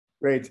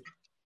Great.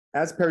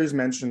 As Perry's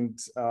mentioned,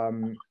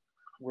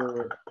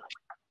 we're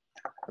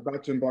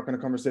about to embark on a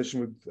conversation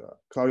with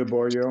Claudio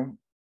Borio,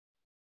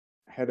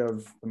 head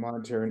of the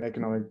Monetary and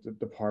Economic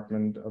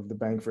Department of the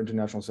Bank for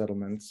International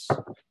Settlements.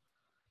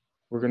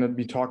 We're going to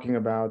be talking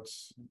about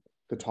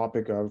the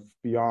topic of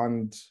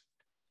beyond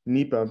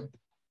NEPA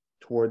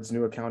towards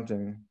new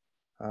accounting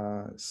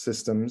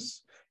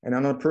systems. And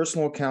on a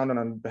personal account and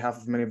on behalf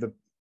of many of the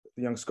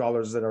young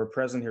scholars that are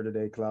present here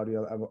today,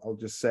 Claudio, I'll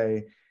just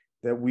say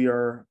that we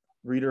are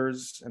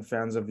readers and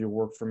fans of your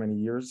work for many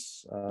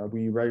years.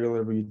 We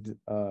regularly read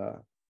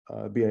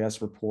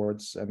BIS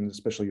reports and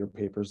especially your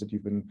papers that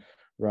you've been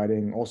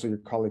writing. Also your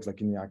colleagues like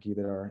Iñaki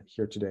that are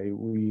here today.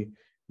 We've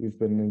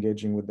been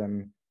engaging with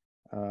them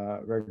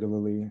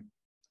regularly.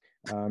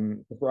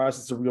 For us,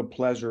 it's a real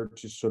pleasure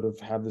to sort of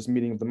have this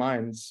meeting of the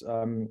minds,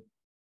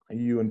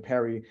 you and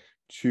Perry,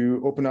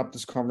 to open up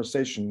this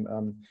conversation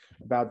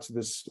about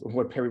this,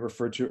 what Perry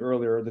referred to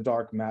earlier, the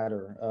dark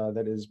matter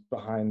that is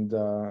behind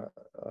the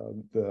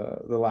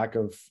lack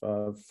of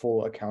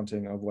full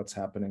accounting of what's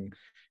happening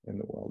in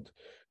the world.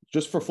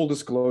 Just for full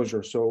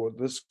disclosure, so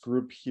this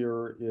group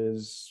here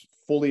is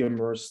fully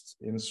immersed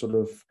in sort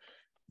of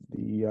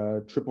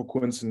the triple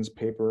coincidence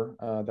paper.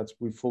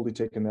 We've fully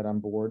taken that on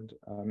board.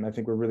 I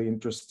think we're really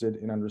interested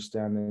in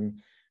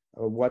understanding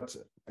what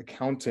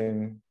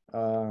accounting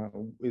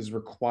is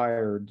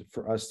required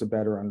for us to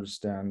better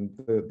understand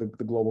the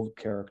global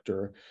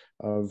character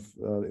of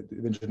the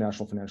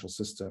international financial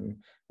system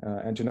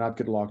and to not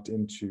get locked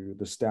into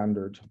the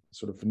standard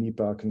sort of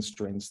NEPA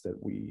constraints that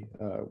we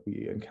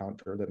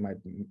encounter that might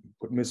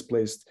put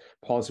misplaced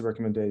policy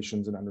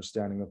recommendations and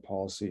understanding of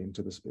policy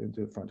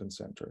into front and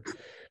center.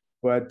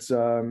 But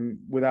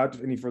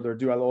without any further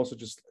ado, I'll also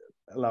just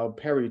allow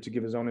Perry to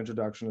give his own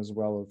introduction as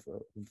well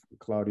of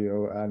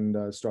Claudio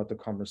and start the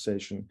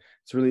conversation.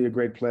 It's really a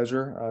great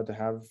pleasure to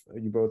have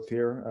you both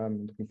here.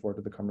 I'm looking forward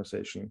to the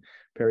conversation.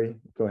 Perry,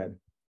 go ahead.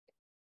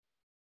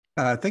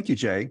 Thank you,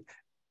 Jay.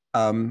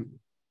 I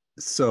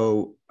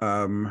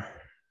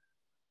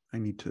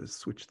need to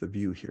switch the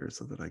view here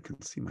so that I can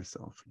see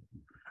myself.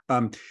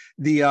 And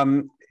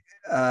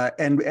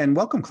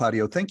welcome,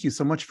 Claudio. Thank you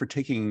so much for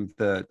taking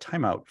the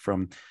time out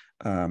from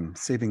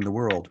saving the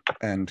world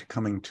and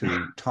coming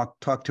to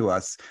talk to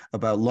us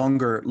about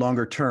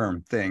longer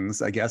term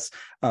things, I guess.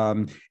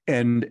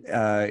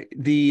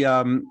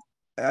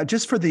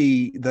 Just for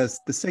the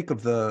sake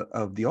of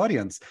the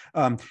audience,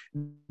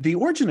 the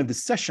origin of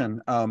this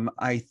session,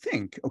 I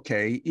think,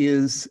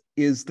 is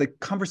the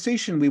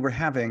conversation we were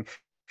having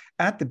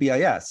at the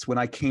BIS when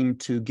I came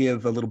to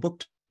give a little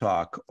book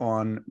talk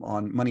on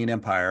Money and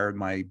Empire,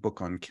 my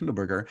book on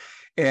Kindleberger.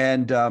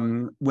 And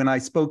when I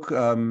spoke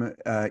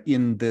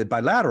in the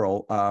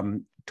bilateral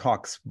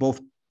talks,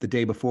 both the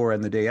day before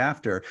and the day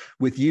after,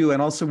 with you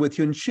and also with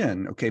Yun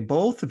Shin,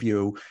 both of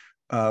you,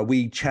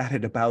 we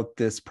chatted about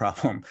this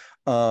problem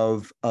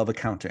of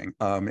accounting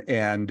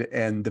and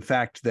the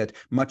fact that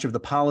much of the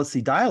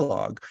policy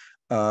dialogue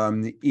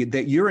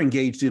that you're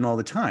engaged in all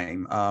the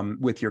time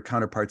with your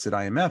counterparts at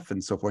IMF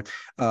and so forth,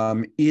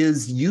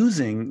 is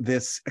using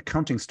this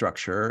accounting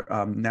structure,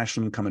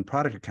 national income and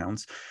product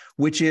accounts,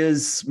 which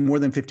is more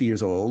than 50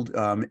 years old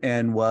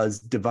and was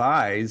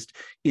devised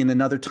in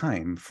another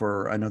time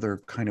for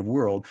another kind of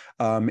world.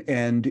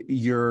 And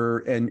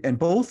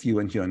both you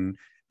and Hyun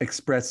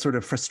expressed sort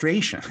of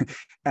frustration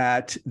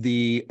at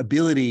the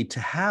ability to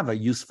have a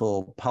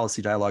useful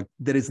policy dialogue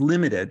that is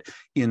limited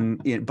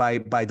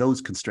by those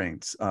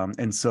constraints.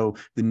 And so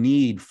the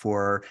need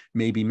for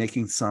maybe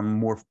making some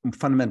more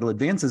fundamental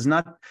advances,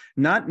 not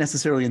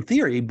necessarily in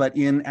theory, but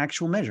in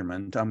actual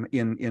measurement,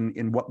 in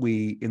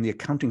the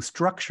accounting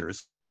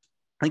structures.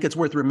 I think it's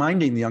worth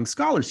reminding the young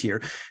scholars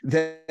here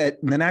that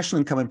the national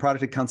income and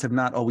product accounts have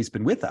not always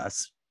been with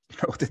us.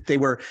 That they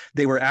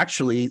were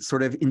actually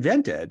sort of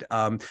invented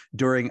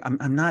during.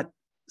 I'm not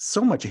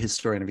so much a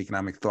historian of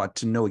economic thought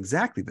to know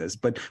exactly this,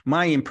 but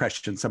my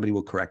impression, somebody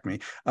will correct me,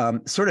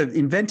 sort of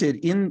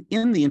invented in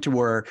the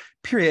interwar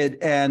period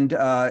and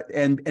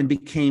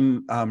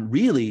became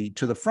really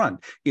to the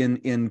front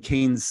in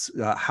Keynes'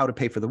 How to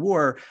Pay for the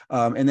War,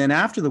 and then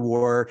after the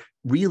war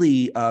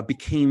really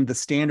became the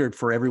standard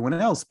for everyone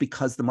else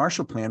because the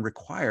Marshall Plan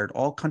required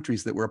all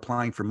countries that were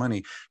applying for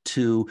money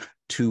to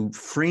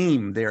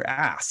frame their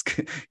ask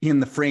in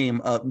the frame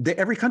of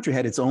every country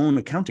had its own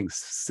accounting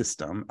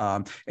system,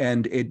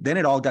 and then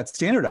it all got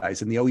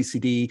standardized, and the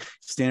OECD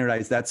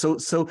standardized that.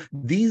 So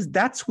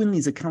that's when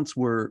these accounts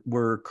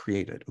were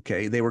created.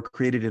 They were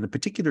created in a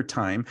particular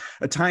time,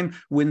 a time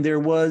when there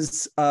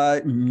was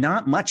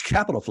not much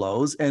capital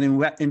flows, and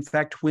in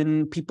fact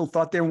when people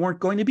thought there weren't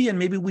going to be, and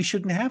maybe we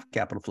shouldn't have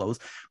capital flows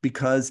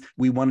because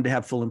we wanted to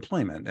have full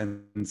employment,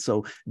 and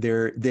so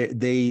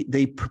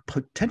they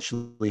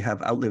potentially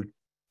have outlived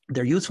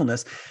their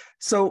usefulness.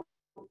 So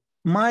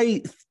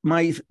my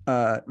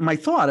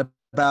thought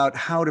about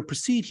how to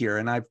proceed here,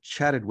 and I've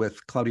chatted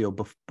with Claudio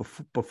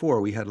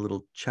before, we had a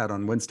little chat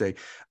on Wednesday,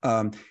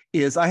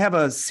 is I have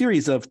a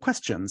series of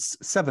questions,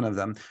 7 of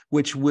them,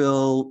 which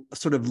will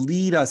sort of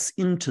lead us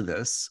into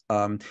this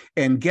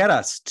and get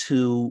us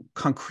to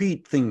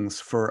concrete things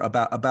for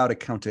about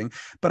accounting.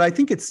 But I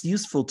think it's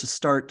useful to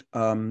start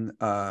and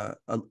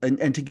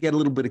to get a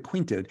little bit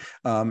acquainted.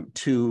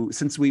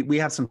 Since we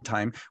have some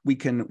time, we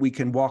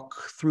can walk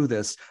through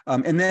this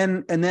and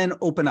then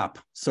open up.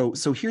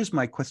 So here's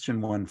my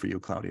question 1 for you,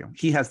 Claudio.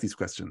 He has these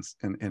questions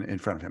in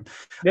front of him.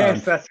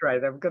 Yes, that's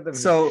right. I've got them.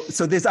 So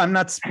this,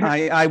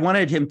 I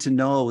wanted him to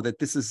know that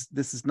this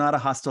is not a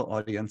hostile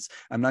audience.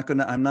 I'm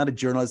not a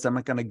journalist. I'm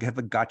not gonna have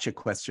a gotcha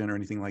question or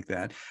anything like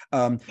that.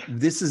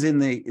 This is in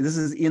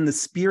the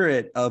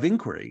spirit of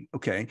inquiry.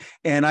 Okay.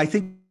 And I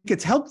think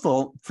it's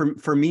helpful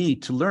for me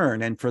to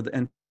learn and for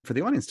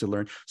the audience to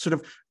learn sort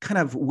of kind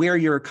of where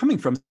you're coming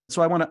from.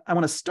 So I want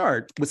to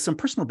start with some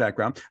personal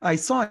background. I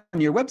saw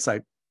on your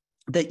website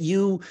that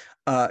you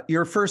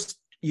first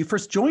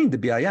joined the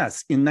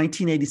BIS in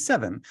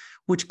 1987,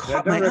 which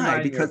caught my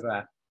eye because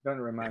don't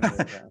remind me of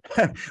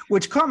that.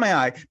 Which caught my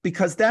eye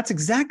because that's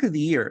exactly the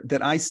year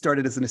that I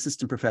started as an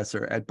assistant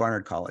professor at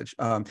Barnard College.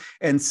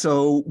 And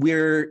so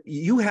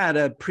you had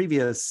a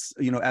previous,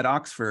 at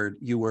Oxford,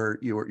 your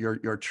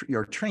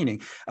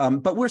training,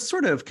 but we're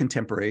sort of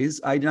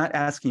contemporaries. I'm not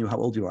asking you how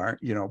old you are,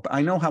 but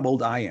I know how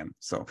old I am.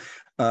 So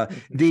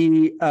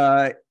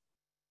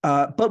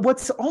but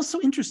what's also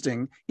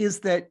interesting is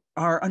that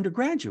our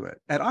undergraduate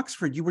at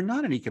Oxford, you were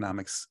not an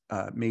economics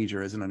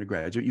major as an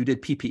undergraduate. You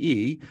did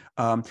PPE,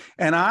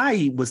 and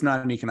I was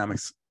not an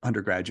economics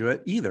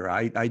undergraduate either.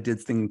 I did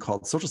a thing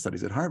called social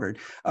studies at Harvard,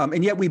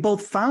 and yet we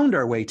both found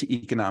our way to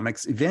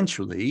economics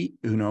eventually.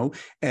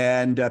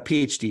 And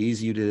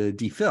PhDs. You did a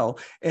DPhil,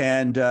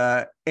 and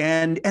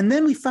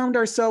then we found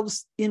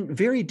ourselves in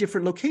very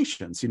different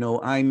locations.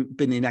 I've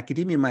been in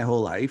academia my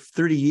whole life,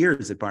 30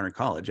 years at Barnard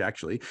College,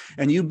 actually,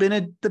 and you've been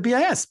at the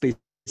BIS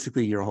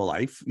basically your whole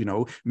life,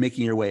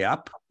 making your way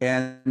up.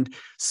 And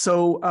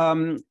so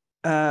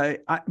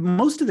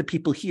most of the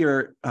people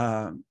here,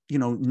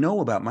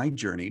 know about my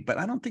journey, but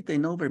I don't think they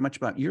know very much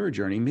about your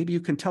journey. Maybe you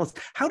can tell us,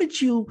 how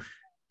did you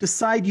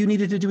decide you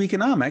needed to do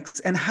economics,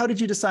 and how did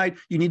you decide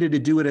you needed to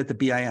do it at the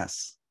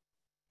BIS?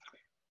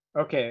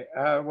 Okay,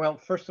 well,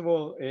 first of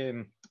all,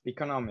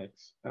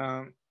 economics.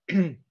 By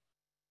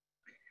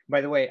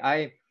the way,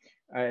 I'm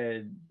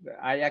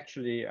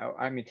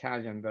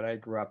Italian, but I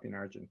grew up in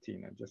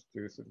Argentina, just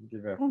to sort of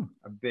give a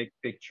big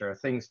picture.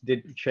 Things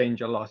did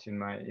change a lot in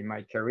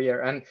my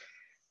career,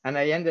 and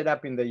I ended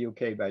up in the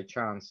UK by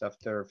chance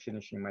after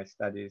finishing my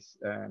studies,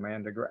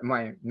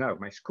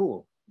 my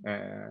school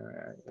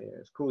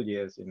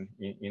years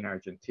in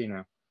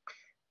Argentina,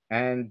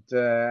 and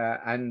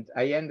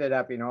I ended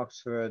up in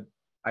Oxford.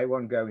 I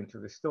won't go into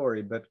the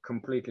story, but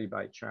completely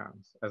by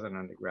chance as an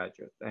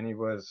undergraduate. And it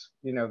was,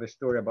 the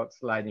story about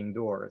sliding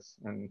doors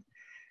and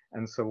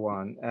so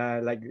on.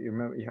 Like you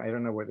remember, I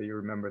don't know whether you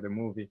remember the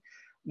movie.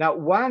 Now,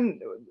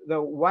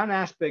 the one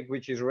aspect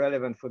which is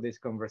relevant for this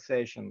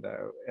conversation,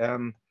 though,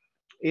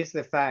 is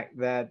the fact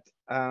that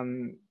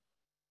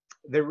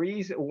the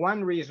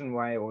reason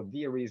why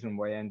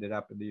I ended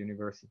up at the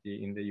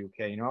university in the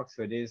UK in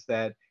Oxford is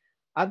that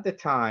at the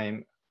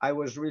time I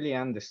was really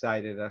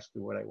undecided as to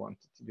what I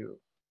wanted to do.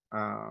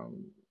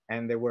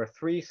 And there were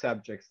 3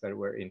 subjects that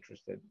were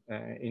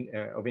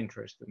of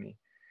interest to me.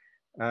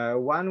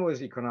 One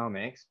was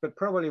economics, but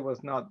probably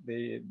was not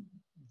the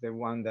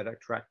one that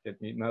attracted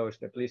me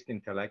most, at least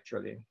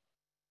intellectually.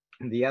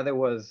 And the other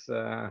was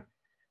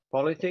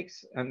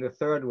politics, and the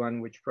third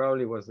one, which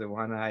probably was the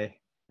one I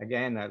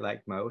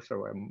liked most,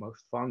 or I'm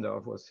most fond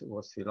of,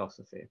 was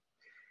philosophy.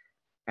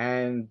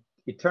 And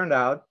it turned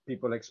out,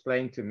 people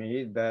explained to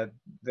me that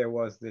there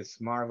was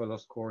this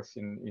marvelous course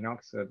in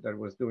Oxford that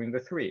was doing the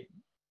 3.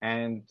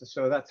 And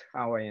so that's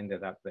how I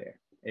ended up there.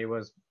 It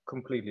was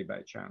completely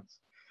by chance.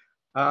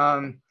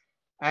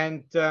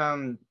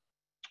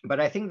 But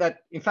I think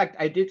that, in fact,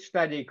 I did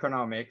study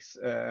economics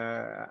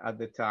at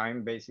the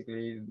time.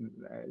 Basically,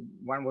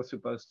 one was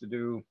supposed to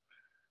do,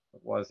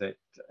 what was it,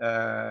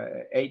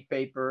 8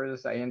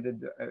 papers. I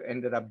ended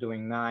up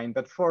doing 9,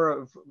 but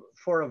four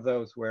of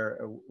those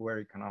were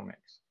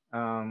economics.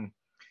 And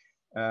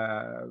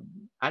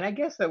I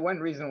guess that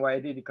one reason why I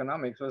did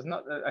economics was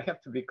not, I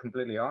have to be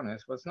completely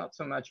honest, was not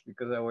so much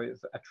because I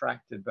was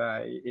attracted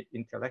by it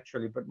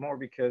intellectually, but more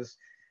because,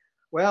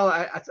 well,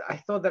 I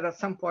thought that at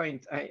some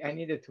point I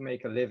needed to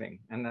make a living,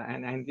 and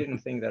I didn't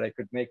think that I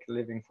could make a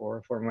living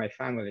for my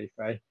family if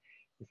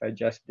I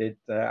just did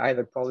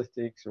either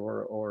politics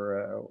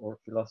or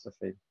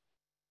philosophy.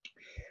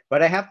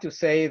 But I have to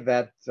say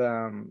that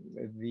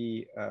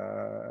the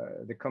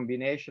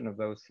combination of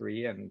those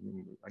 3, and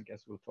I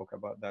guess we'll talk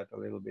about that a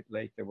little bit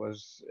later,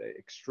 was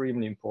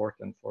extremely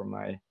important for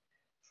my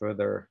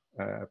further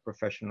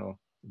professional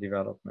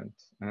development.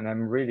 And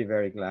I'm really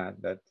very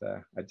glad that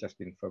I just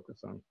didn't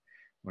focus on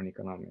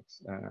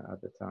economics at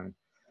the time.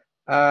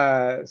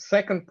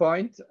 Second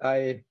point,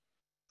 I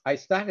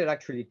started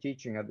actually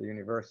teaching at the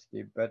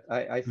university, but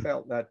I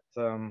felt that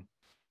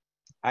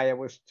I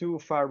was too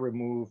far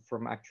removed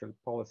from actual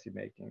policy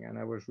making, and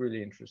I was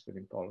really interested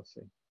in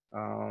policy.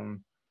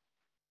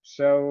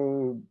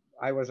 So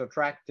I was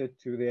attracted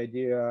to the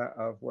idea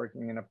of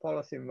working in a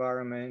policy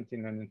environment,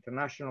 in an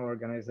international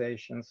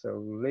organization,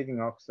 so leaving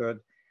Oxford.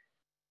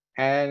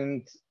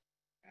 And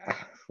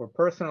for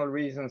personal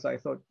reasons, I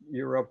thought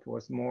Europe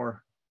was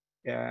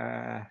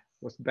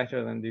was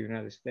better than the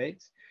United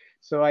States.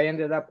 So I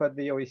ended up at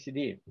the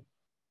OECD.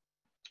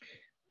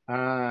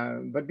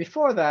 But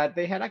before that,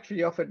 they had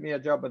actually offered me a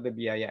job at the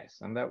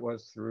BIS, and that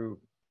was through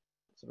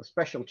sort of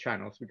special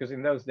channels, because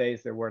in those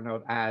days there were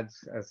no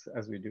ads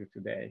as we do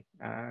today.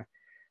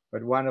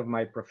 But one of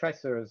my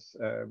professors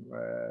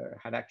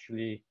had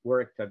actually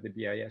worked at the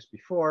BIS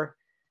before,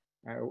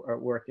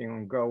 working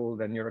on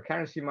gold and euro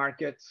currency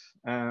markets,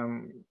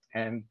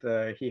 and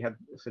he had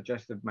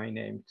suggested my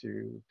name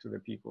to the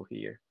people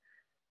here.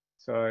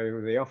 So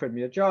they offered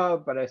me a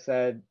job, but I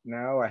said,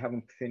 no, I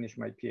haven't finished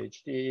my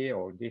PhD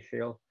or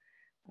DPhil.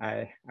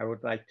 I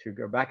would like to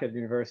go back at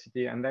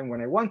university. And then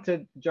when I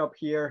wanted a job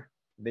here,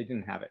 they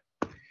didn't have it.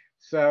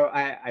 So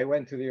I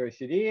went to the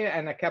OECD,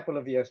 and a couple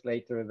of years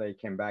later, they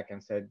came back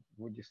and said,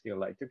 would you still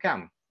like to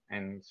come?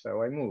 And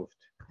so I moved.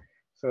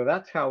 So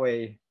that's how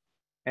I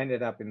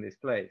ended up in this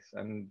place.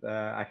 And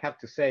I have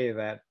to say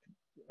that,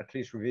 at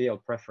least real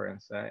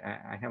preference,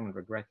 I haven't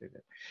regretted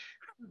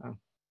it.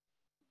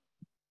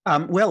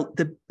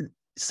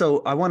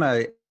 So I want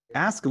to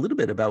ask a little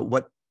bit about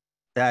what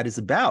that is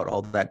about,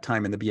 all that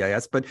time in the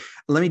BIS. But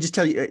let me just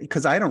tell you,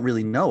 because I don't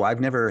really know. I've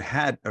never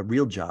had a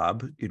real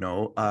job, you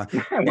know. What do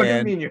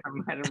you mean you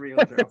haven't had a real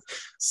job?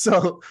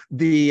 So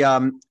the,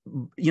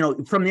 you know,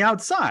 from the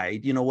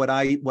outside, you know, what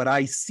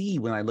I see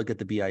when I look at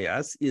the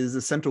BIS is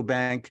a central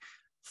bank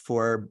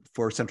for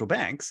central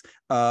banks,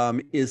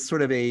 is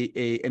sort of an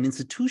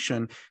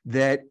institution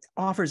that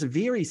offers a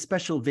very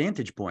special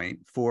vantage point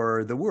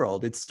for the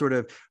world. It's sort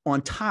of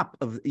on top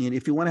of, you know,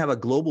 if you want to have a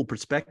global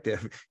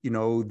perspective, you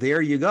know,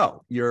 there you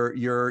go.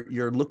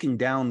 You're looking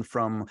down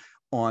from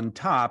on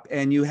top,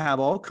 and you have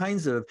all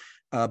kinds of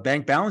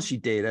bank balance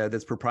sheet data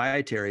that's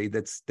proprietary,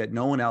 that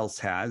no one else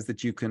has,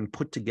 that you can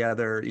put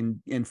together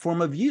in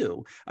form of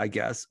view, I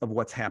guess, of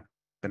what's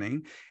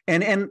happening.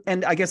 And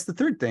I guess the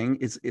third thing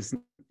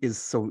is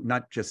so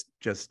not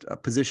just a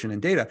position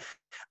and data,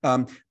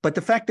 but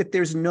the fact that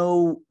there's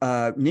no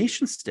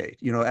nation state,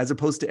 you know, as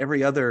opposed to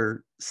every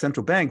other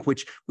central bank,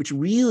 which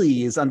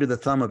really is under the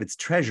thumb of its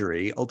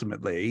treasury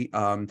ultimately.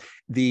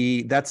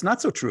 That's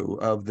not so true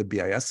of the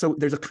BIS. So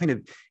there's a kind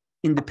of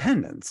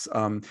independence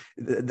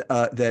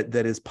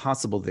that is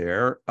possible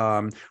there,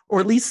 or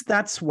at least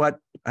that's what,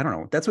 I don't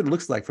know, that's what it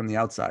looks like from the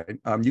outside.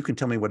 You can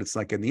tell me what it's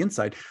like on the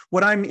inside.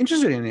 What I'm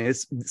interested in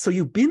is, so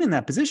you've been in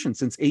that position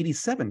since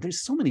 '87.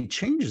 There's so many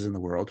changes in the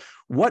world.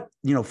 What,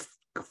 you know,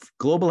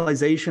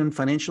 globalization,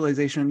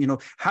 financialization, you know,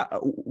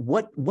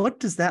 what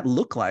does that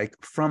look like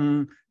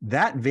from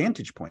that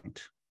vantage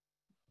point?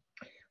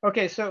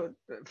 Okay, so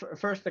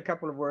first a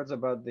couple of words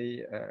about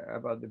the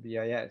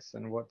BIS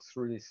and what's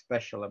really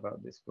special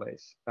about this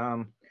place.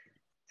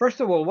 First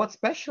of all, what's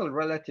special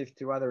relative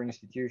to other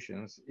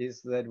institutions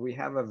is that we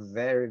have a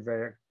very,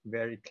 very,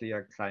 very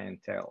clear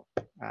clientele,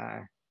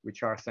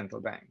 which are central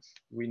banks.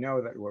 We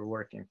know that we're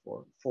working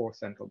for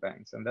central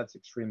banks, and that's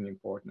extremely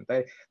important.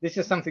 This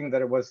is something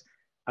that was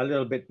a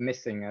little bit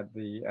missing at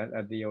the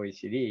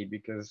OECD,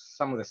 because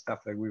some of the stuff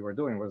that we were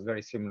doing was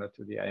very similar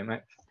to the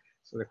IMF.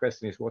 So the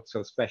question is, what's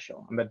so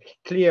special? But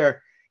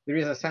clear, there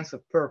is a sense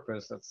of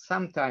purpose that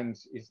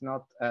sometimes is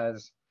not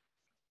as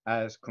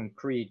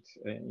concrete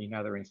in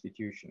other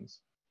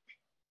institutions.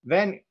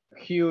 Then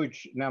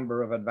huge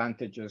number of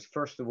advantages.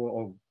 First of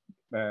all,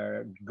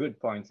 good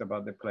points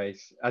about the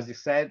place. As you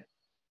said,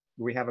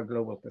 we have a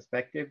global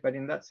perspective, but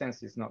in that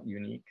sense, it's not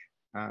unique,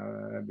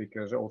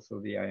 because also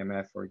the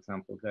IMF, for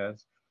example,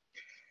 does.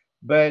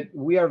 But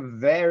we are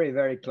very,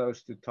 very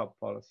close to top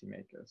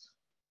policymakers,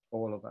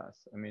 all of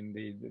us. I mean,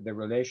 the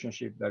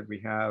relationship that we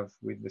have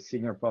with the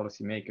senior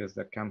policymakers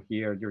that come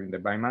here during the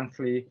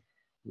bi-monthly,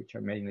 which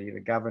are mainly the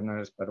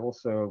governors, but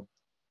also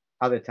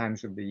other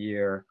times of the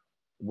year,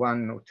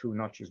 1 or 2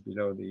 notches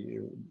below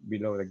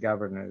the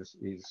governors,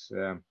 is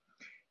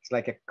it's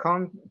like a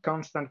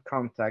constant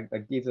contact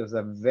that gives us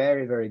a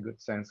very, very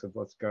good sense of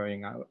what's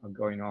going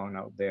on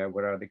out there.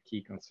 What are the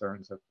key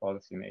concerns of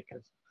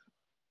policymakers?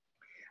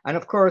 And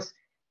of course,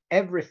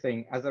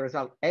 everything, as a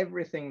result,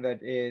 everything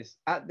that is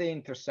at the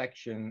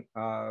intersection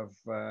of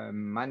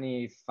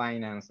money,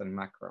 finance, and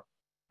macro.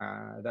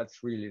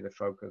 That's really the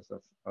focus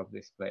of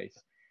this place.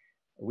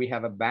 We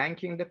have a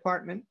banking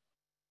department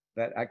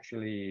that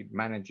actually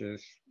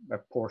manages a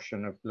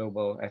portion of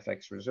global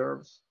FX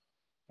reserves.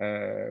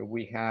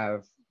 We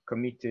have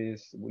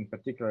committees, in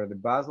particular the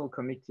Basel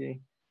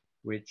Committee,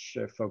 which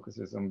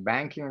focuses on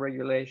banking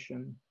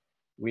regulation.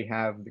 We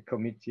have the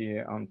Committee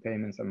on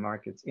Payments and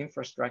Markets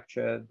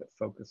Infrastructure that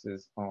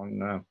focuses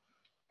on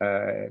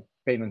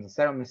payment and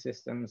settlement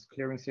systems,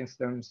 clearing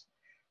systems.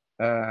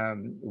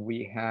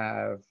 We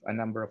have a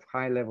number of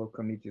high-level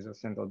committees of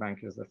central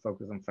bankers that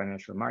focus on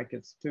financial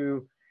markets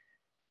too.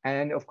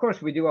 And of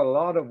course, we do a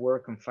lot of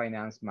work on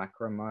finance,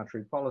 macro, and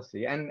monetary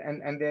policy. And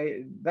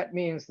that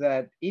means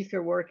that if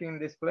you're working in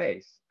this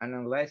place, and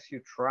unless you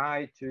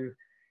try to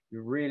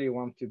you really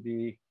want to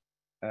be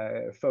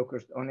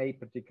focused on a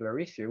particular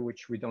issue,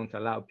 which we don't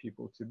allow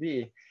people to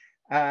be,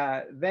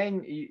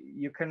 then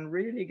you can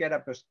really get a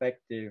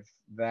perspective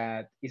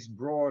that is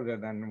broader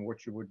than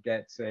what you would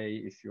get, say,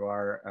 if you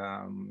are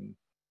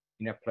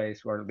in a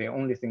place where the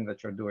only thing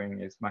that you're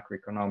doing is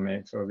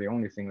macroeconomics, or the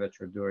only thing that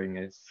you're doing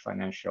is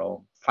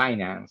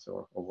finance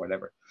or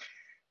whatever.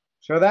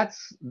 So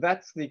that's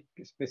the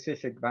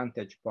specific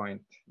vantage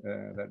point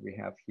that we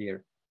have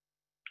here.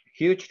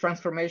 Huge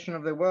transformation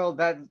of the world,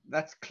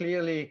 that's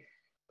clearly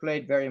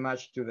played very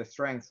much to the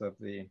strength of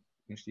the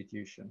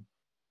institution.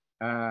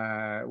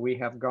 We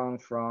have gone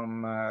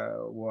from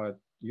what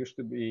used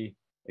to be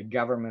a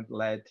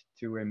government-led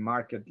to a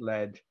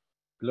market-led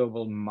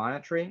global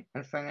monetary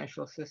and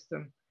financial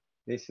system.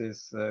 This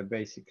is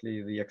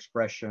basically the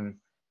expression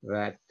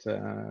that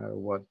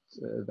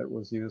that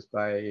was used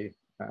by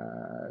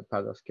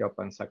Padoa-Schioppa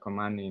and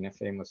Saccomanni in a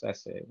famous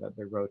essay that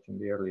they wrote in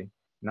the early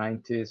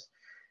 90s.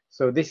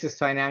 So this is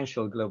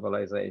financial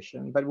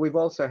globalization, but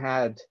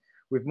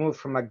we've moved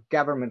from a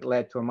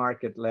government-led to a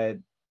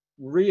market-led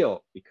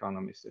real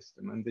economy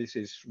system, and this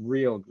is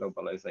real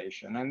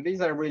globalization. And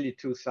these are really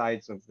two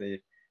sides of the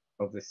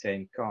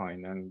same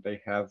coin, and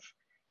they have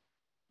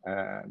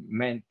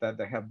meant that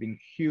they have been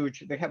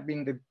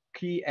the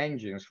key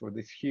engines for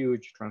this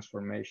huge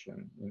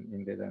transformation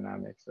in the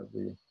dynamics of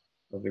the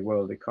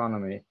world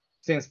economy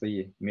since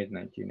the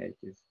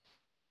mid-1980s.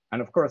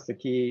 And of course, the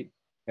key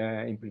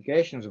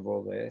implications of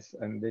all this,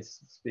 and this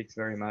speaks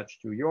very much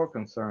to your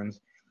concerns,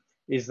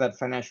 is that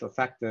financial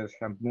factors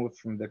have moved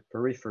from the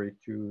periphery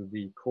to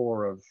the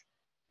core of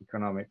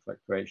economic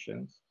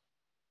fluctuations.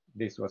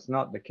 This was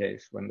not the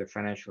case when the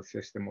financial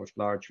system was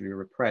largely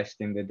repressed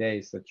in the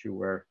days that you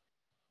were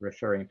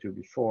referring to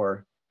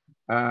before.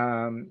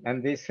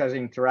 And this has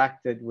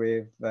interacted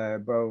with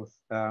both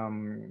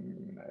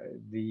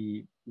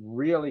the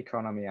real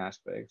economy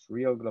aspects,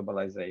 real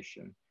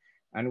globalization,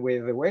 and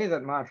with the way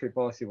that monetary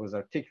policy was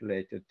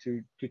articulated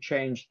to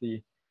change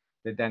the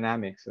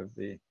dynamics of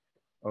the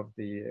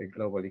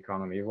global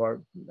economy.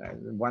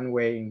 One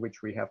way in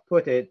which we have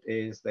put it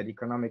is that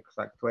economic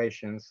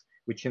fluctuations,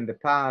 which in the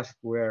past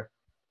were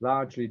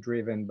largely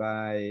driven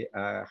by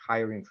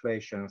higher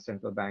inflation,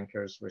 central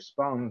bankers'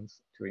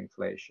 response to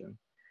inflation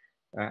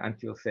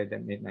until, say, the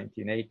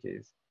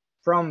mid-1980s.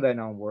 From then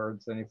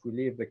onwards, and if we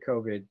leave the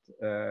COVID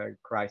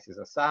crisis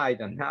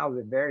aside, and now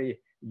the very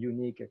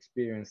unique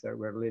experience that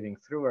we're living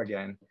through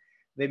again,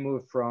 they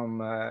moved from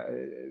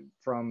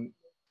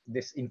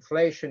this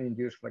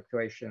inflation-induced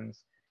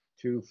fluctuations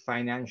to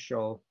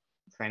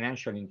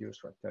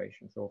financial-induced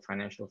fluctuations, or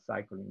financial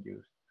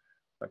cycle-induced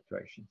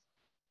fluctuations.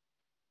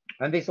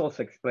 And this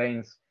also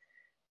explains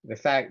the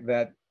fact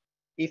that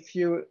if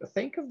you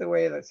think of the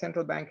way that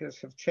central bankers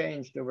have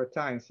changed over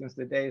time since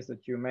the days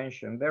that you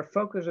mentioned, their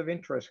focus of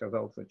interest has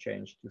also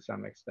changed to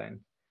some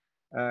extent,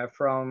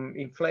 from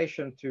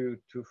inflation to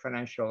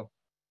financial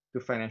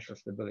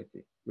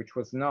stability, which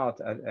was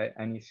not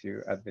an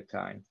issue at the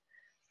time.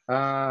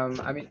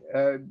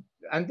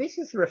 And this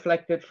is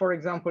reflected, for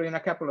example, in a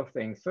couple of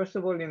things. First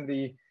of all, in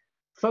the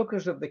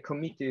focus of the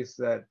committees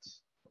that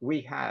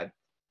we had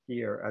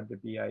here at the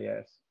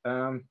BIS.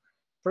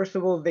 First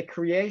of all, the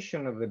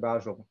creation of the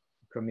Basel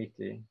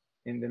Committee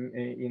in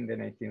the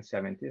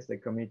 1970s, the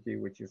committee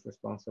which is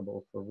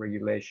responsible for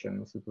regulation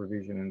and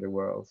supervision in the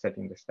world,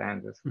 setting the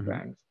standards for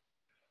banks,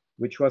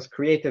 which was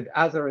created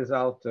as a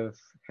result of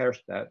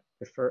Herstatt,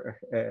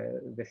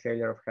 the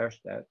failure of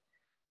Herstatt,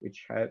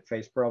 which had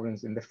faced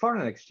problems in the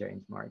foreign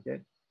exchange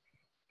market,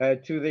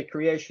 to the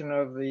creation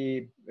of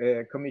the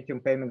Committee on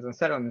Payments and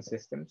Settlement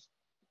Systems,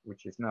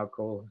 which is now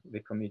called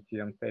the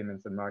Committee on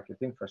Payments and Market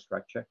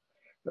Infrastructure,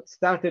 that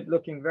started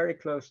looking very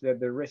closely at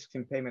the risks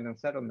in payment and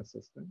settlement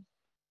systems.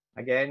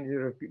 Again,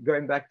 you're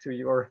going back to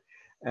your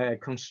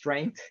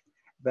constraint,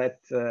 that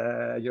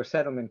your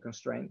settlement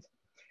constraint.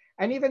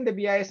 And even the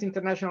BIS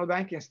international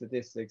banking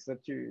statistics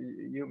that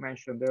you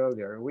mentioned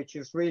earlier, which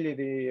is really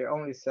the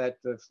only set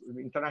of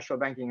international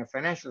banking and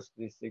financial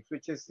statistics,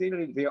 which is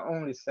really the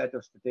only set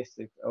of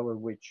statistics over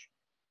which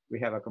we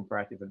have a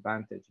comparative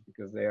advantage,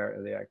 because they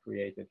are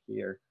created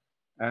here.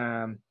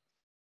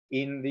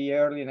 In the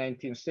early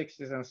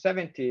 1960s and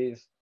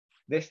 70s,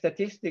 the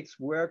statistics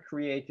were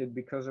created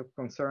because of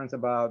concerns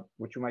about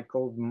what you might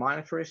call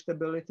monetary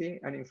stability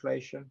and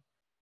inflation,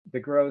 the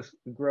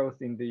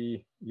growth in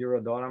the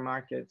euro-dollar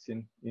markets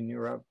in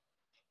Europe,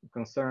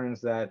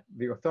 concerns that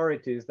the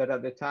authorities that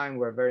at the time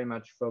were very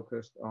much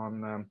focused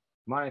on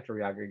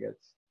monetary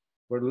aggregates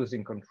were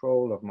losing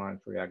control of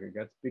monetary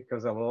aggregates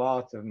because a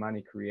lot of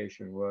money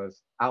creation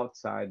was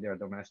outside their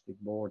domestic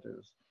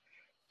borders,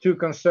 to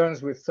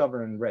concerns with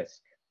sovereign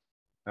risk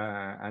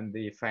and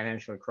the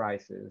financial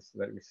crisis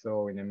that we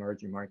saw in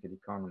emerging market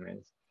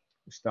economies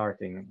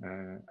starting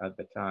at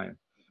the time.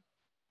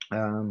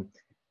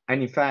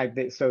 And in fact,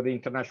 so the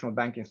international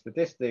banking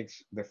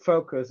statistics, the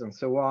focus and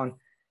so on,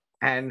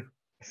 and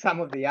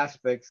some of the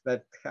aspects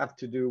that have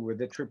to do with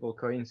the triple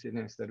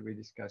coincidence that we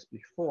discussed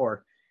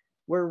before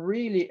were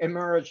really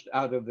emerged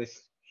out of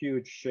this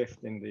huge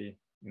shift in the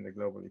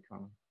global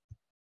economy.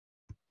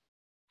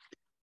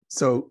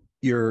 So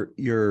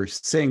you're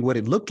saying what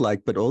it looked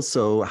like, but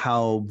also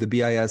how the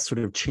BIS sort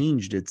of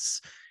changed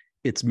its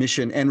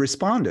mission and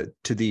responded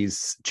to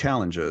these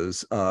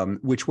challenges,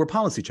 which were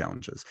policy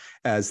challenges,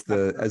 as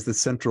the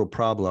central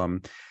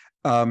problem.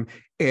 And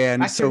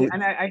actually, so,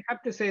 and I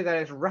have to say that I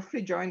was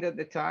roughly joined at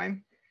the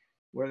time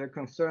where the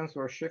concerns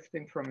were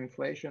shifting from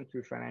inflation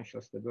to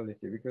financial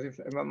stability. Because if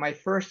my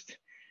first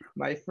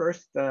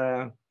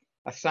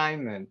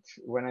assignment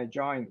when I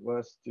joined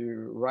was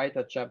to write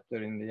a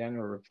chapter in the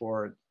annual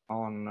report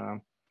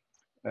on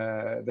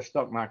the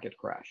stock market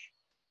crash,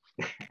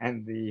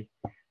 and the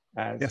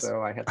yes,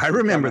 so I had I to become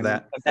remember an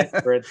that.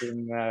 expert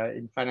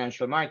in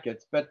financial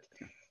markets. But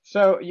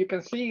so you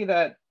can see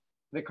that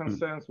the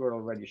concerns were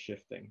already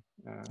shifting.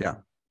 Yeah.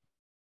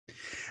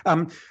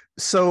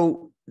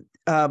 So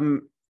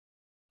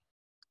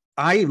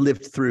I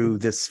lived through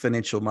this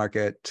financial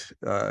market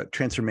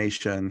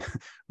transformation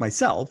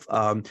myself,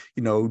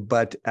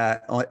 but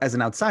as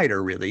an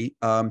outsider, really.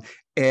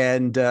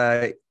 And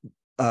the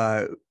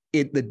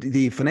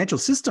financial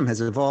system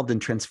has evolved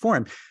and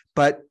transformed,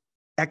 but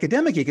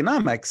academic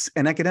economics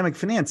and academic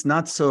finance,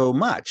 not so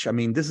much. I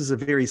mean, this is a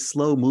very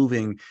slow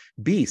moving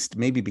beast,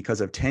 maybe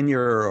because of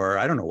tenure or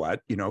I don't know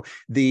what,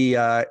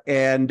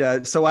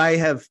 so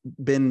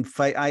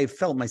I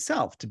felt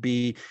myself to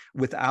be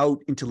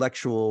without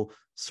intellectual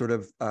sort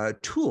of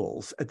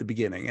tools at the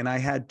beginning, and I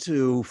had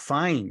to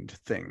find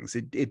things.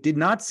 It did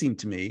not seem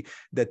to me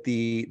that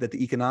the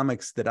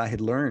economics that I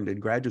had learned in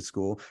graduate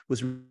school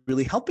was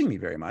really helping me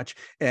very much,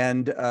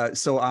 and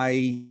so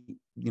I.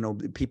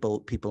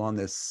 People on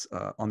this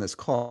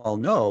call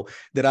know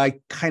that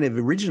I kind of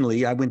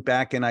originally I went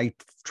back and I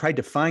tried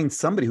to find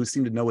somebody who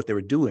seemed to know what they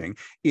were doing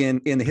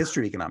in the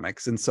history of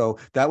economics, and so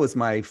that was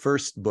my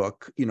first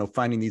book.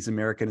 Finding these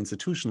American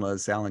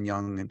institutionalists, Alan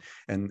Young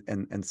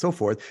and so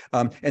forth.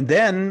 And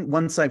then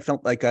once I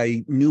felt like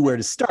I knew where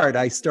to start,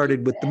 I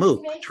started with the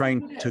MOOC,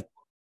 trying to.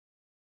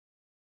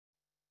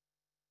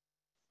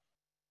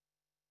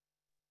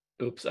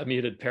 Oops, I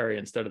muted Perry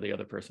instead of the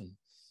other person.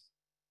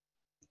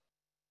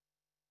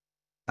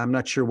 I'm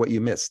not sure what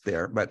you missed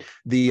there, but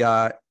and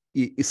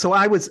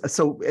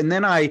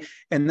then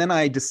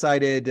I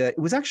decided it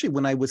was actually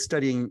when I was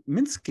studying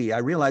Minsky, I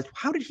realized,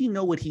 how did he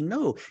know what he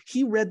knew?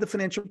 He read the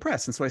financial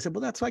press. And so I said,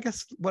 well, that's, I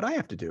guess, what I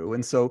have to do.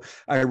 And so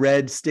I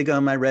read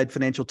Stigam, I read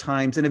Financial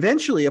Times, and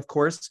eventually, of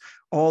course,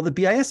 all the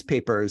BIS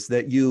papers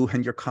that you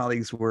and your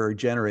colleagues were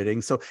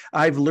generating. So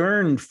I've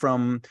learned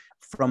from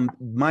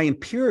my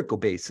empirical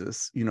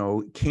basis,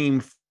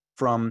 came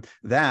from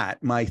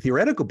that. My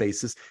theoretical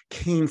basis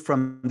came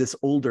from this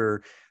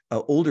older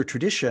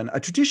tradition, a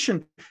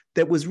tradition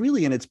that was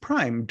really in its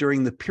prime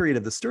during the period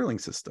of the Sterling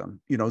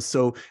system.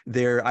 So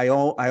I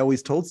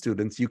always told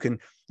students, you can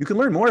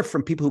learn more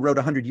from people who wrote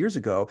 100 years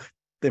ago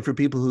than from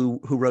people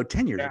who wrote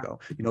 10 years ago,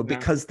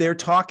 because they're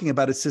talking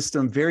about a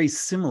system very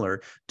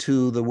similar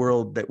to the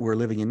world that we're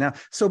living in now.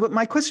 So, but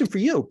my question for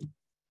you,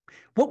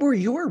 what were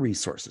your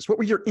resources? What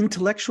were your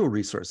intellectual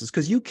resources?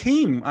 Because you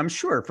came, I'm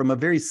sure, from a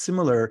very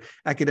similar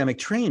academic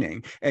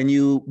training, and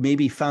you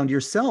maybe found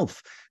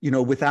yourself,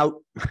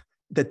 without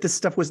that, this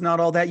stuff was not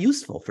all that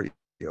useful for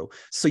you.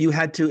 So you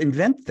had to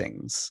invent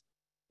things.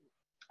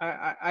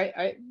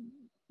 I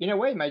in a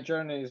way, my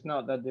journey is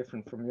not that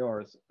different from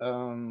yours.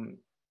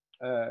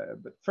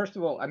 But first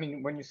of all, I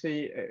mean, when you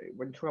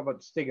talk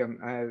about Stigam,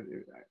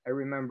 I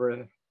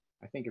remember.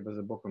 I think it was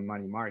a book on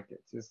money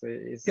markets.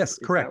 Yes,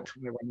 correct.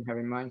 Is that what you have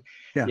in mind?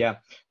 Yeah.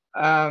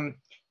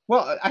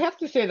 Well, I have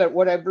to say that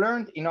what I've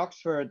learned in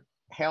Oxford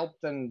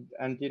helped and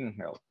didn't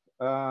help.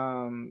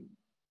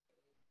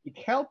 It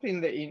helped in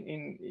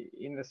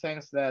the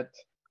sense that,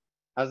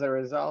 as a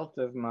result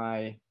of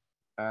my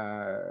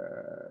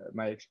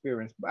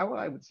experience, well,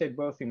 I would say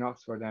both in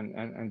Oxford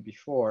and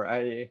before,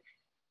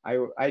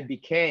 I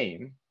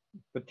became,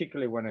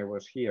 particularly when I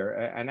was here,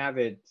 an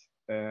avid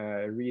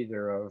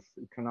reader of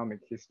economic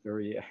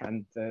history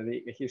and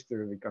the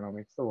history of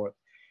economic thought.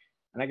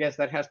 And I guess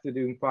that has to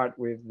do in part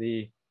with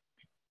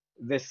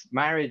this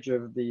marriage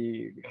of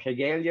the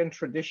Hegelian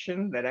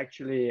tradition that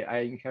actually I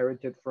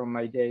inherited from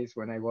my days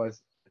when I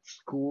was at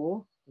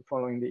school,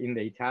 following in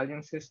the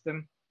Italian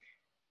system,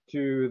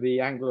 to the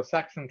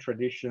Anglo-Saxon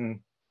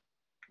tradition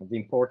of the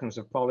importance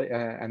of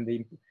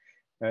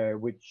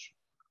which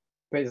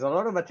pays a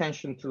lot of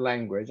attention to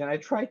language. And I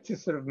try to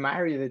sort of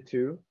marry the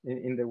two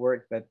in the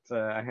work that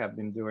I have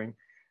been doing.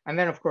 And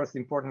then, of course, the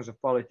importance of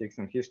politics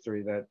and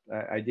history that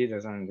I did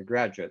as an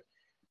undergraduate.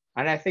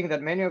 And I think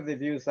that many of the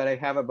views that I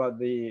have about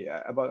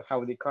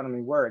how the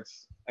economy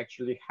works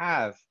actually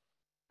have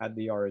had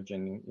the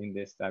origin in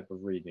this type of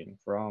reading,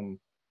 from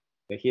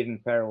the hidden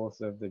perils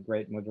of the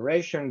Great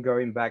Moderation,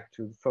 going back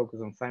to the focus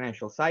on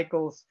financial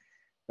cycles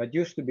that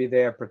used to be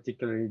there,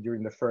 particularly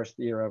during the first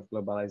era of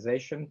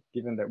globalization,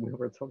 given that we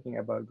were talking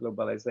about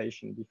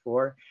globalization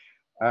before.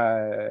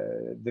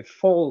 The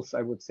false,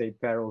 I would say,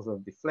 perils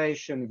of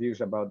deflation,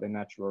 views about the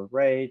natural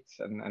rates,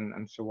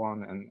 and so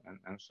on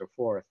and so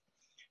forth.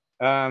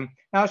 Now,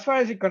 as far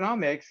as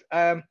economics,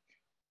 I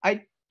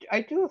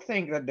I do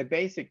think that the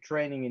basic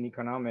training in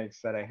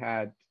economics that I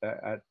had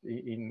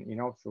in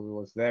Oxford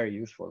was very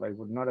useful. I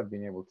would not have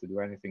been able to do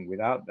anything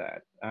without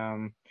that.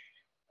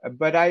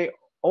 But I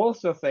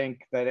also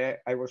think that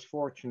I was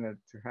fortunate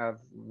to have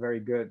very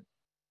good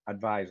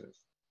advisors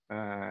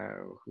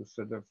who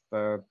sort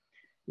of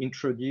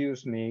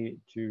introduced me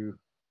to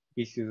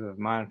issues of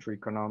monetary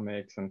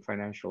economics and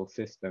financial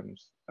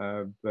systems,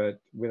 but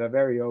with a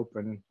very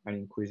open and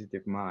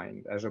inquisitive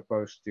mind, as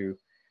opposed to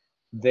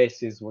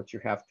this is what you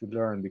have to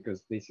learn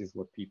because this is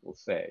what people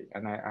say.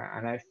 And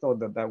I thought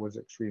that that was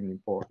extremely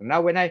important.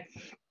 Now, when I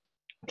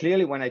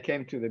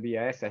came to the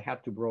BIS, I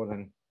had to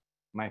broaden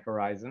my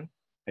horizon.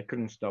 I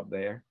couldn't stop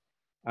there.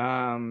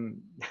 I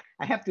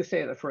have to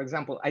say that, for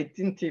example, I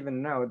didn't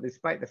even know,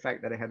 despite the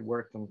fact that I had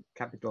worked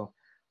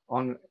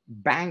on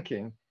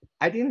banking,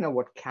 I didn't know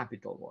what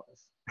capital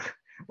was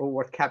or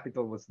what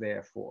capital was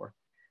there for,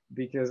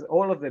 because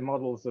all of the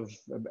models of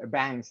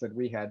banks that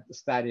we had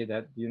studied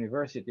at the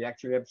university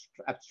actually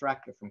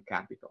abstracted from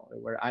capital. They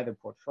were either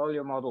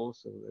portfolio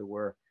models or they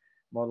were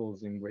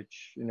models in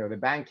which, you know, the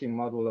banking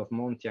model of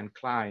Monty and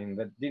Klein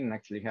that didn't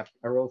actually have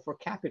a role for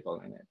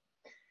capital in it.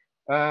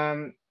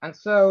 And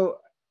so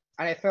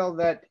I felt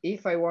that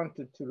if I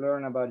wanted to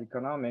learn about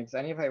economics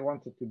and if I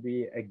wanted to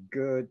be a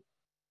good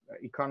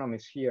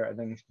economist here at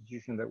an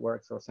institution that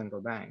works for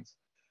central banks,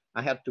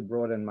 I had to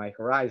broaden my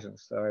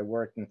horizons. So I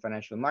worked in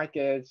financial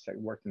markets, I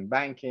worked in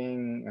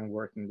banking, and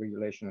worked in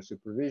regulation and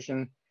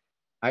supervision.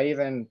 I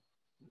even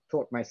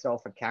taught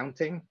myself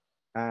accounting.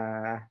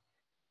 Then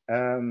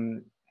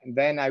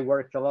I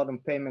worked a lot on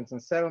payments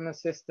and settlement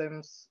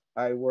systems.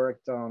 I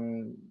worked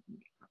on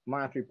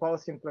monetary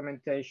policy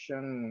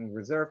implementation,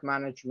 reserve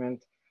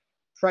management,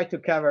 tried to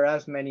cover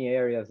as many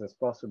areas as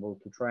possible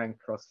to try and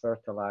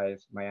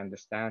cross-fertilize my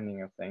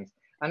understanding of things.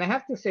 And I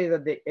have to say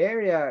that the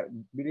area,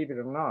 believe it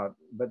or not,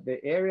 but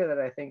the area that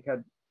I think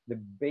had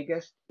the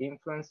biggest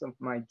influence of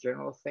my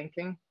general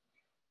thinking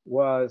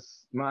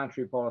was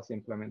monetary policy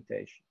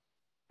implementation.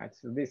 Right?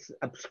 So this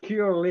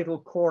obscure little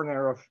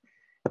corner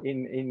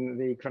in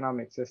the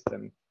economic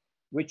system,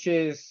 which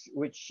is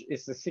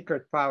the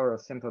secret power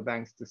of central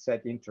banks to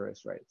set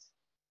interest rates.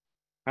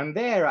 And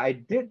there I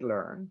did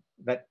learn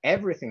that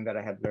everything that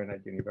I had learned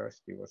at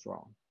university was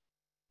wrong,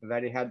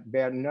 that it had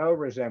bear no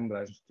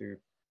resemblance to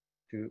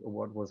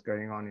what was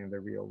going on in the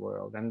real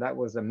world. And that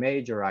was a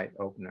major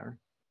eye-opener.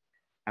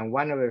 And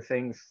one of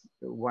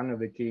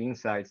the key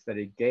insights that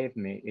it gave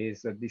me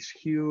is that this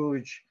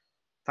huge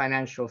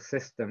financial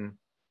system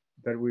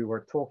that we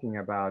were talking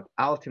about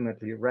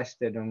ultimately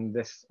rested on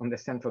the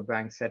central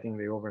bank setting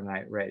the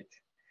overnight rate,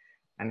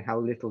 and how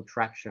little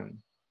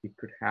traction it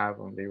could have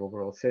on the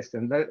overall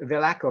system. The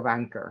lack of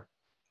anchor,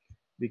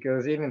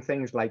 because even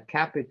things like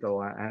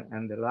capital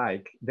and the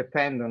like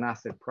depend on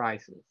asset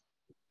prices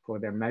for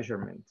their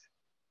measurement.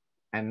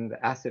 And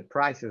asset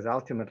prices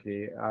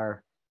ultimately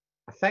are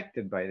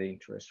affected by the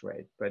interest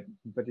rate, but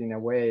in a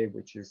way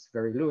which is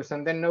very loose.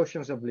 And then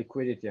notions of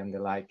liquidity and the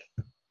like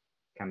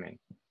come in.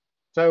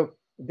 So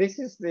this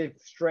is the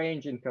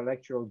strange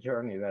intellectual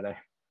journey that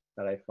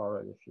I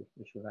followed, if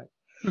you like.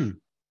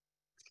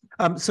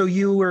 So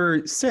you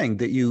were saying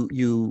that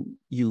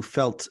you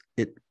felt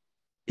it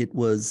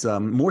was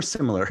more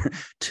similar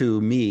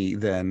to me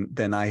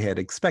than I had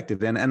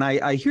expected, and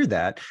I hear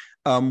that.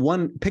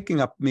 Picking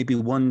up maybe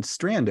one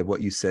strand of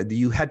what you said,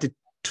 you had to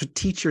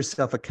teach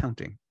yourself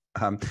accounting.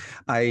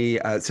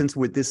 Since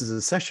this is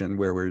a session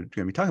where we're going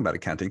to be talking about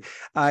accounting,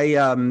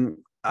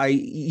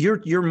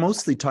 you're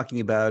mostly talking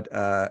about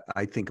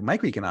I think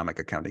microeconomic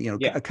accounting,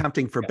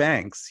 accounting for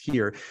banks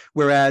here.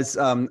 Whereas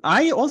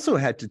I also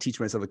had to teach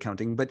myself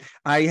accounting, but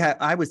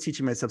I was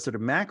teaching myself sort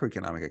of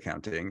macroeconomic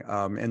accounting.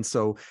 And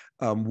so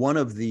one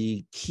of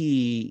the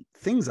key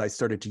things I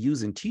started to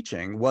use in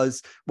teaching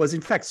was in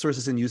fact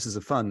sources and uses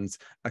of funds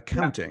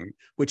accounting,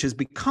 which has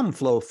become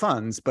flow of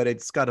funds, but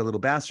it's got a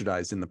little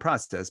bastardized in the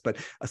process. But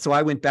so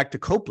I went back to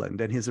Copeland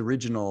and his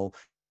original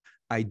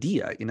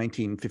idea in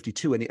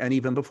 1952 and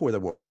even before the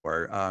war,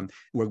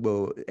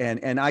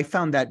 and I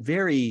found that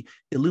very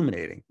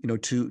illuminating.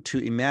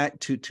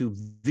 To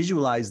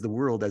visualize the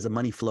world as a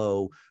money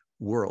flow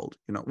world,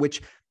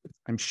 which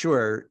I'm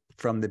sure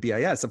from the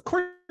BIS, of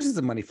course, is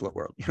a money flow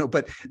world,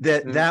 but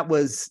that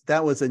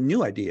was a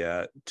new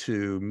idea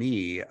to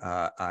me.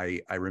 I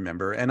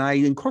remember, and I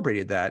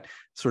incorporated that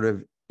sort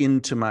of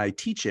into my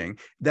teaching.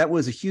 That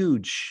was a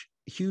huge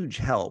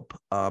help.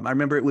 I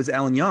remember it was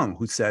Alan Young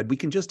who said, we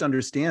can just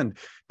understand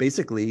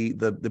basically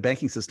the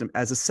banking system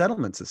as a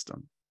settlement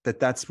system,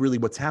 that's really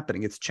what's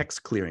happening. It's checks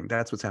clearing.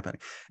 That's what's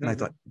happening. And I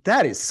thought,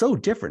 that is so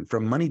different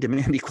from money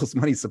demand equals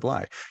money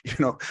supply,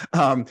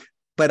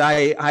 but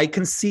I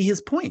can see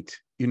his point.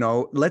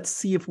 Let's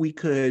see if we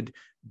could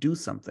do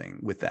something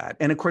with that.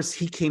 And of course,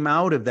 he came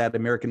out of that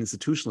American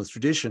institutionalist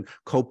tradition,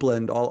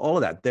 Copeland, all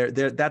of that.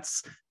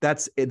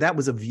 That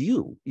was a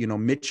view.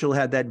 Mitchell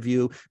had that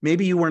view.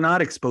 Maybe you were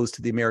not exposed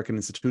to the American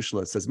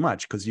institutionalists as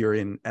much because you're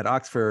at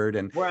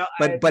Oxford,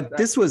 but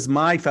this was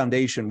my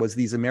foundation. Was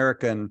this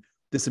American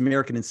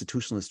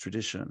institutionalist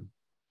tradition?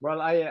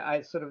 Well,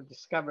 I sort of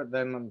discovered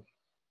them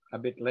a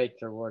bit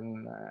later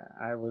when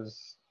I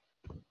was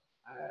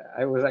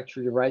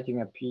actually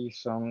writing a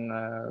piece on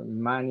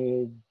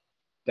money,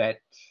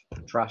 debt,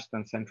 trust,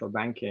 and central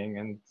banking,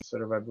 and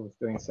sort of I was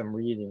doing some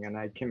reading, and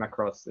I came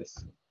across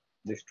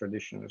this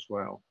tradition as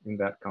well in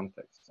that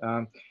context.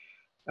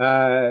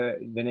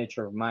 The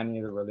nature of money,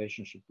 the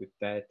relationship with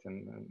debt,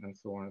 and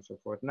so on and so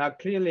forth. Now,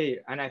 clearly,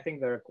 and I think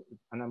there are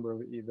a number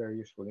of very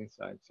useful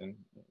insights in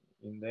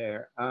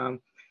there.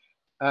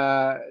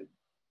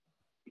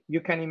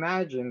 You can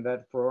imagine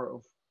that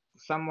for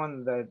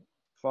someone that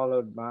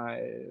followed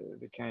by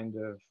the kind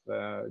of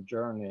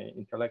journey,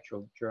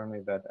 intellectual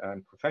journey that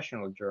and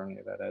professional journey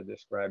that I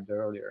described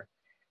earlier,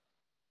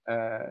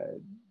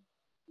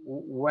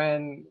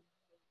 when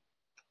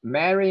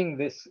marrying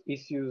these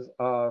issues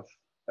of,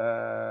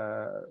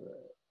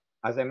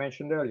 as I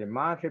mentioned earlier,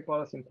 monetary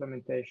policy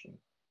implementation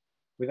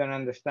with an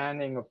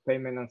understanding of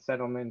payment and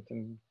settlement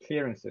and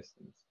clearing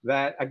systems,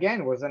 that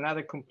again was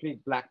another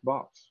complete black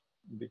box,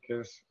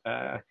 because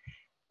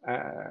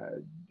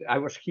I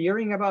was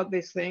hearing about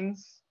these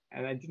things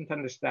and I didn't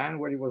understand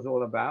what it was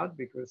all about,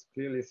 because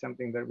clearly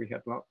something that we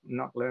had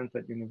not learned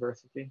at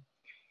university.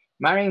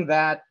 Marrying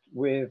that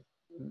with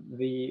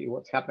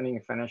what's happening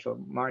in financial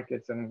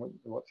markets and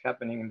what's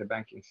happening in the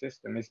banking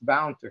system is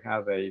bound to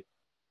have a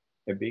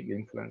big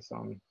influence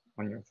on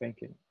your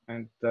thinking.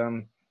 And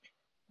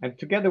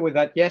together with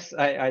that, yes,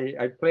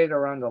 I played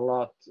around a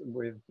lot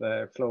with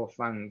flow of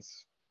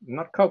funds.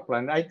 Not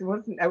Copeland. I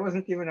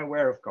wasn't even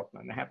aware of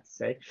Copeland, I have to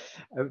say,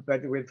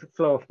 but with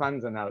flow of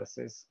funds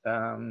analysis.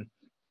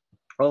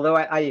 Although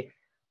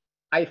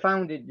I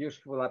found it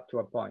useful up to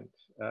a point.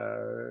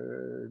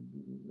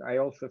 I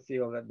also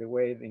feel that the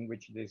way in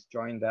which it is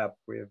joined up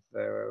with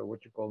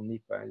what you call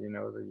NEPA, you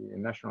know, the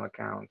national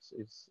accounts,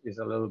 is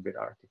a little bit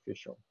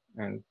artificial.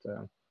 And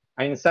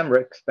in some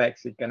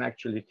respects, it can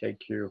actually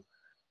take you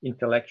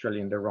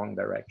intellectually in the wrong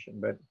direction.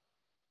 But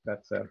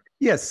that's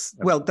yes.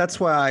 Well, that's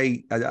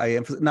why I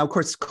emphasize. Now, of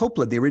course,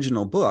 Copeland, the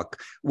original book,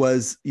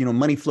 was, you know,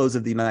 money flows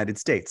of the United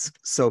States.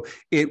 So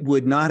it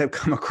would not have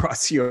come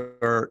across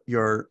your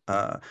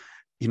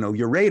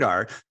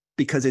radar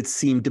because it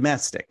seemed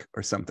domestic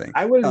or something.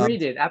 I will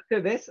read it after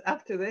this.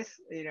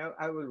 You know,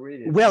 I will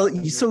read it. Well,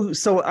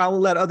 so I'll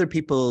let other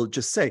people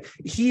just say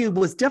he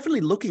was definitely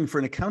looking for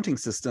an accounting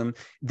system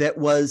that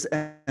was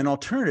an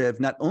alternative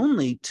not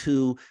only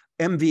to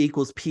MV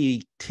equals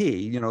PT,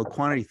 you know,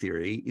 quantity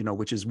theory, you know,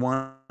 which is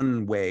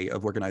one way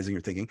of organizing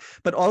your thinking,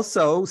 but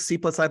also C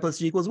plus I plus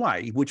G equals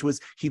Y, which was,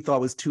 he thought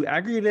was too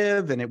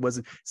aggregative and it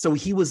wasn't. So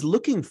he was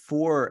looking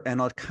for an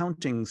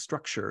accounting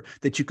structure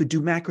that you could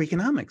do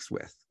macroeconomics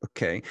with.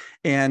 Okay.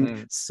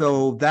 And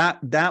so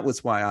that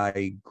was why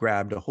I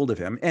grabbed a hold of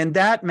him. And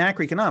that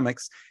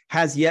macroeconomics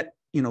has yet,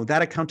 you know,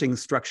 that accounting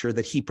structure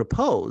that he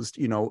proposed,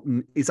 you know,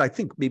 is, I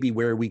think, maybe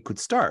where we could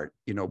start,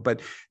 you know,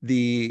 but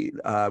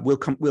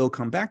we'll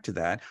come back to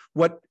that.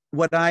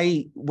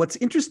 What's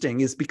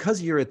interesting is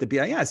because you're at the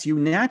BIS, you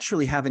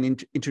naturally have an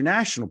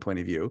international point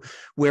of view,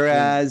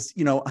 whereas,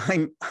 you know,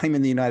 I'm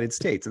in the United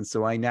States. And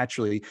so I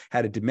naturally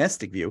had a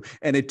domestic view,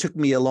 and it took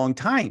me a long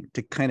time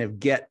to kind of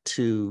get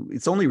to,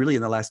 it's only really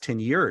in the last 10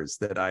 years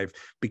that I've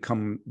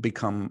become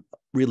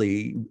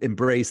really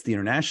embrace the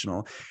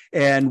international.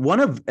 And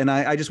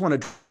I just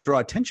want to draw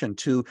attention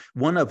to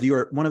one of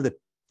the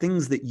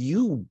things that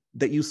you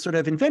sort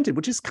of invented,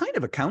 which is kind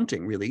of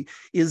accounting really,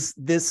 is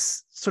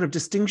this sort of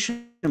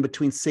distinction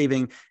between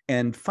saving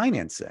and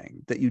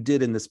financing that you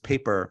did in this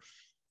paper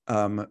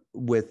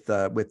with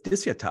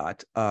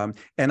Disyatat.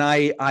 And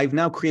I've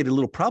now created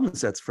little problem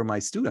sets for my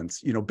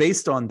students, you know,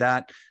 based on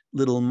that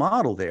little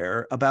model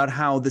there, about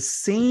how the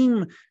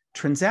same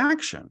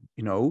transaction,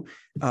 you know,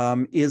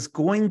 is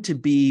going to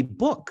be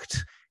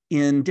booked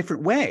in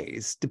different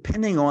ways,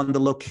 depending on the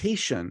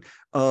location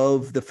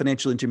of the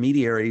financial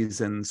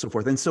intermediaries and so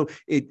forth. And so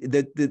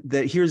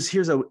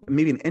here's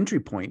maybe an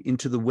entry point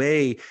into the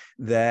way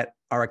that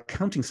our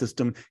accounting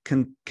system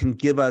can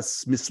give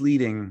us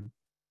misleading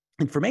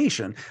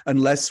information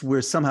unless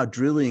we're somehow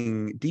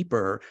drilling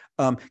deeper.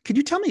 Could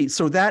you tell me,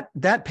 so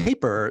that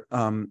paper,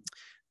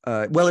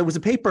 well, it was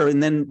a paper,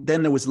 and then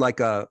there was like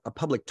a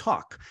public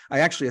talk. I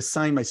actually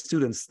assigned my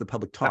students the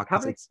public talk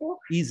because it's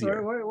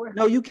easier. Where?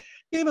 No, you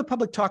gave a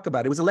public talk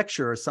about it. It was a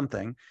lecture or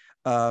something.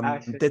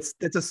 That's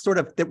a sort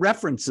of, that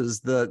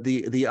references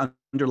the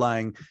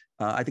underlying,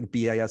 I think,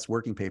 BIS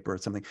working paper or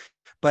something.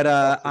 But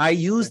I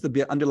used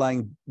the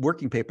underlying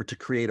working paper to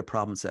create a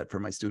problem set for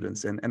my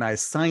students, and I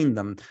assigned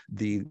them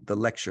the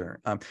lecture.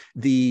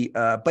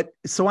 But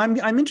so I'm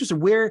interested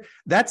where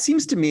that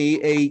seems to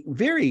me a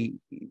very,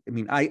 I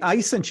mean,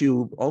 I sent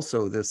you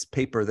also this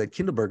paper that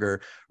Kindleberger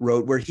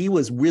wrote, where he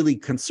was really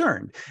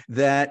concerned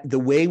that the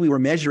way we were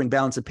measuring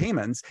balance of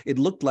payments, it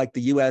looked like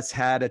the U.S.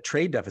 had a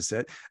trade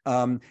deficit,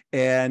 and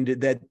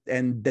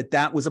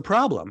that was a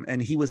problem. And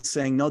he was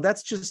saying, no,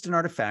 that's just an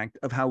artifact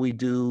of how we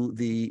do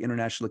the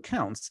international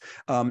accounts.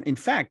 In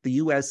fact, the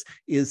U.S.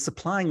 is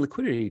supplying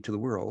liquidity to the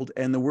world,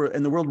 and the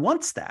world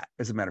wants that,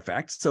 as a matter of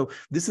fact. So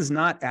this is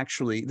not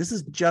actually, this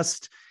is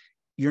just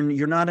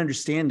you're not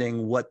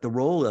understanding what the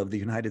role of the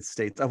United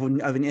States,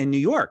 in New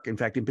York, in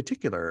fact, in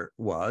particular,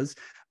 was.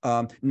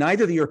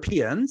 Neither the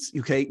Europeans,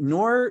 okay,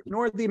 nor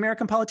the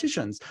American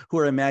politicians who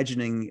are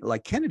imagining,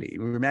 like Kennedy,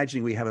 we're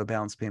imagining we have a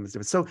balanced payments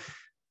difference.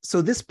 So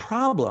this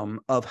problem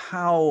of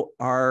how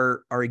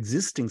our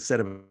existing set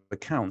of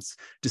accounts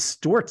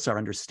distorts our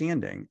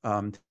understanding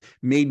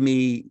made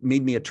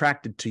me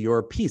attracted to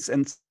your piece.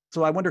 And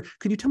so I wonder,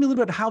 can you tell me a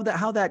little bit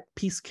how that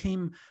piece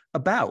came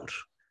about?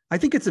 I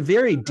think it's a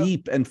very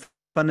deep and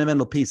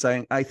fundamental piece.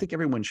 I think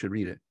everyone should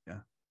read it.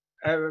 Yeah.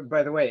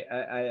 By the way,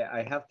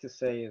 I have to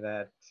say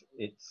that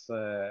it's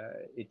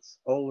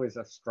always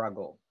a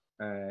struggle.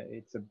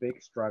 It's a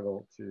big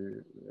struggle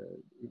to,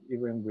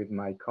 even with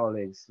my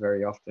colleagues,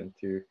 very often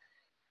to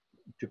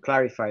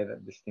clarify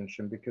that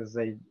distinction, because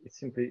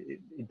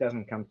it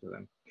doesn't come to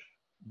them.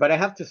 But I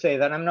have to say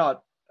that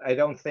I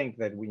don't think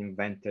that we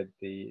invented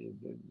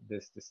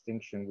this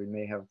distinction. We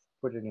may have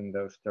put it in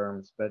those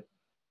terms, but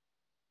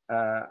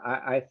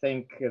I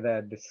think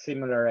that the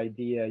similar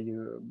idea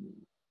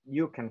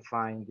you can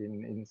find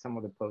in some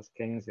of the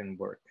post-Keynesian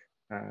work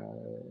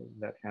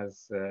that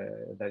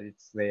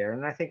it's there,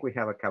 and I think we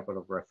have a couple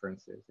of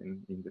references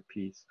in the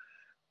piece.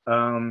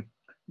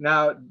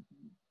 Now,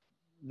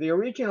 the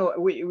original,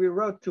 we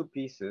wrote two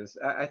pieces.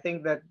 I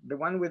think that the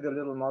one with the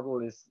little model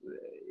is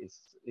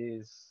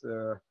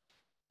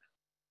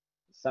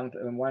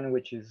one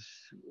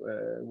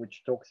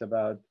which talks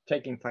about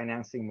taking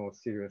financing more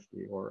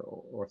seriously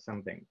or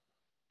something.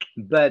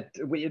 But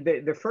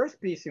the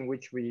first piece in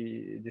which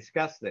we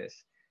discussed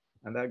this,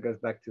 and that goes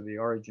back to the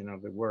origin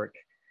of the work,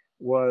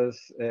 was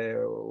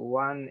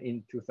one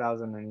in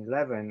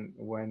 2011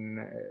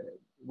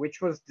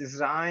 which was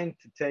designed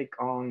to take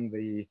on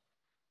the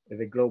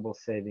global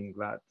saving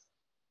glut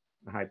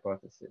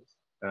hypothesis,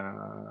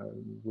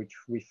 which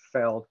we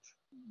felt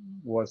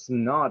was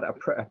not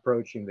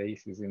approaching the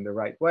issues in the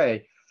right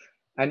way.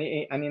 And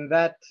in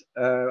that,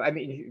 I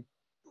mean,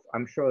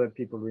 I'm sure that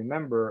people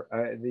remember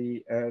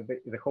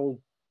the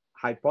whole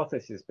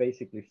hypothesis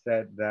basically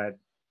said that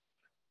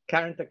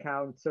current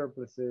account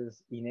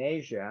surpluses in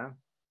Asia,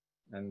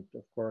 and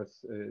of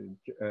course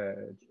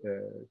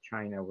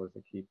China was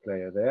a key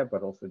player there,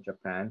 but also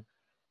Japan,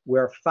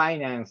 were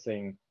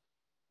financing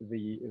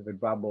the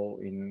bubble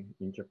in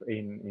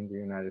the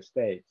United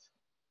States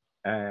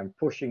and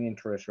pushing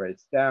interest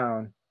rates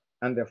down,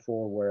 and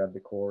therefore were at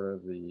the core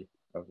of the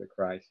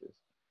crisis.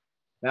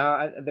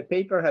 Now, the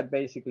paper had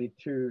basically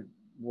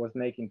was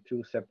making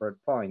two separate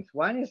points.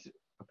 One is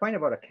a point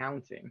about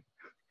accounting,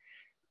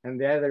 and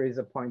the other is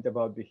a point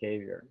about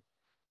behavior.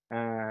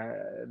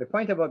 The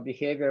point about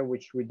behavior,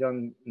 which we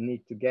don't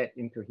need to get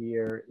into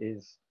here,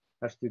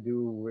 has to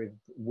do with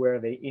where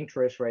the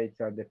interest rates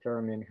are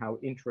determined, how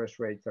interest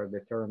rates are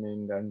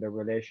determined, and the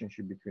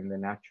relationship between the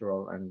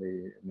natural and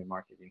the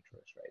market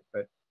interest rate.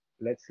 But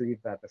let's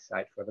leave that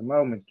aside for the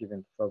moment, given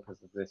the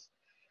focus of this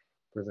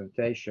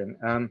presentation.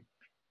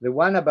 The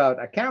one about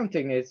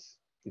accounting it's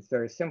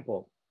very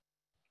simple.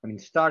 I mean,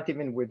 start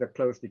even with the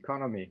closed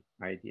economy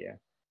idea.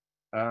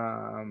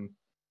 And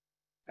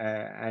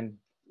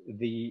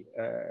the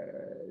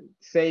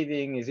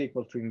saving is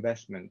equal to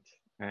investment,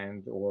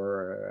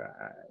 or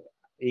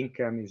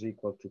income is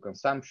equal to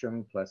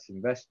consumption plus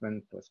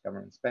investment plus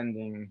government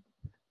spending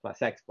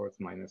plus exports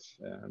minus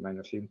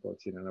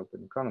imports in an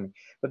open economy.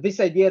 But this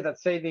idea that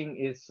saving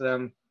is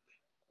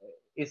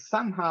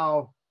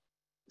somehow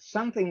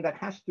something that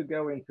has to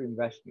go into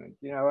investment.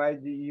 You know,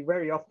 you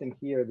very often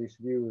hear this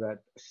view that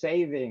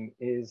saving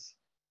is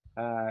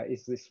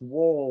this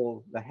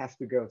wall that has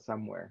to go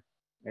somewhere.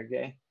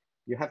 Okay,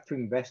 you have to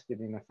invest it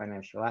in a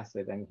financial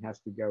asset, and it has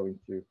to go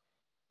into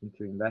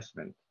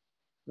investment.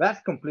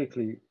 That's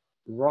completely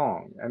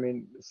wrong. I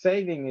mean,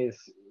 saving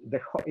is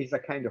a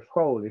kind of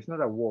hole. It's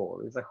not a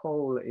wall. It's a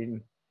hole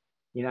in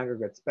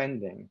aggregate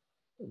spending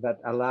that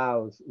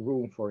allows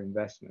room for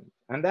investment,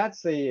 and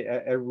that's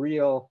a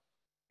real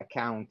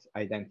account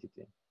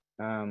identity.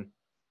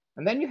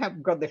 And then you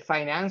have got the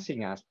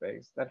financing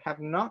aspects that has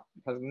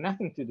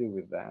nothing to do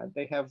with that.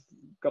 They have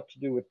got to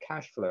do with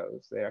cash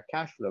flows. They are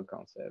cash flow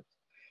concepts,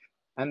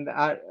 and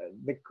are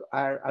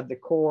at the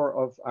core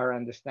of our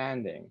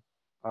understanding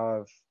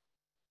of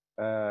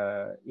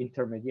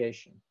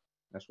intermediation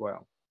as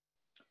well.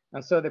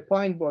 And so the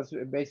point was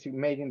basically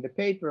made in the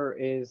paper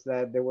is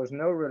that there was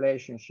no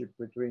relationship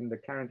between the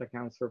current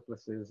account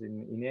surpluses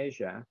in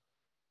Asia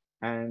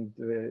and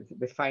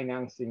the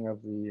financing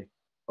of the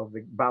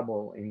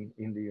bubble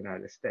in the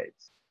United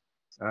States.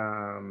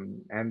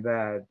 And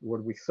that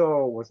what we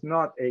saw was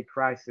not a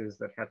crisis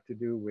that had to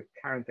do with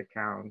current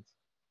accounts,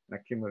 an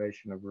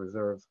accumulation of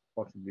reserves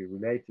possibly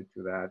related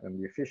to that and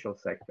the official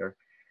sector,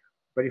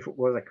 but if it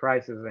was a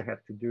crisis that had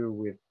to do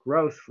with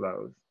gross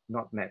flows,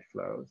 not net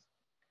flows,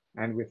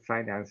 and with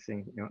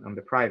financing on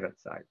the private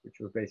side, which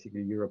was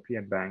basically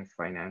European banks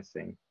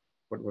financing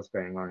what was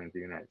going on in the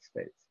United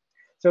States.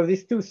 So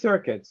these two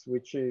circuits,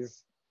 which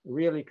is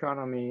real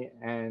economy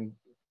and,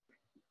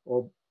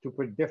 or to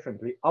put it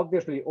differently,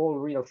 obviously all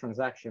real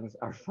transactions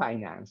are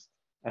financed,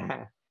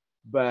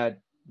 but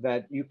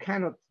that you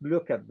cannot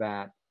look at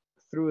that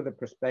through the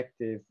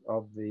perspective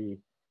of the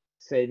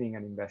saving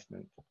and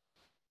investment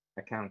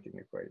accounting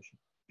equation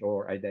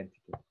or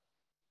identity.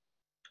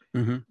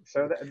 Mm-hmm.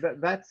 So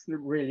that's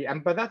really,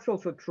 but that's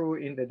also true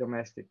in the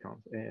domestic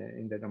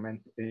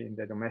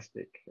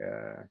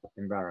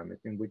environment,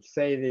 in which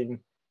saving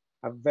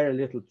have very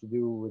little to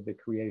do with the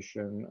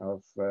creation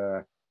of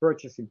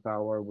purchasing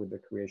power, with the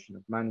creation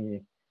of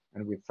money,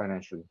 and with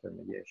financial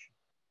intermediation.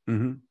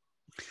 Mm-hmm.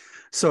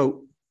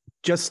 So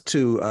just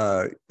to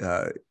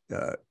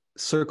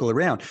circle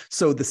around,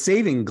 so the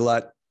saving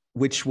glut,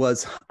 which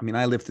was, I mean,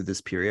 I lived through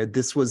this period.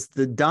 This was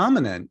the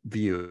dominant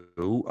view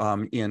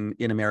in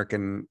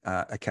American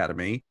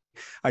academy.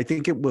 I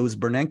think it was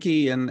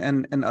Bernanke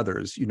and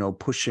others, you know,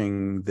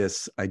 pushing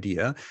this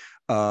idea.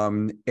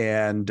 And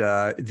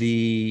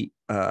the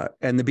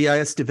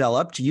BIS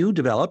developed, you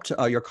developed,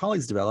 your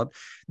colleagues developed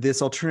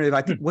this alternative.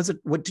 I think, was it,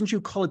 what didn't you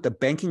call it, the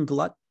banking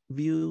glut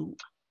view?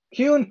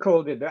 Kuhn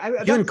called it.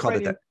 Kuhn called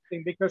it that.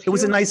 Because it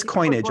was a nice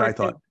coinage, I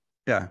thought.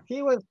 Yeah.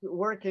 He was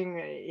working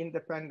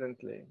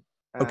independently.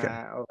 Okay.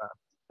 Of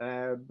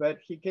that. But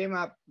he came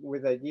up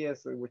with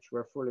ideas which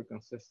were fully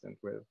consistent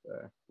with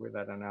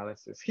that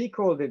analysis. He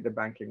called it the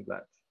banking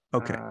glut.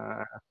 Okay.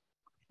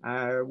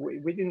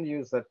 We didn't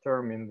use that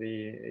term in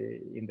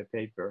the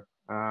paper.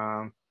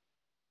 I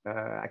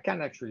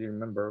can't actually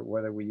remember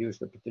whether we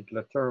used a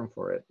particular term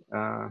for it.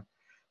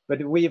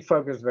 But we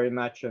focused very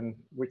much on,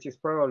 which is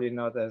probably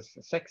not as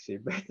sexy,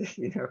 but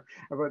you know,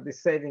 about the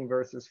saving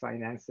versus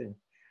financing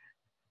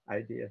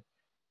idea.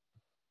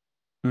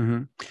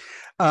 Mm-hmm.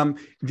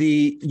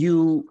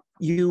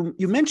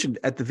 You mentioned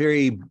at the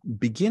very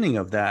beginning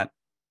of that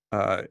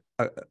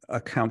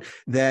account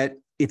that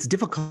it's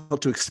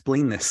difficult to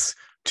explain this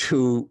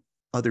to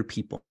other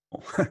people.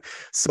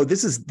 So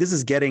this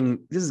is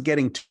getting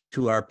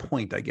to our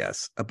point, I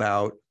guess,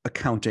 about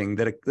accounting.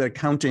 That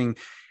accounting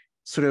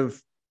sort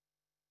of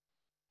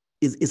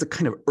is a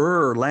kind of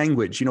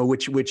language, you know,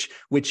 which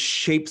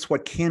shapes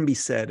what can be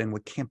said and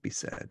what can't be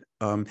said,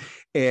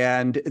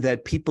 and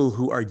that people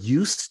who are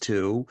used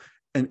to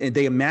and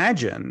they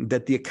imagine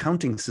that the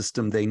accounting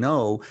system they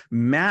know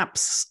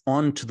maps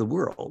onto the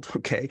world,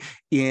 okay?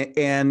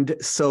 And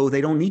so they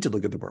don't need to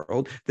look at the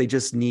world. They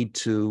just need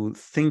to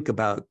think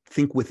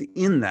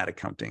within that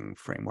accounting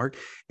framework,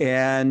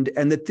 and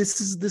that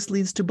this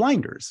leads to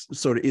blinders.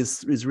 Sort of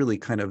is really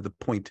kind of the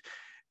point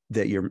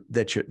that you're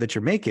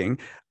making.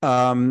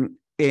 And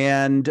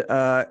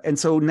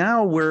so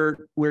now we're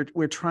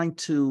trying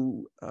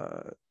to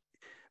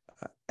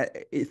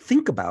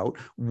think about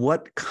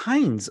what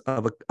kinds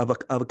of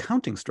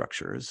accounting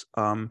structures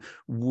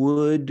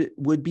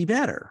would be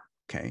better.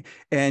 Okay,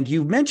 and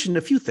you mentioned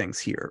a few things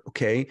here.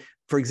 Okay,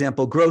 for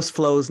example, gross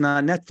flows,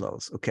 not net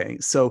flows. Okay,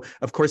 so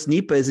of course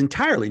NEPA is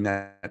entirely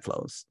net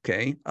flows.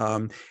 Okay,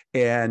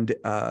 and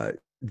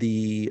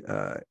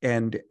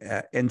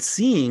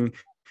seeing.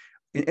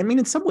 I mean,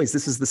 in some ways,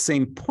 this is the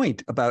same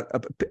point about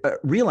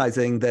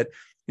realizing that,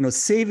 you know,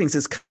 savings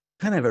is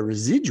kind of a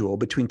residual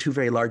between two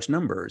very large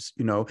numbers,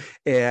 you know,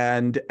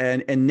 and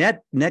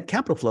net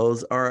capital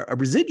flows are a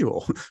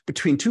residual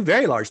between two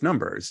very large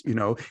numbers, you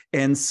know,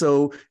 and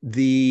so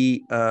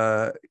the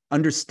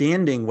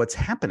understanding what's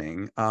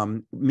happening,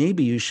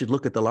 maybe you should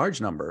look at the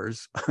large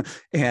numbers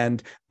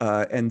and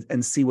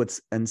see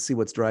what's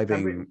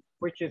driving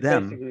which is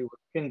them. Basically what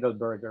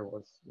Kindleberger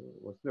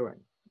was doing.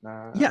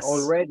 Yes.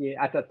 Already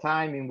at a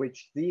time in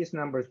which these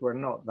numbers were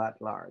not that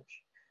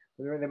large.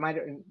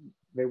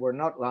 They were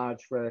not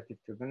large relative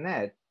to the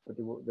net, but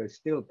they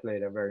still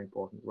played a very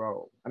important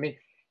role. I mean,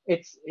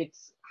 it's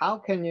how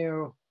can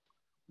you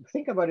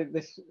think about it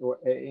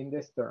in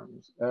this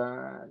terms?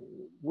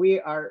 We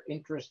are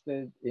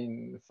interested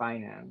in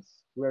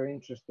finance. We're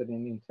interested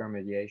in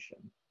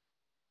intermediation.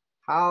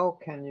 How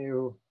can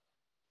you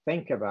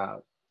think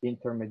about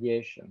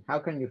intermediation? How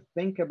can you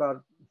think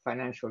about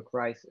financial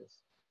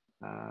crisis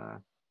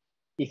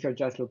if you're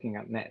just looking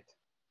at net?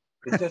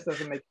 It just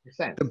doesn't make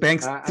sense. The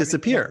banks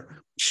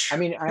disappear. I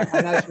mean,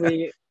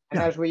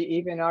 as we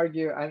even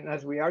argue, and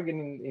as we argue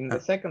in the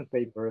second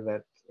paper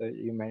that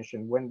you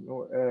mentioned, when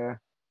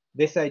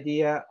this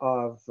idea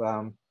of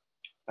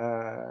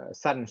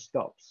sudden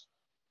stops,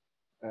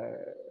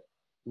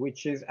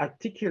 which is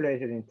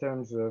articulated in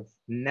terms of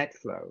net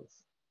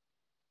flows,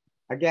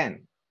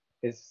 again,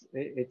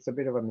 it's a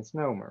bit of a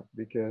misnomer,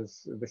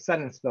 because the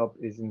sudden stop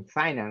is in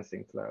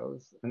financing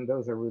flows, and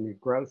those are really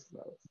gross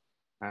flows.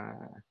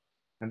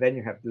 And then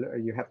you have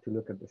to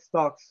look at the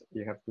stocks,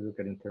 you have to look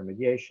at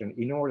intermediation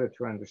in order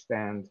to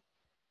understand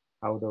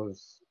how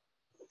those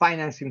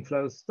financing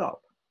flows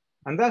stop.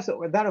 And that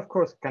of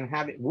course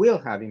will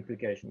have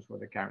implications for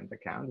the current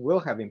account, will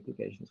have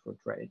implications for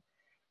trade,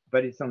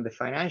 but it's on the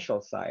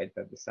financial side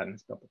that the sudden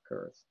stop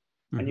occurs.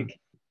 Mm-hmm. And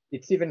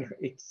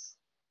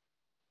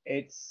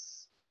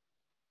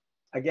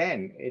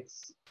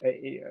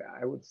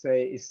I would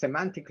say it's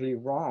semantically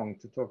wrong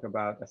to talk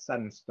about a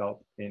sudden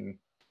stop in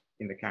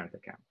the current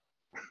account,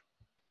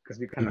 because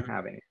we cannot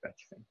have any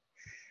such thing.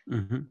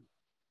 Mm-hmm.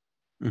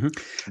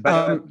 Mm-hmm.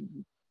 But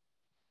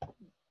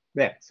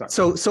yeah,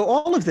 sorry. So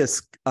all of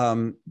this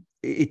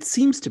it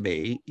seems to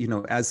me,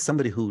 as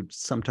somebody who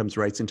sometimes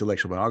writes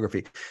intellectual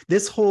biography,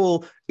 this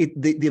whole,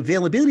 the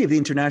availability of the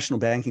international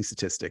banking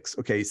statistics,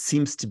 okay,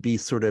 seems to be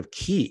sort of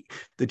key,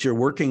 that you're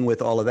working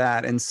with all of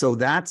that. And so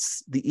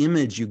that's the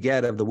image you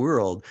get of the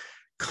world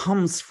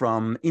comes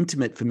from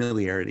intimate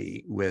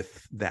familiarity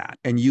with that.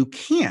 And you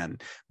can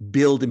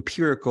build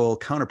empirical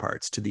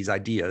counterparts to these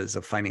ideas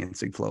of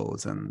financing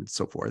flows and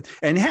so forth,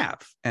 and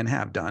have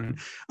done.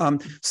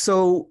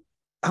 So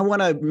I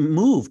want to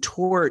move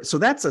toward, so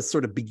that's a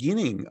sort of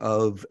beginning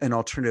of an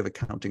alternative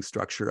accounting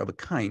structure of a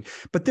kind.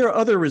 But there are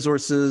other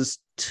resources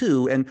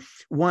too. And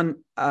one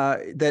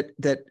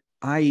that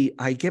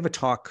I gave a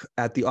talk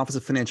at the Office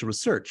of Financial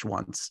Research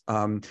once,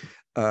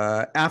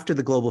 after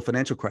the global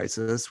financial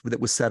crisis that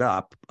was set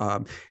up,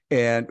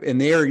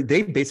 and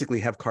they basically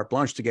have carte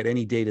blanche to get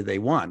any data they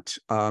want,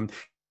 but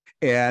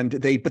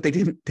they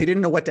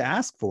didn't know what to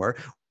ask for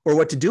or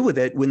what to do with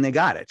it when they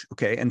got it.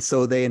 Okay, and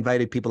so they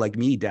invited people like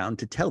me down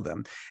to tell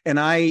them, and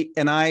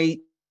I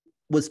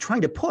was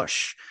trying to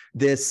push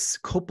this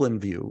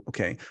Copeland view,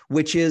 okay,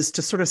 which is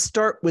to sort of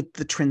start with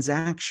the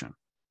transaction.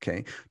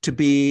 Okay,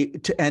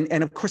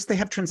 and of course they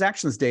have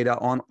transactions data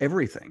on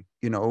everything,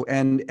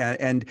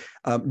 and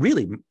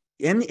really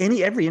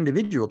every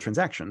individual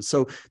transaction.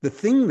 So the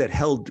thing that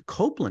held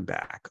Copeland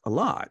back a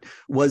lot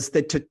was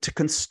that to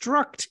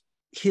construct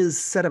his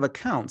set of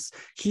accounts,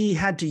 he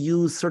had to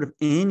use sort of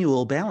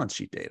annual balance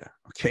sheet data.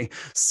 Okay,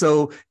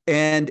 so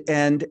and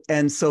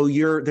so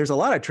there's a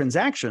lot of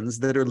transactions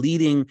that are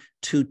leading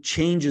to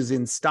changes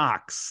in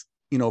stocks,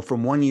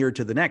 from one year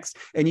to the next,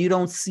 and you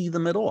don't see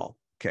them at all.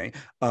 Okay,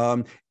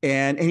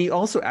 and he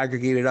also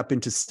aggregated up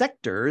into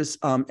sectors,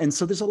 and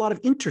so there's a lot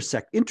of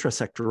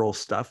intrasectoral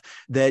stuff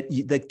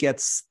that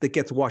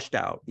gets washed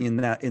out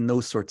in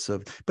those sorts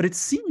of. But it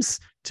seems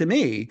to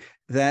me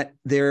that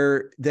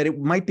it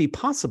might be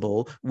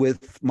possible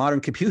with modern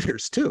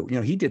computers too.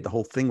 He did the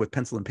whole thing with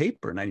pencil and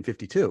paper in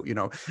 1952.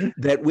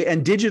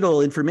 And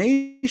digital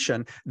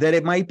information, that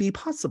it might be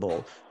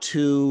possible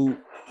to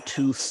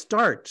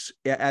start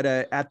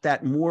at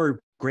that more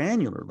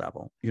granular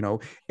level,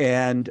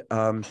 and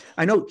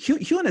I know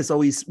Hewan has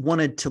always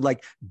wanted to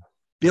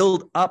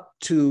build up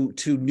to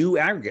new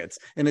aggregates,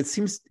 and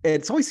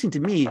it's always seemed to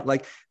me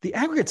like the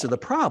aggregates are the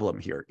problem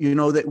here.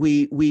 That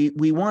we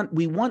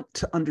want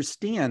to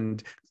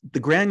understand the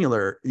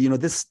granular.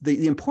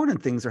 The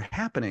important things are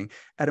happening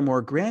at a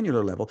more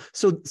granular level.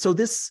 So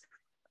this,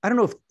 I don't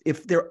know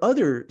if there are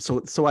other.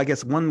 So I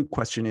guess one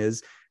question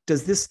is,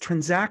 does this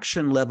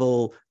transaction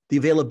level, the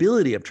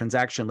availability of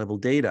transaction level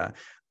data,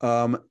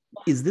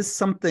 is this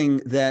something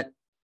that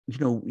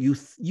you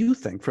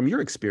think from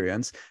your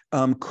experience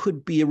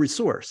could be a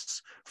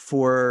resource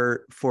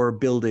for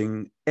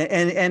building,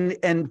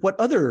 and what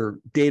other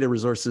data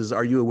resources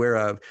are you aware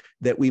of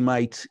that we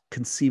might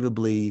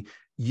conceivably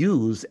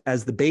use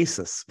as the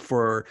basis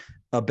for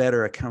a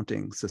better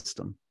accounting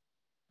system?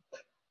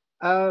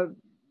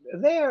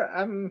 There,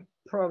 I'm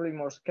probably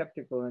more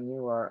skeptical than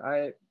you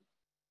are.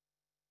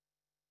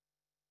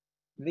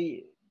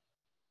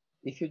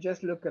 If you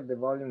just look at the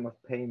volume of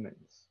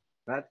payments,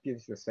 that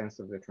gives you a sense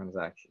of the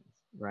transactions,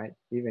 right?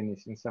 Even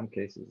if in some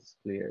cases it's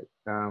clear.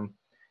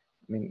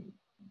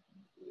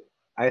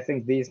 I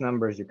think these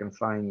numbers you can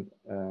find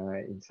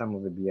in some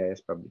of the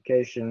BIS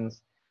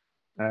publications.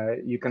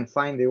 You can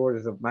find the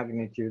orders of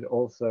magnitude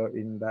also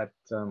in that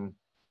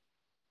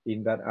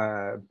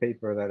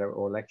paper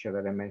or lecture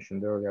that I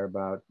mentioned earlier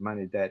about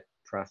money, debt,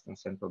 trust, and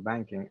central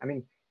banking.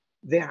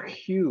 They're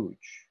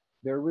huge.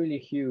 They're really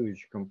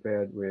huge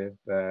compared with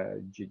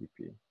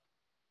GDP.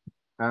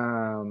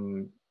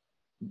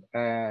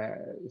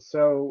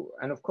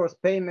 And of course,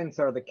 payments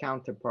are the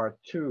counterpart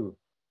to,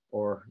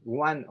 or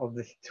one of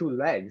the two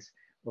legs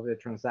of the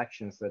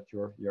transactions that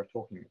you're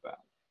talking about.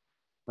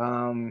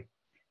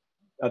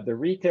 At the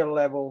retail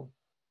level,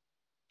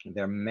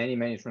 there are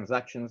many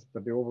transactions,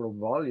 but the overall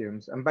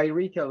volumes, and by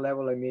retail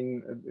level, I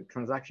mean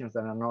transactions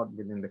that are not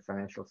within the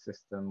financial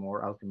system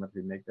or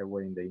ultimately make their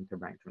way in the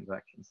interbank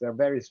transactions. They're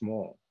very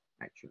small,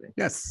 actually.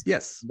 Yes.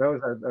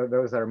 Those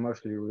are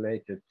mostly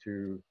related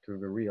to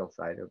the real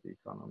side of the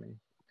economy.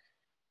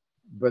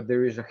 But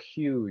there is a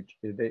huge,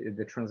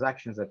 the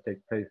transactions that take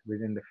place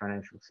within the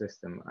financial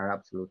system are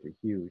absolutely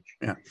huge.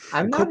 Yeah.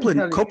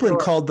 Copeland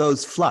called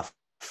those fluff,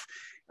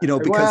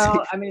 because.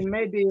 Well,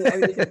 maybe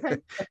it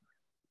depends.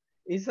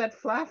 Is that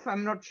fluff?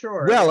 I'm not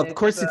sure. Well, of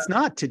course it's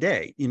not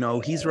today.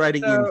 He's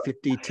writing in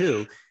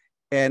 52.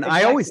 And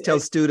exactly. I always tell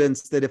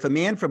students that if a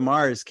man from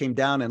Mars came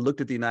down and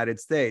looked at the United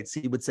States,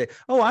 he would say,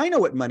 "Oh, I know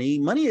what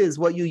money is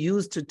what you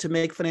use to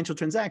make financial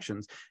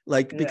transactions."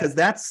 Because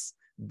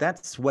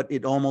that's what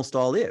it almost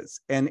all is.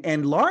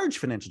 And large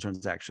financial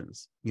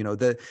transactions,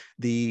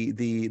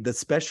 the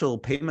special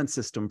payment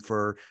system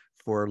for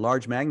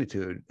large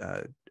magnitude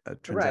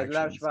right,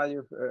 large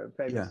value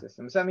payment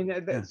systems.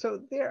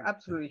 So they're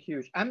absolutely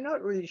huge. I'm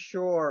not really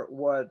sure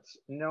what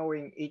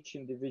knowing each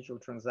individual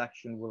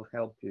transaction will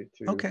help you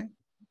to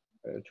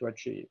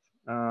achieve.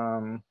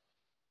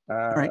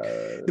 All right.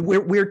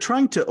 We're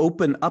trying to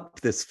open up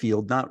this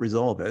field, not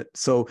resolve it.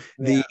 So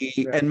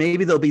and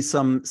maybe there'll be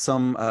some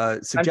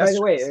suggestions. And by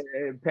the way,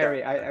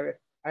 Perry,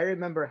 I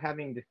remember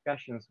having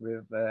discussions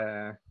with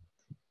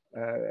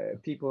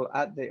people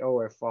at the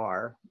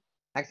OFR.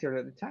 Actually,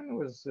 at the time it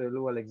was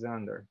Lou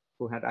Alexander,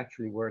 who had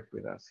actually worked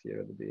with us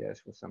here at the BIS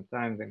for some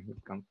time. Then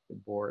he'd come to the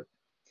board,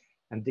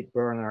 and Dick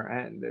Berner,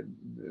 and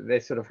they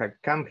sort of had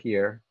come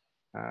here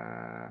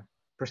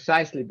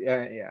precisely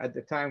at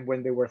the time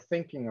when they were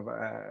thinking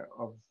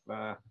of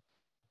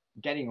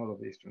getting all of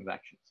these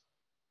transactions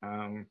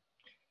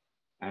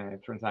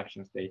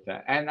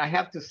data. And I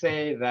have to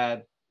say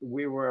that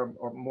we were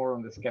more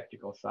on the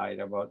skeptical side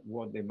about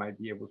what they might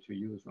be able to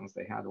use once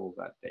they had all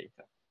that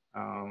data.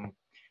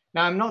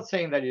 Now, I'm not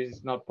saying that it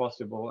is not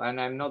possible, and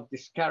I'm not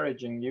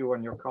discouraging you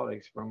and your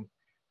colleagues from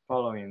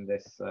following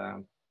this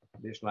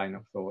this line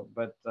of thought,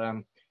 but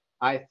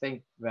I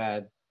think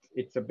that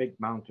it's a big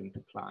mountain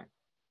to climb.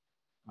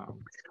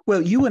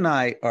 Well, you and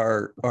I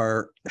are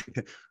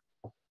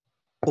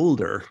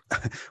older,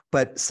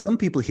 but some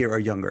people here are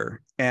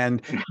younger,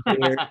 and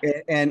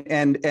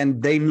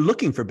they're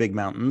looking for big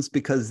mountains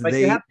because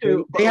they have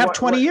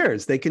 20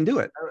 years. They can do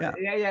it.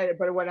 Yeah.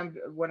 But what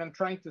I'm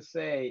trying to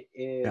say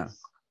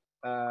is,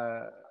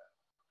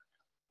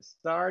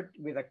 start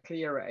with a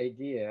clear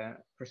idea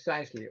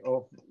precisely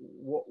of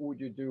what would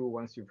you do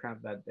once you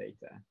have that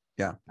data.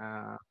 Yeah.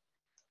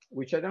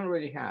 Which I don't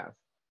really have.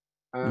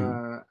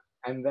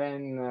 And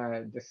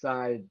then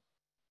decide.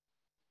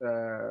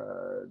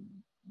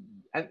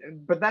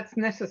 But that's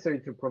necessary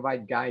to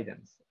provide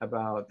guidance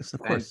about, yes,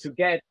 of and course, to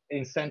get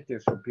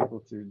incentives for people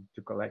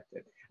to collect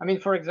it. I mean,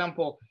 for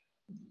example,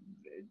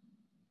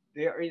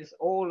 there is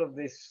all of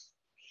this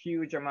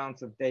huge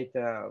amounts of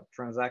data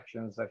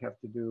transactions that have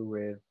to do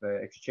with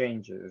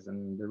exchanges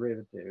and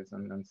derivatives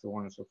and so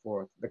on and so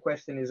forth. The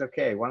question is,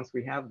 okay, once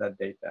we have that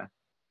data,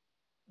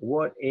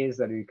 what is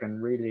that we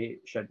can really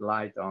shed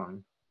light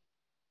on?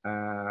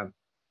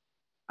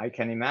 I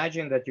can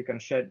imagine that you can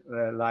shed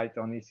light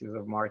on issues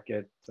of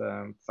market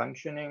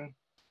functioning.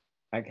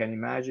 I can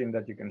imagine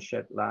that you can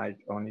shed light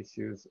on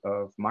issues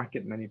of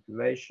market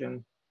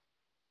manipulation.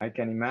 I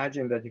can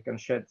imagine that you can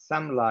shed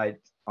some light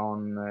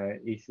on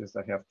issues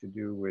that have to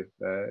do with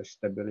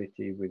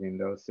stability within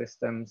those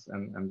systems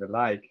and the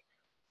like.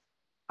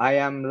 I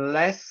am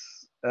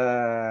less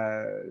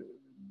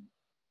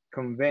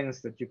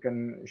convinced that you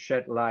can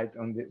shed light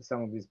on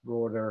some of these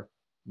broader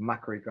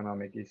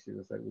macroeconomic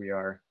issues that we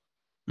are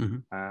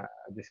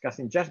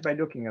discussing just by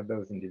looking at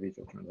those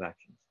individual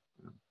transactions.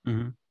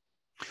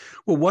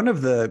 Well, one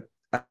of the,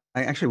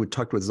 I actually would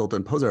talk with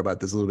Zoltan Pozar about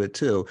this a little bit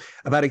too,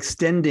 about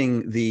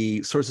extending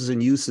the sources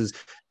and uses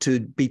to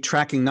be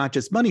tracking not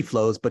just money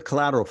flows, but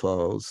collateral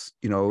flows,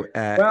 you know,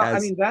 well, I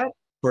mean, that,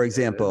 for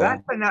example,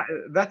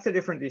 that's a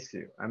different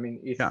issue. I mean,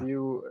 if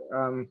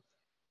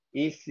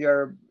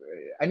you're,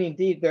 and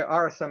indeed there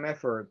are some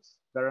efforts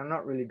that are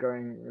not really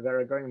going, that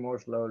are going more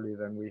slowly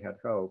than we had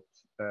hoped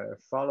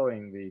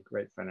following the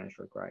great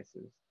financial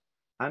crisis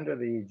under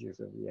the aegis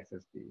of the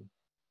FSB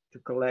to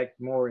collect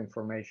more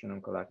information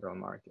on collateral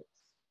markets.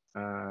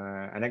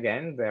 And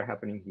again, they're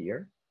happening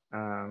here.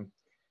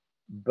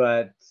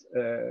 But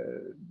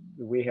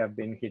we have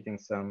been hitting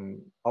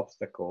some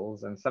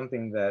obstacles, and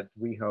something that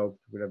we hoped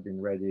would have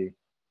been ready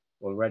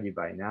already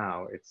by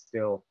now, it's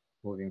still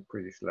moving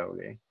pretty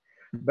slowly.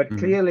 But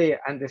clearly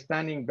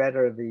understanding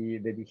better the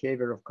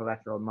behavior of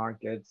collateral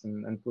markets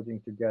and putting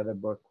together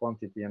both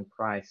quantity and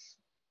price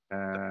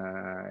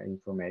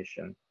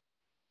information,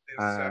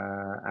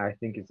 I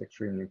think it's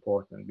extremely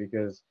important,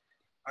 because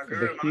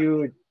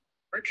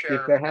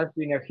if there has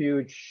been a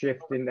huge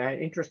shift in the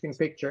interesting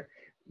picture,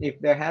 if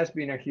there has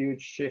been a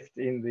huge shift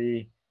in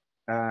the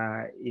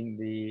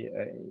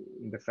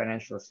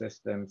financial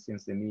system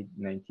since the mid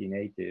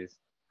 1980s,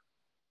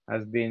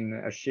 has been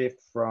a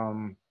shift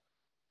from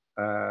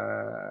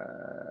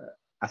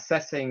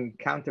assessing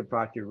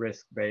counterparty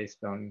risk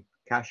based on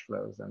cash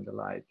flows and the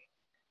like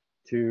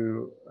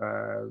to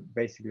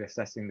basically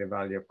assessing the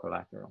value of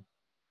collateral.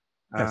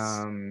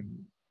 Yes.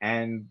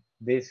 And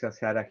this has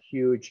had a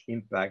huge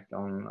impact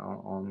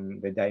on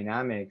the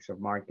dynamics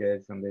of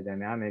markets, on the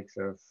dynamics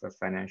of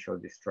financial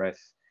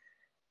distress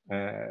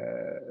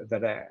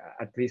that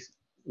at least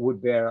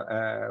would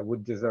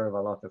deserve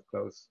a lot of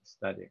close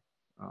study.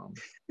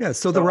 Yeah.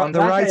 So the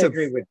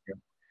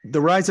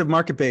rise of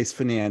market-based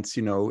finance,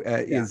 you know,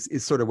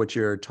 is sort of what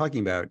you're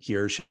talking about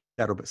here.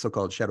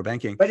 So-called shadow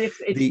banking. But it's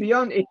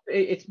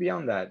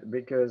beyond that,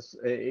 because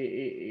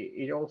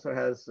it also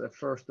has a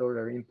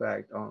first-order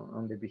impact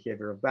on the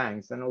behavior of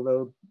banks. And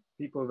although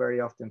people very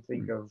often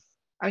think of,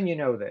 and you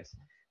know this,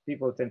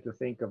 people tend to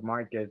think of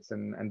markets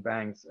and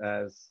banks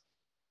as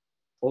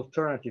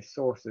alternative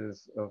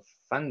sources of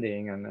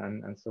funding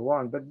and so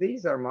on. But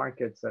these are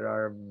markets that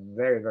are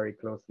very, very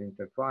closely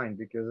intertwined,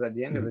 because at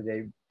the end of the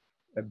day,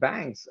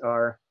 banks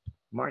are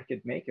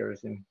market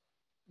makers in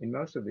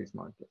most of these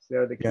markets. They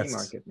are the key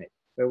market makers.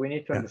 So we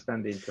need to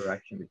understand the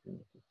interaction between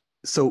the two.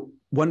 So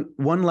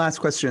one last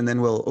question, and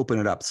then we'll open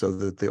it up so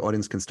that the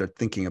audience can start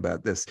thinking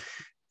about this.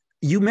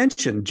 you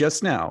mentioned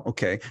just now,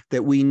 okay,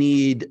 that we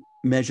need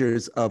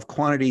measures of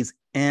quantities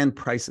and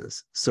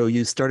prices. So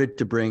you started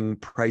to bring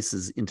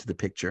prices into the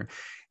picture.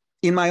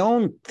 In my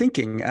own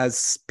thinking,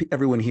 as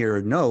everyone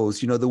here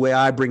knows, the way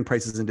I bring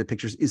prices into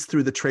pictures is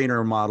through the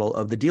trainer model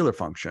of the dealer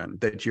function,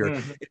 that you're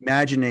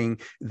imagining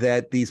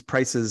that these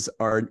prices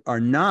are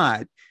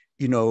not,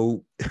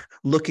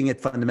 looking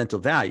at fundamental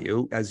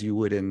value as you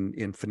would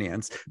in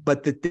finance,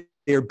 but that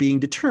they're being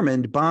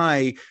determined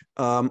by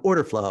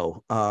order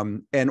flow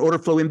and order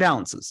flow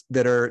imbalances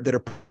that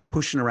are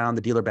pushing around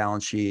the dealer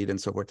balance sheet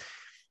and so forth.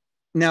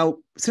 Now,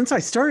 since I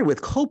started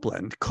with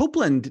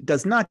Copeland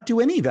does not do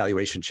any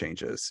valuation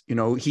changes.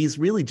 He's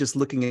really just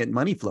looking at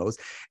money flows.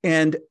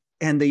 And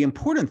the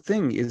important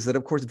thing is that,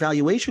 of course,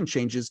 valuation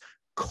changes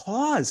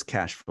cause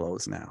cash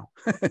flows now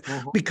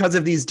because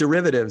of these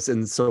derivatives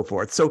and so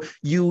forth. So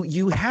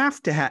you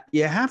have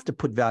to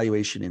put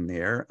valuation in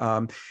there.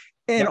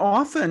 And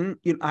often,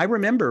 I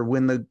remember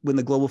when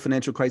the global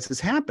financial crisis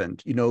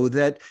happened,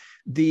 that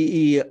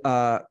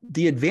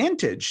the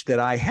advantage that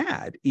I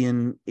had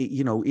in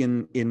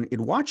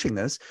watching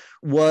this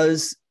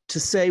was to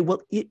say,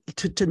 well,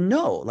 to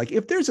know, like,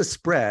 if there's a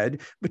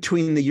spread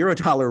between the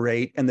Eurodollar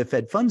rate and the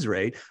Fed funds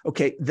rate,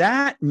 okay,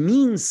 that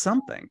means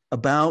something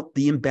about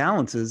the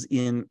imbalances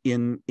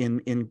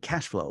in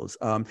cash flows,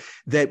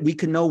 that we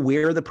can know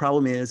where the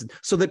problem is,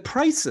 so that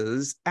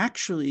prices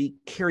actually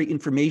carry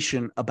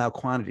information about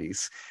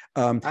quantities.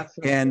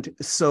 And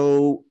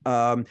so,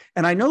 and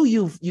I know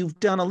you've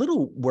done a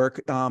little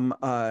work, and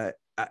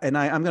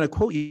I'm going to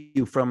quote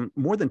you from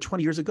more than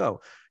 20 years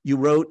ago. You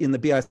wrote in the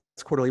BIS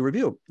Quarterly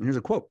Review, and here's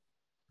a quote: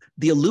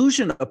 "The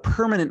illusion of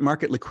permanent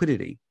market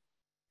liquidity,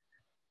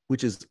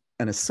 which is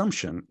an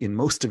assumption in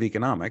most of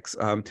economics,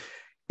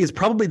 is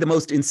probably the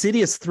most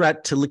insidious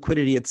threat to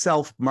liquidity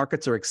itself.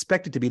 Markets are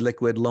expected to be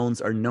liquid,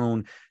 loans are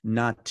known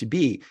not to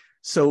be."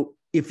 So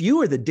if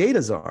you are the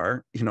data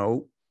czar,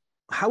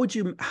 how would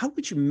you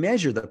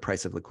measure the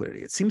price of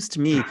liquidity? It seems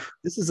to me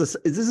this is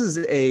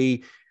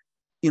a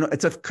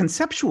it's a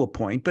conceptual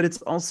point, but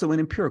it's also an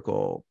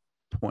empirical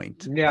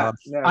point.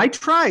 I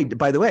tried,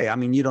 by the way, I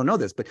mean, you don't know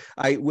this, but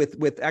I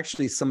with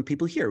actually some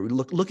people here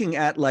looking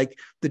at like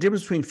the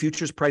difference between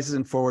futures prices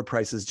and forward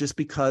prices, just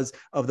because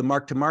of the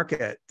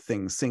mark-to-market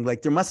things, saying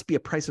like there must be a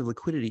price of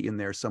liquidity in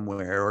there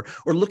somewhere,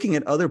 or looking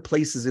at other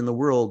places in the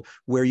world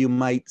where you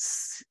might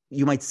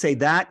say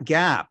that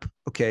gap,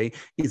 okay,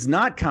 is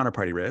not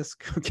counterparty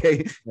risk,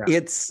 okay,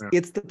 it's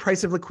the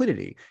price of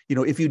liquidity.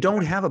 If you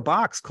don't have a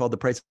box called the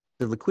price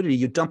of liquidity,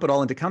 you dump it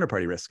all into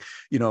counterparty risk,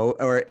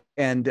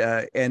 and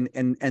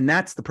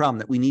that's the problem,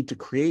 that we need to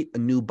create a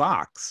new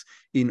box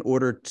in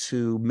order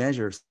to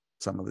measure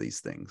some of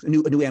these things, a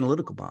new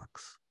analytical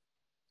box.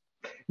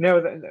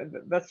 No,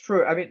 that's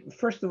true. I mean,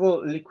 first of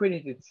all,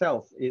 liquidity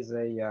itself is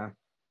a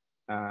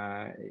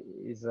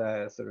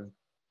sort of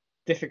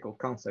difficult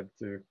concept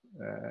to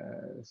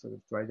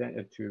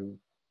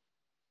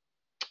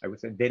I would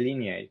say,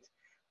 delineate.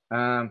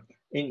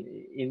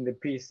 In the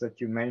piece that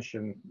you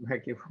mentioned,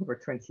 like over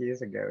 20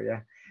 years ago,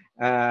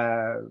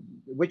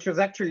 which was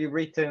actually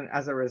written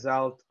as a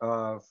result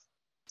of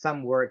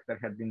some work that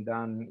had been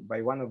done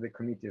by one of the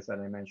committees that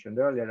I mentioned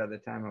earlier. At the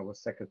time, I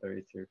was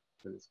secretary to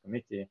this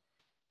committee,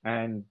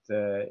 and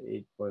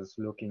it was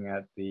looking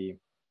at the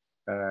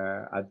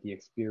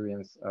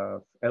experience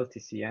of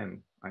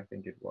LTCM, I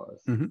think it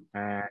was,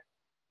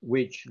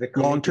 which the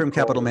long-term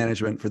capital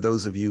management for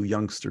those of you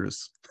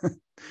youngsters.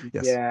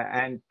 Yes. Yeah,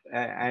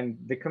 and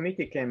the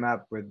committee came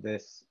up with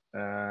this.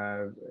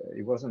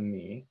 It wasn't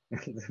me,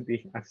 to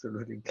be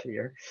absolutely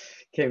clear.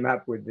 Came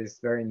up with this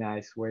very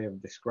nice way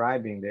of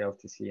describing the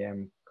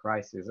LTCM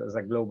crisis as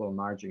a global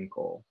margin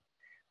call,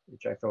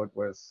 which I thought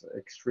was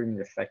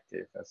extremely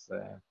effective as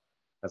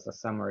a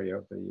summary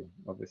of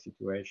the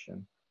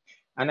situation.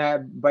 And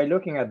by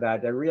looking at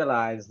that, I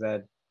realized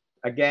that,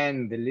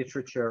 again, the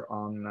literature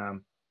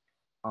on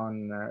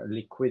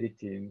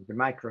liquidity, the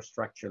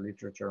microstructure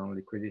literature on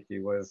liquidity,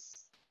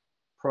 was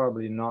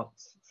probably not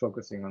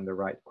focusing on the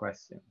right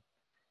question,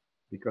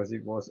 because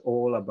it was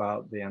all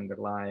about the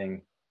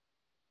underlying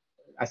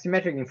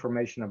asymmetric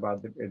information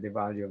about the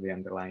value of the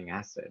underlying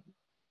asset,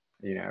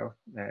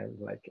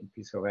 like a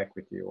piece of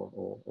equity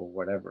or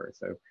whatever.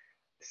 So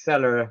the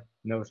seller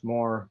knows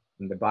more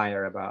than the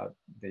buyer about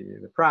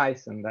the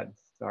price, and that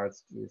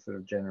starts to sort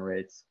of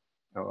generates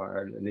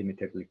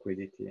limited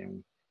liquidity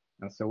and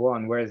so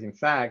on. Whereas in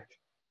fact,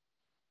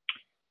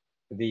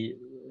 the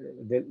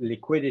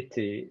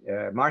liquidity,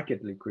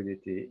 market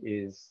liquidity,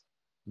 is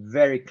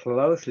very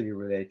closely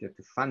related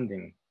to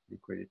funding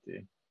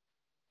liquidity.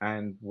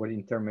 And what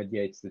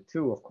intermediates the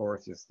two, of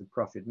course, is the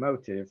profit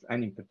motive,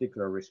 and in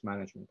particular, risk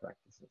management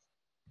practices.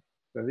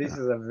 So this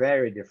is a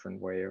very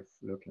different way of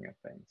looking at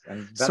things.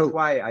 And that's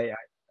why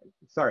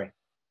sorry.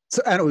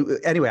 So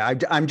anyway,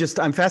 I'm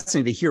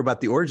fascinated to hear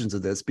about the origins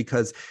of this,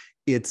 because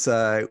it's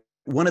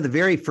one of the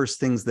very first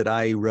things that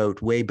I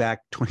wrote way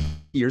back 20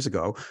 years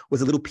ago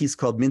was a little piece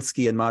called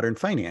Minsky and Modern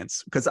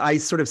Finance, because I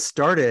sort of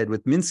started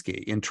with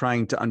Minsky in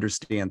trying to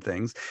understand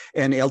things,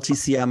 and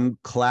LTCM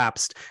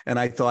collapsed. And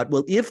I thought,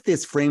 well, if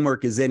this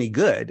framework is any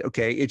good,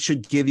 okay, it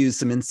should give you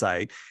some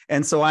insight.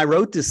 And so I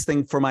wrote this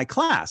thing for my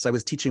class. I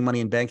was teaching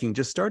money and banking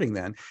just starting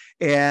then.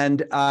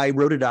 And I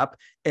wrote it up,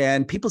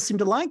 and people seemed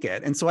to like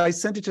it. And so I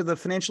sent it to the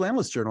Financial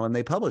Analyst Journal, and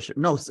they published it.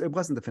 No, it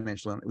wasn't the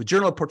Financial Analyst, it was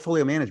Journal of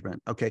Portfolio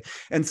Management. Okay.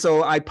 And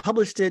so I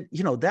published it.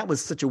 You know, that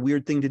was such a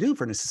weird thing to do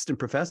for an assistant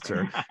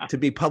professor to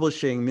be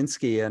publishing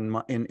Minsky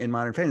and in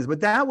Modern Finance.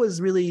 But that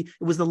was really,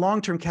 it was the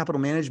long-term capital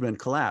management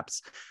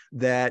collapse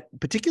that,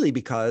 particularly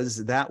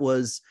because that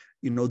was,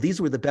 you know,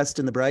 these were the best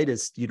and the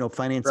brightest, you know,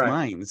 finance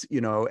minds,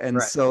 you know,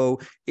 and so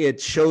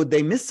it showed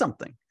they missed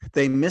something.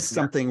 They missed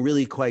something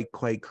really quite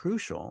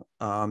crucial.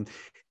 But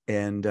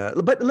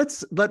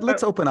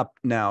let's open up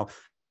now.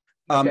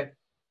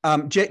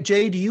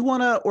 Jay, do you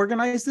want to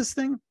organize this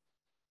thing?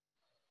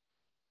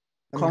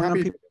 I'm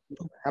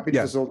happy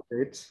to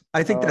facilitate.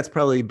 I think that's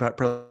probably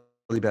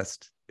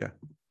best. Yeah.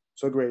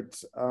 So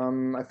great.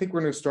 I think we're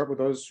going to start with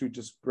those who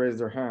just raised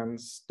their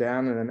hands.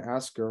 Dan and then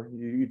Asker.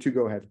 You two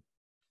go ahead.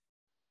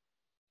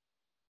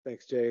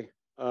 Thanks, Jay.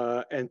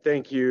 And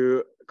thank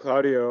you,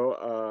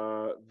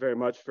 Claudio, very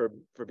much for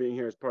being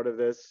here as part of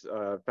this.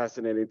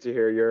 Fascinating to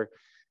hear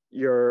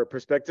your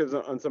perspectives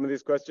on some of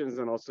these questions,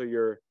 and also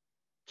your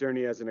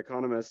journey as an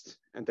economist.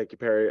 And thank you,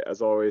 Perry,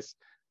 as always,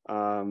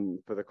 for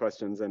the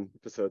questions and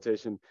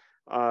facilitation.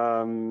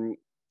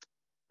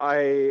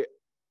 I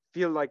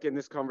feel like in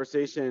this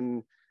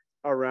conversation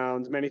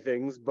around many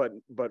things, but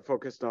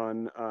focused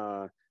on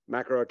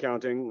macro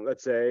accounting,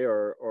 let's say,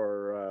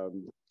 or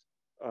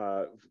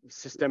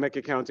systemic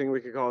accounting, we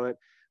could call it.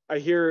 I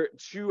hear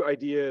two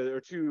ideas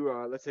or two,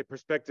 let's say,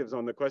 perspectives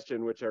on the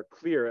question, which are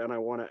clear, and I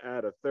want to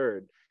add a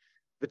third.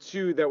 The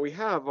two that we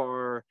have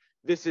are,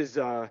 this is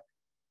an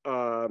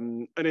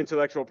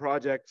intellectual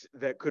project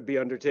that could be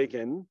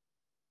undertaken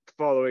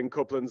following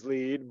Copeland's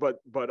lead, but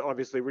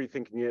obviously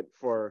rethinking it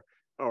for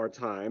our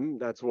time.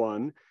 That's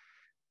one.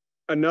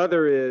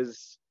 Another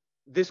is,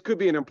 this could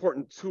be an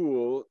important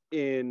tool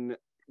in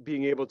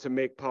being able to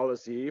make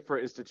policy for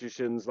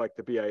institutions like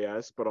the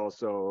BIS, but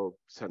also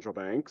central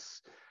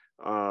banks,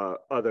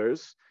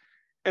 others.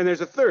 And there's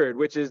a third,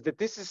 which is that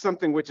this is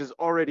something which is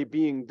already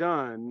being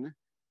done,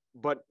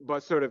 but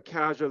sort of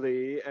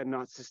casually and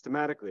not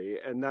systematically.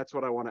 And that's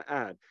what I want to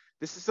add.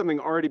 This is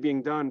something already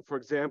being done, for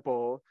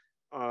example,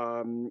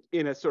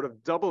 in a sort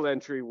of double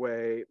entry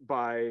way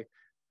by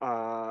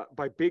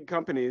big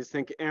companies,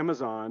 think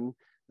Amazon,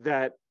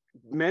 that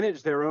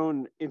manage their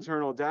own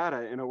internal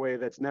data in a way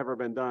that's never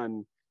been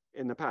done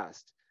in the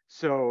past.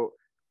 So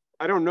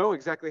I don't know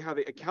exactly how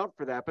they account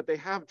for that, but they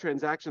have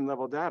transaction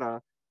level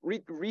data,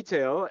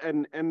 retail,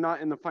 and not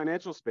in the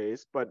financial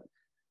space, but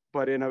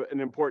in an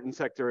important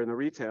sector in the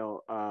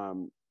retail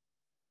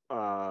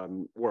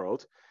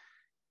world.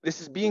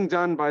 This is being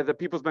done by the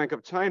People's Bank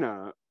of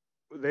China.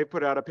 They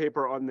put out a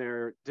paper on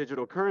their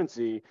digital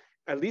currency.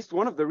 At least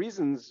one of the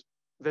reasons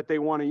that they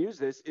want to use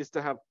this is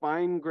to have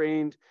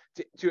fine-grained,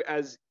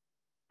 as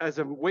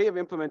a way of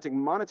implementing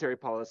monetary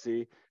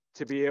policy,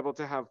 to be able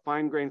to have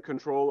fine-grained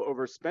control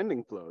over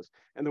spending flows.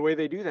 And the way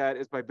they do that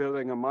is by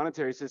building a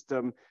monetary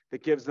system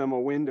that gives them a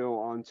window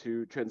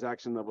onto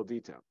transaction level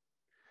detail.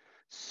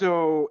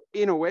 So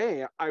in a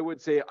way, I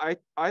would say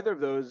either of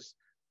those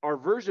are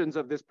versions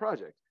of this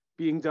project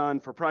being done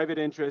for private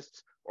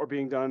interests or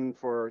being done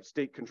for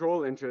state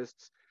control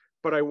interests.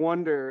 But I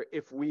wonder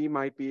if we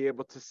might be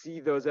able to see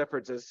those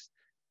efforts as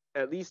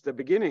at least the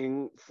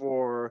beginning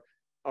for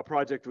a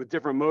project with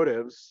different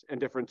motives and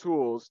different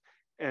tools,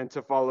 and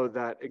to follow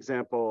that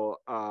example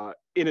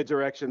in a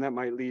direction that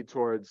might lead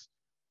towards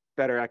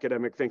better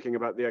academic thinking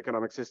about the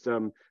economic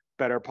system,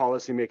 better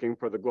policy making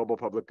for the global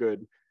public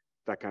good,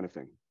 that kind of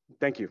thing.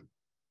 Thank you.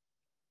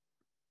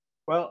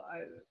 Well,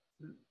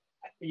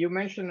 you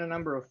mentioned a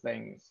number of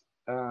things,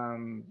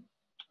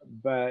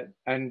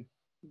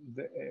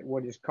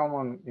 what is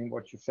common in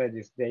what you said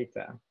is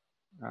data.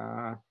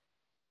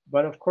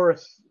 But of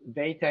course,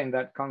 data in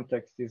that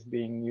context is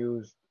being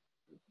used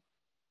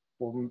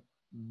for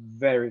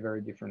very,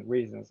 very different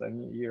reasons.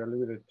 And you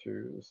alluded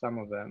to some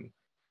of them.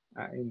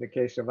 In the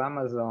case of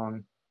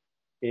Amazon,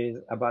 is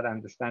about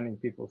understanding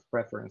people's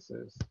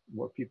preferences,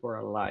 what people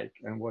are like,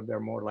 and what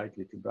they're more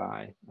likely to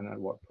buy, and at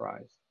what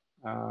price.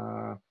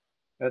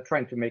 They're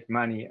trying to make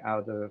money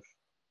out of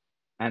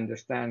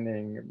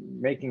understanding,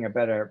 making a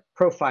better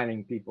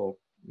profiling people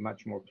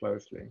much more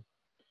closely.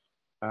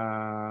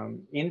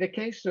 In the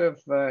case of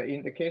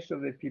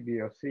the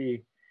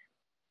PBOC,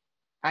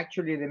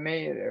 actually,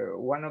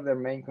 one of their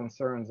main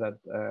concerns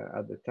at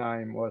the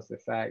time was the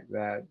fact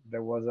that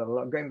there was a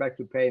lot, going back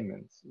to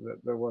payments,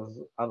 that there was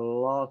a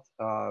lot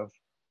of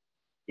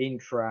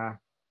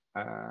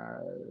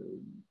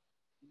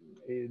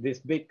these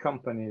big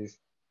companies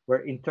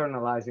were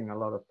internalizing a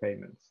lot of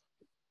payments.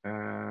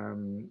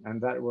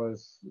 And that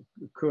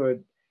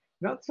could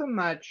not so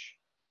much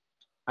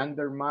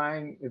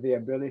undermine the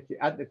ability,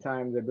 at the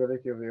time, the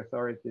ability of the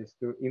authorities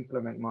to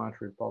implement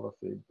monetary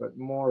policy, but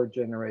more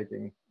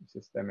generating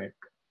systemic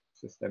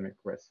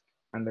risk.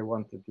 And they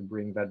wanted to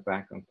bring that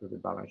back onto the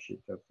balance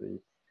sheet of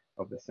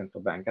the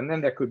central bank. And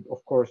then there could,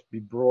 of course, be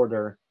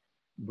broader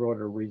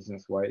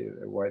reasons why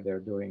they're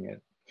doing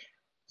it.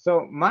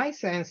 So my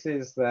sense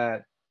is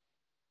that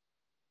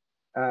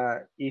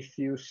if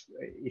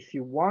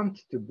you want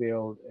to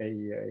build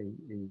a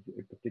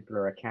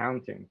particular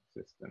accounting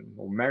system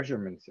or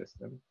measurement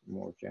system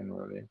more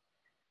generally,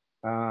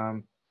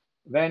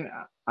 then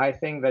I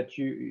think that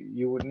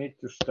you would need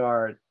to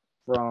start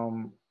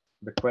from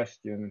the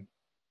question,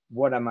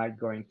 what am I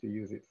going to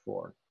use it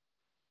for?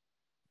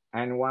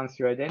 And once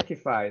you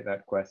identify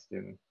that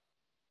question,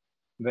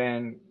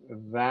 then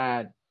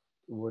that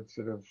would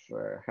sort of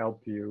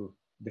help you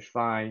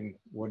define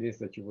what is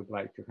that you would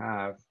like to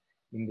have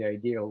in the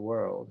ideal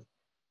world.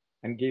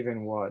 And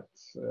given what,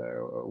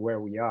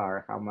 where we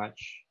are, how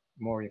much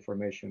more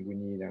information we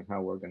need and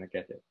how we're going to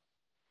get it.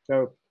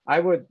 So I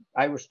would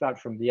start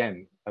from the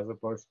end, as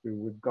opposed to,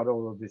 we've got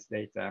all of this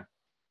data,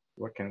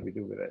 what can we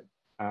do with it?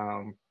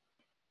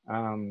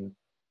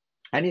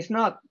 And it's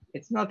not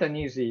an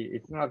easy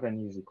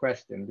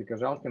question,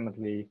 because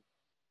ultimately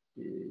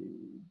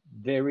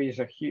there is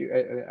a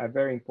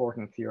very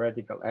important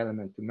theoretical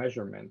element to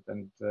measurement,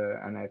 and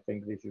I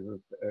think this is what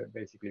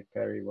basically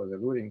Perry was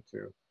alluding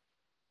to.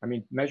 I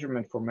mean,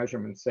 measurement for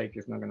measurement's sake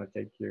is not going to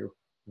take you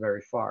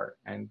very far,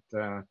 and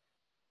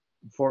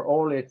for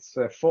all its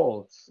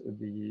faults,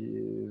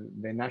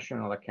 the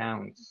national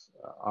accounts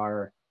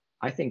are,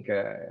 I think,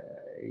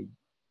 an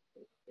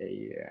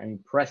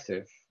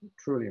impressive,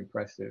 truly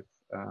impressive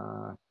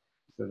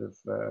sort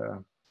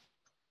of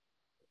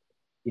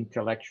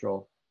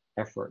intellectual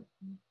effort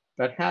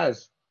that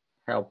has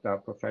helped our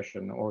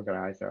profession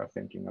organize our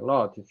thinking a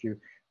lot. If you,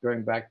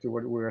 going back to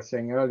what we were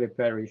saying earlier,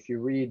 Perry, if you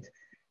read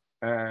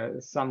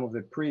some of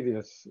the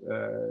previous,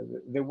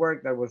 the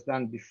work that was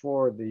done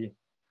before the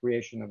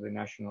creation of the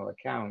national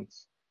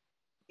accounts,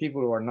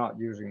 people who are not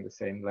using the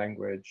same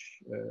language,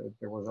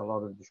 there was a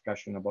lot of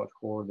discussion about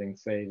hoarding,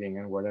 saving,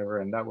 and whatever,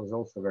 and that was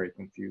also very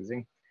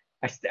confusing.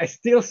 I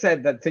still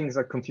said that things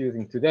are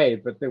confusing today,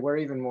 but they were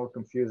even more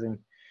confusing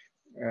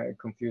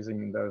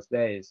in those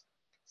days.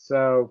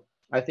 So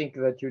I think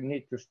that you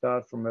need to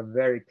start from a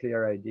very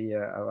clear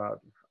idea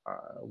about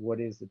what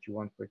is that you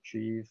want to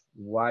achieve,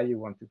 why you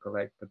want to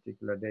collect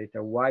particular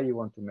data, why you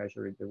want to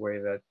measure it the way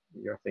that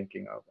you're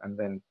thinking of, and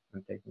then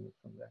taking it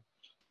from there.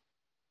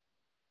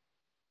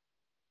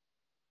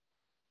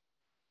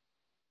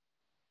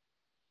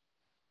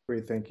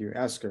 Great, thank you.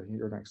 Asker,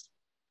 you're next.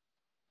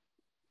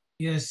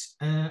 Yes,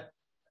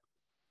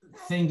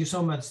 thank you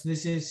so much.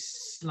 This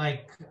is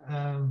like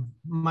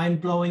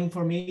mind-blowing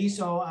for me,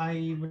 so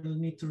I will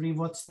need to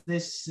rewatch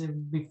this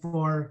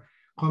before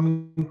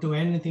coming to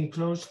anything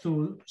close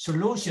to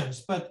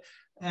solutions. But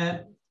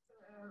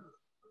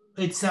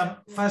it's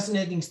a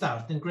fascinating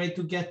start, and great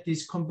to get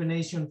this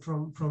combination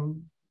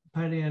from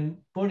Perry and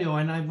Borio.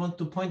 And I want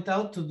to point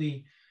out to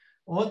the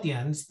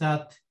audience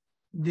that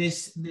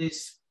this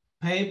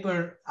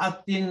paper,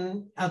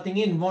 adding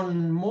in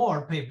one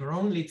more paper,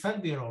 only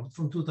 12-year-old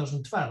from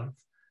 2012,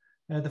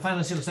 the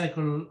financial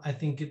cycle, I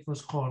think it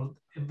was called,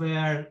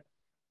 where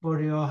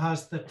Borio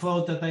has the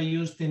quote that I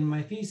used in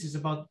my thesis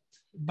about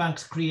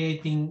banks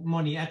creating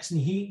money ex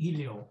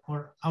nihilo,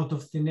 or out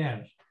of thin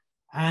air.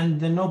 And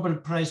the Nobel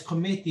Prize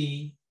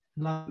Committee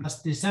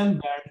last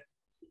December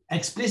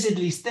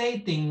explicitly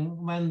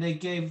stating, when they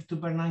gave to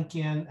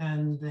Bernanke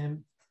and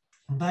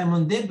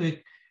Diamond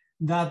Dybbuk,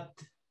 that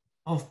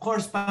of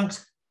course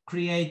banks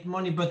create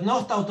money, but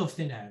not out of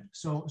thin air.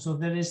 So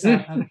there is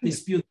a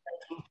dispute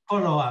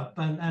follow-up,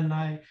 and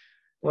I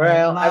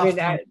well, I mean,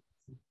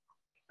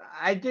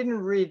 I didn't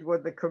read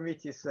what the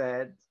committee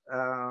said,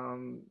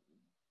 and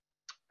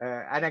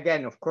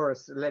again, of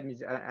course, let me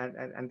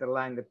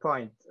underline the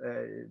point.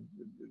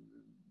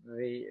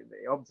 The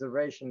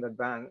observation that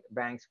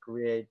banks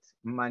create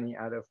money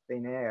out of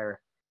thin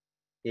air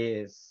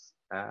is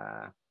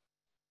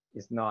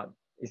not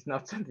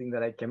something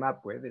that I came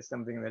up with. It's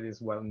something that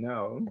is well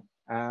known,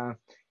 and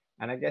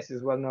I guess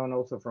is well known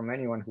also from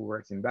anyone who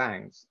works in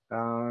banks.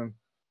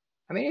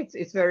 I mean,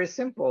 it's very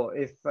simple.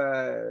 If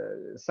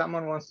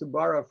someone wants to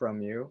borrow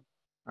from you,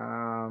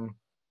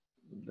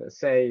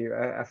 say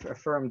a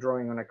firm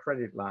drawing on a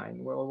credit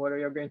line, well, what are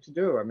you going to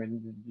do? I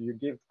mean, you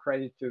give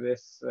credit to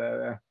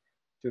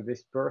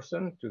this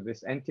person, to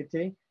this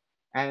entity,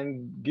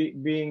 and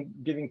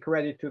giving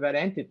credit to that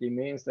entity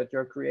means that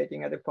you're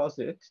creating a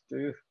deposit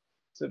to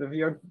sort of,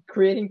 you're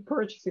creating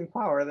purchasing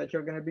power that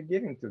you're going to be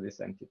giving to this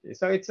entity.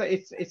 So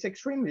it's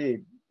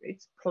extremely,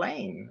 it's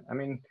plain. I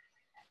mean,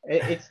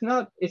 it's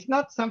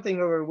not something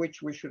over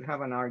which we should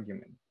have an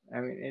argument. I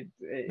mean,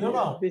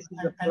 this is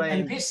a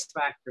plain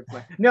fact.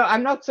 No,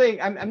 I'm not saying,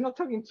 I'm not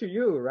talking to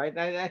you, right?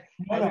 I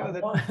know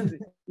that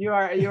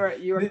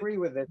you agree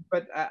with it,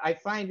 but I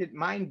find it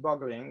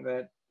mind-boggling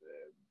that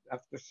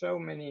after so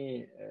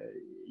many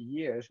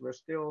years, we're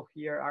still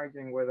here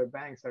arguing whether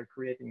banks are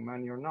creating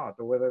money or not,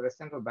 or whether the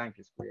central bank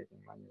is creating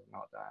money or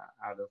not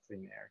out of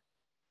thin air.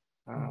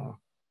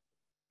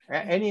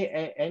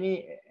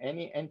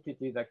 Any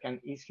entity that can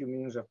issue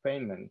means of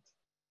payment,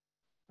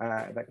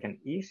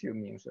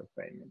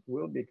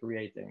 will be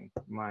creating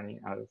money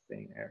out of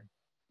thin air.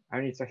 I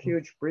mean, it's a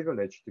huge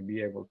privilege to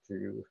be able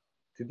to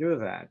do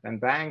that. And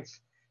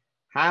banks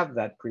have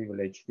that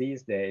privilege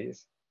these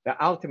days, that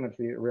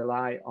ultimately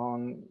rely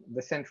on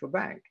the central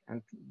bank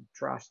and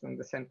trust in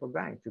the central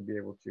bank to be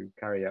able to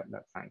carry out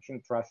that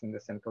function. Trust in the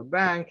central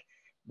bank.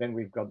 Then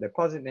we've got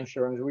deposit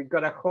insurance. We've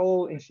got a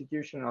whole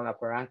institutional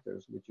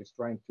apparatus which is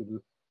trying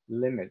to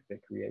limit the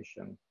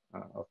creation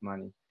of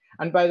money.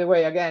 And by the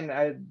way,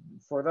 again,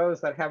 for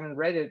those that haven't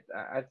read it,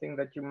 I think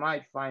that you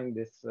might find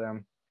this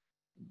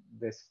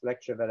this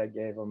lecture that I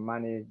gave on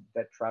money,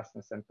 debt, trust,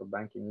 and central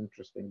banking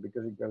interesting,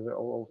 because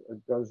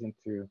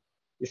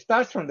it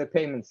starts from the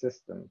payment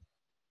system,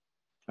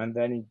 and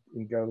then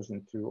it goes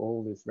into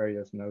all these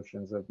various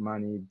notions of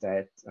money,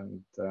 debt,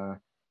 and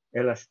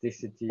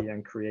elasticity,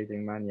 and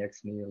creating money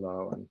ex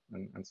nihilo,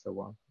 and so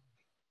on.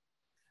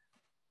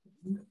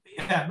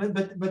 Yeah,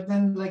 but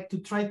then, like, to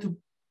try to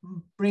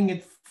bring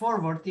it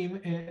forward,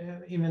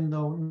 even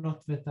though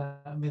not with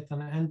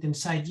an end in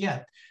sight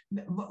yet.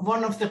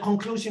 One of the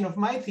conclusion of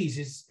my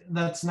thesis,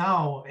 that's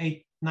now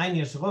 8-9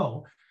 years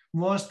ago,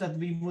 was that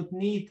we would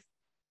need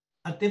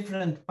a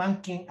different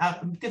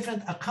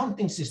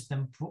accounting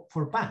system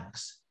for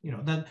banks. You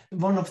know, that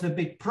one of the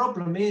big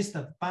problem is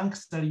that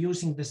banks are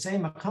using the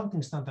same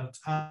accounting standards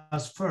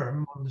as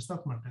firm on the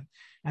stock market,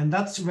 and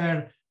that's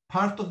where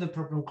part of the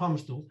problem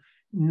comes to.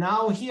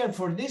 Now here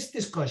for this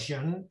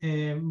discussion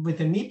with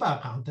the NIPA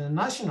account, the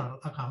national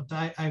account,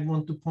 I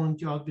want to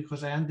point you out,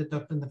 because I ended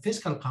up in the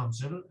Fiscal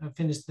Council, I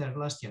finished there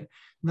last year,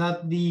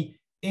 that the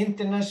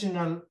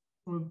international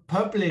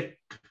public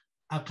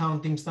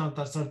accounting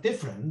standards are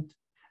different.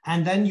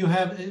 And then you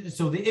have,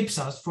 so the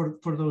IPSAS,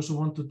 for those who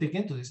want to dig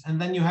into this, and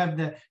then you have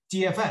the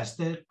GFS,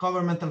 the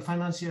Governmental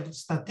Financial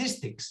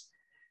Statistics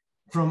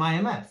from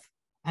IMF.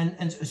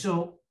 And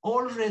so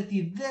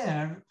already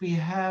there we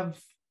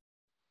have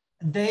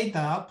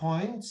data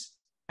points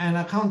and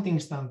accounting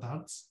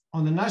standards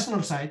on the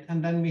national side,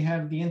 and then we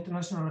have the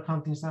international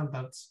accounting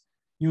standards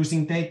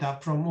using data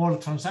from all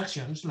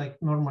transactions, like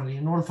normally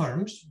in all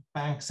firms,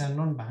 banks and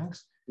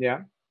non-banks.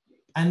 Yeah.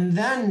 And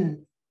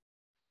then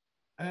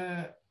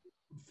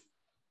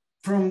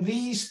from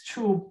these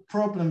two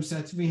problem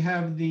sets, we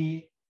have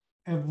the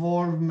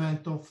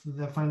evolvement of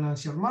the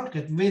financial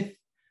market with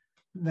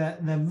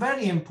the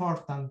very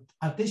important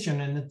addition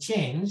and the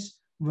change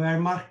where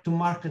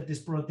mark-to-market is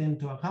brought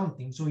into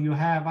accounting. So you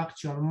have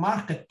actual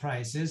market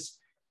prices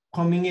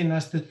coming in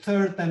as the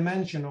third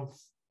dimension of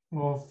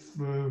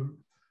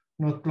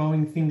not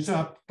blowing things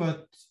up,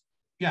 but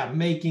yeah,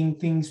 making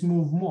things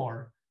move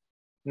more.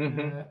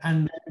 Mm-hmm.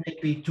 And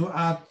maybe to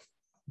add,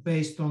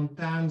 based on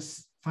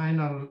Dan's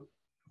final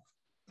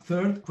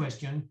third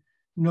question,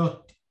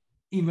 not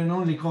even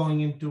only going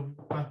into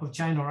Bank of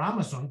China or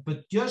Amazon,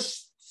 but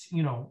just,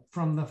 you know,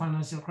 from the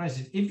financial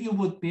crisis, if you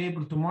would be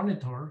able to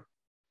monitor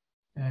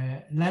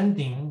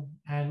lending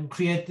and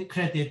create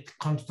credit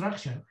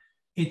construction,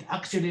 it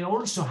actually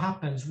also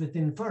happens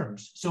within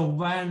firms. So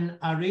when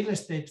a real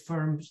estate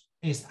firm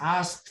is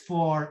asked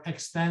for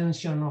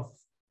extension of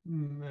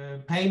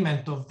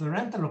payment of the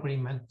rental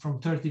agreement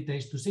from 30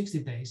 days to 60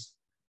 days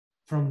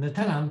from the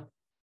tenant,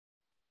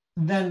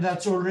 then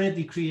that's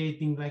already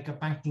creating like a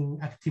banking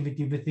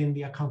activity within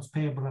the accounts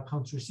payable,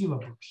 accounts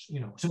receivables,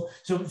 you know.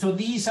 So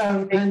these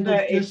are kind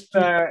of just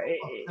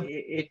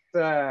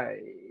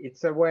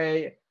it's a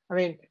way. I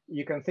mean,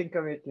 you can think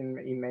of it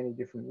in many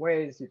different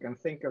ways. You can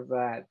think of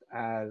that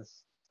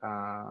as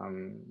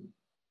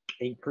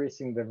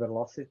increasing the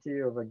velocity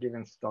of a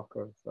given stock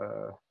of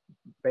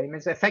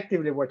payments.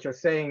 Effectively, what you're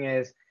saying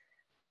is,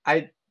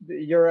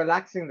 you're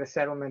relaxing the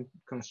settlement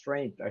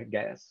constraint, I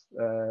guess,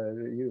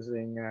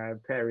 using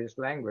Perry's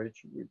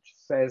language, which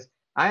says,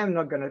 I am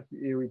not going to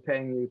be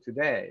repaying you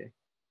today.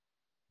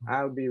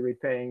 I'll be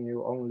repaying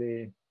you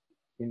only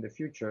in the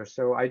future.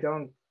 So I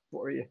don't,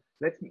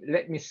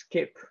 let me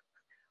skip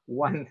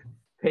one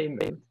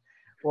payment,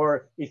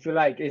 or if you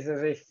like, it's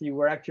as if you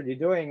were actually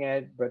doing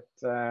it, but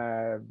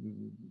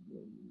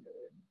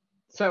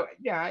so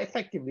yeah,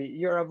 effectively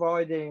you're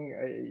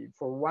avoiding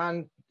for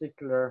one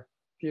particular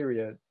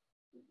period,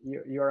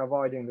 you're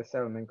avoiding the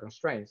settlement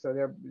constraint. So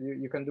there,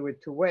 you can do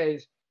it two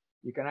ways.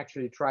 You can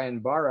actually try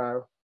and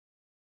borrow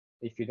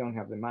if you don't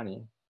have the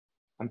money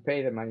and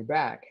pay the money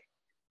back,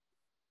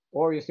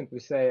 or you simply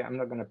say, I'm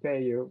not going to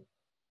pay you,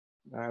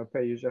 I'll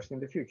pay you just in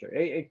the future.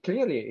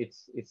 Clearly,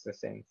 it's the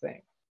same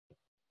thing.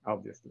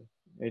 Obviously,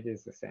 it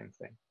is the same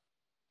thing.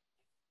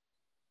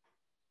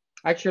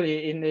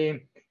 Actually, in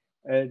the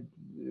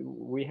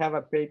we have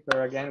a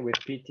paper again with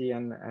PT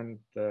and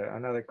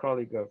another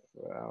colleague of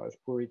ours,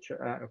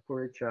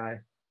 Purichai,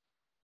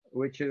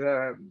 which is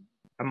a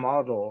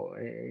model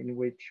in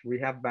which we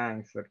have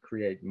banks that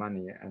create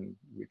money, and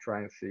we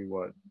try and see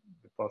what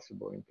the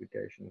possible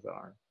implications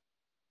are.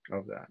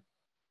 of that.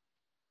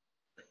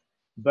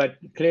 But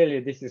clearly,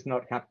 this is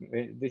not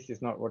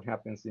what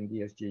happens in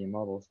DSGE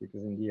models,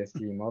 because in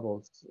DSGE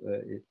models,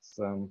 it's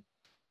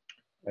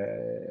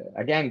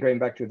again going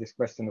back to this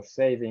question of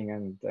saving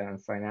and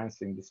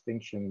financing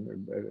distinction.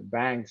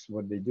 Banks,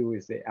 what they do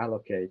is they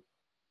allocate.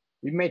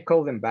 You may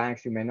call them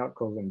banks, you may not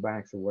call them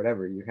banks, or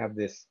whatever. You have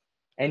this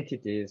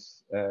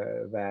entities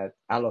that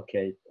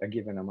allocate a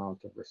given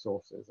amount of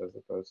resources, as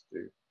opposed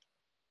to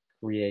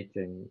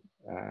creating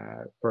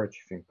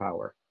purchasing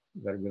power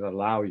that will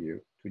allow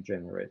you to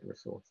generate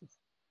resources.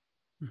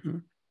 Mm-hmm.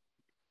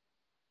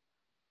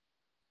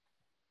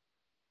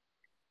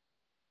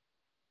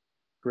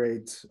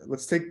 Great.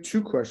 Let's take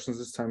 2 questions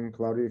this time,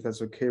 Claudio, if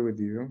that's okay with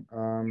you.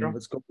 Sure.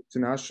 Let's go to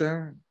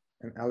Tinashe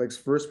and Alex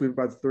first. We have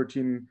about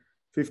 15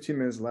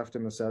 minutes left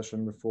in the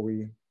session before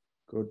we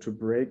go to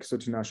break. So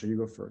Tinashe, you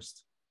go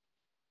first.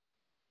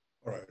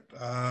 All right.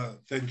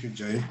 Thank you,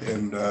 Jay,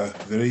 and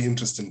very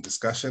interesting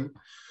discussion.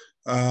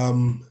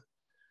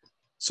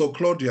 So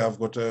Claudia, I've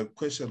got a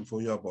question for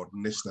you about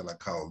national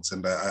accounts,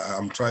 and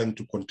I'm trying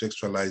to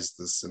contextualize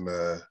this in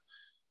a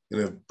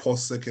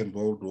post-Second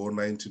World War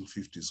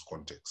 1950s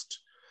context.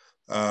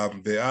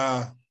 There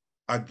are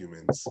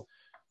arguments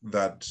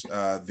that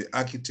the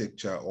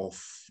architecture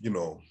of,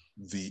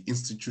 the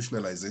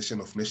institutionalization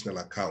of national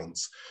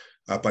accounts,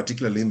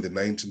 particularly in the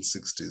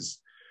 1960s,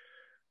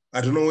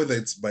 I don't know whether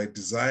it's by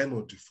design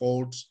or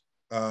default,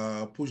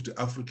 pushed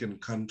African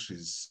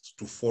countries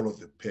to follow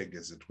the peg,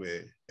 as it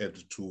were,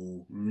 and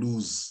to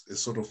lose a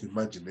sort of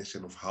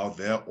imagination of how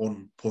their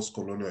own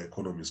post-colonial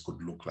economies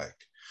could look like.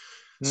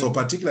 So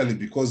particularly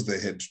because they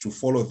had to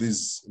follow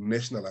these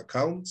national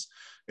accounts,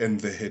 and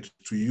they had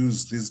to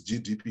use these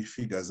GDP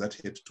figures that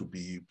had to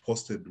be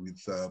posted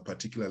with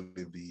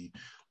particularly the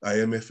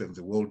IMF and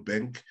the World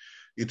Bank,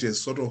 it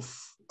has sort of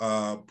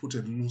put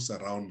a noose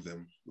around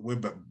them,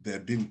 whereby they're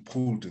being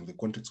pulled in the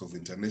context of the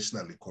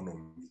international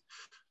economy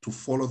to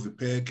follow the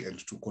peg and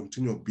to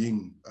continue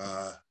being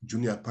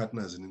junior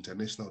partners in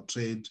international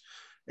trade.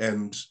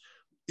 And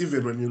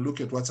even when you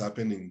look at what's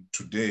happening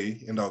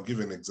today, and I'll give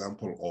an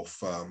example of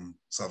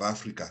South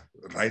Africa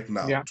right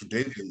now. Yeah.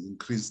 Today, they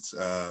increased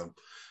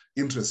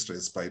interest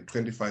rates by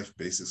 25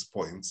 basis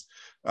points,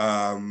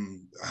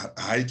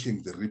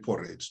 hiking the repo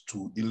rate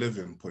to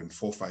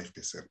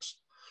 11.45%.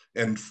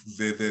 And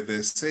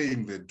they're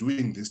saying they're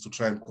doing this to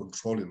try and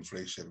control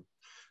inflation.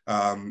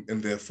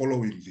 And they're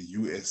following the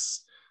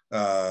US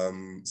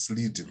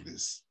lead in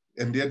this.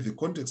 And yet the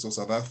context of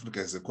South Africa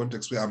is a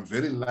context where I'm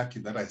very lucky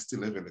that I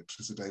still have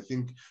electricity. I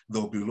think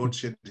there'll be load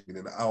shedding in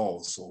an hour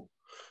or so,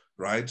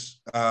 right?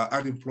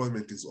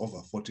 Unemployment is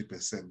over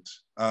 40%.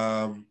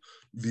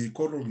 The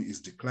economy is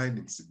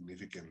declining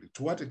significantly.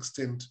 To what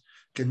extent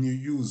can you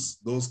use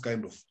those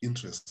kind of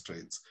interest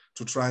rates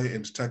to try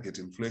and target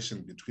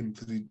inflation between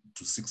 3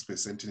 to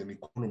 6% in an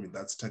economy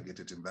that's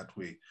targeted in that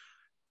way?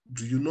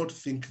 Do you not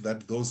think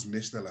that those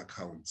national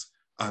accounts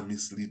are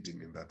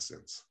misleading in that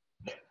sense?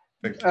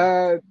 Thank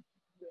you.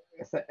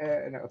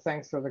 No,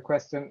 thanks for the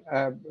question.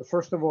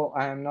 First of all,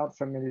 I am not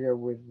familiar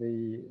with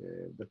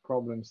the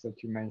problems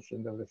that you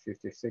mentioned of the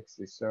 50s,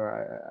 60s, so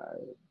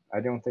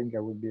I don't think I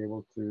would be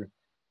able to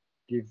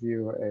give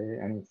you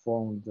an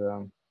informed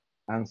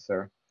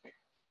answer.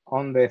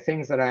 On the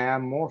things that I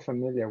am more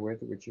familiar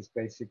with, which is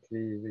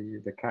basically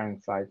the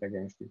current fight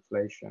against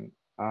inflation.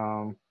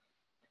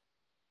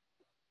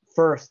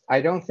 First,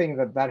 I don't think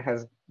that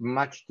has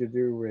much to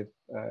do with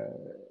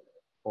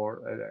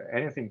or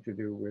anything to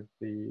do with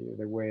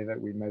the way that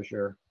we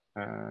measure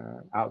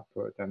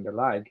output and the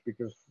like,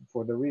 because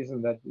for the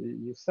reason that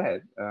you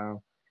said,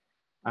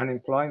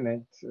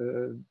 unemployment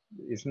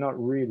is not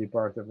really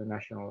part of the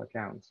national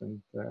accounts,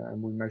 and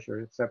we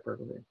measure it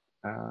separately.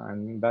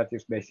 And that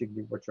is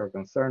basically what you're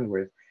concerned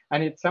with.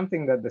 And it's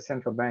something that the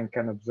central bank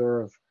can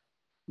observe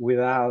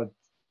without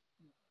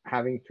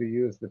having to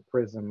use the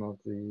prism of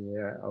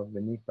the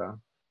NIPA.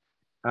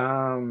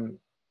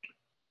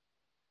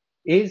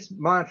 Is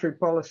monetary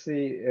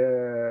policy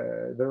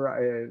the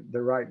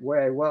right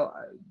way? Well,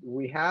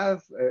 we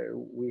have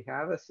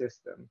a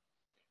system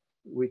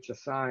which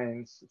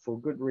assigns, for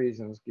good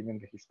reasons, given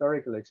the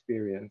historical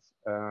experience,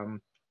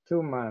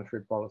 to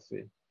monetary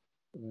policy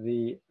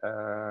the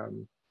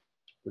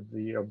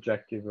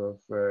objective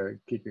of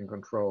keeping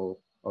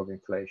control of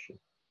inflation.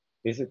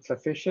 Is it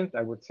sufficient?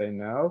 I would say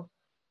no,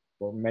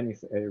 for many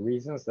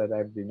reasons that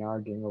I've been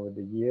arguing over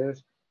the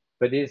years.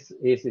 But is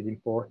it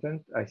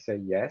important? I say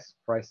yes.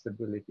 Price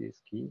stability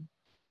is key.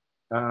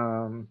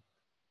 And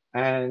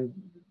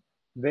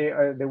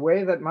the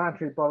way that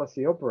monetary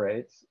policy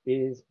operates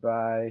is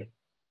by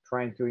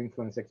trying to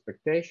influence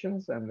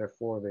expectations, and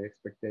therefore the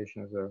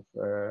expectations of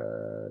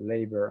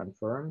labor and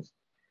firms,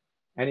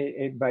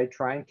 and by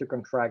trying to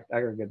contract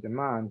aggregate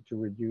demand to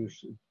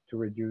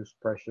reduce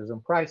pressures on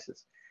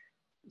prices.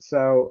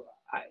 So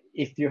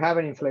if you have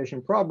an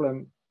inflation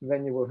problem,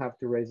 then you will have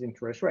to raise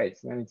interest rates.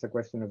 Then it's a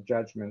question of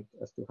judgment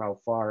as to how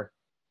far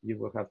you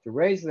will have to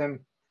raise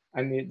them.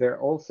 And there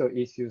are also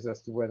issues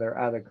as to whether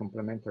other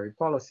complementary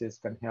policies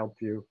can help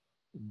you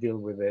deal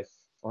with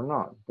this or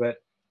not.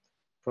 But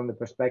from the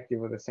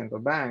perspective of the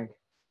central bank,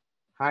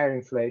 higher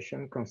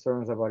inflation,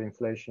 concerns about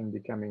inflation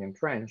becoming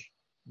entrenched,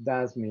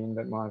 does mean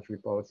that monetary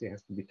policy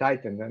has to be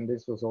tightened. And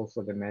this was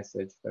also the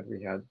message that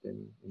we had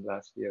in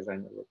last year's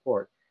annual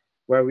report,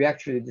 where we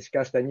actually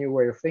discussed a new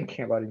way of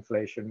thinking about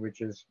inflation,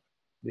 which is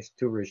these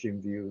two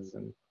regime views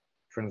and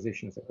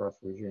transitions across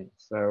regimes.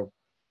 So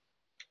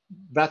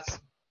that's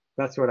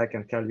what I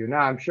can tell you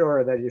now. I'm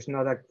sure that is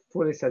not a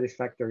fully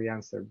satisfactory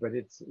answer, but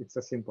it's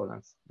a simple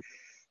answer.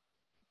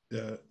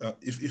 Yeah,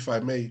 if I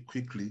may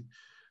quickly,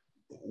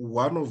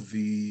 one of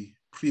the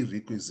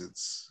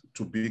prerequisites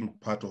to being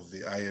part of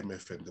the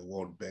IMF and the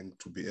World Bank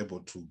to be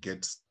able to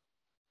get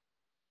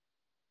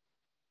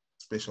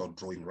special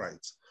drawing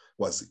rights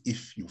was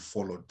if you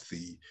followed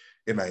the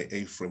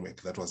NIA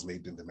framework that was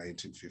made in the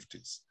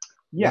 1950s.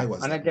 Yeah,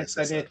 and I guess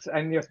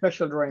and your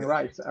special drawing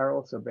rights are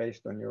also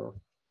based on your,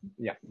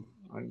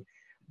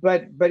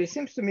 but it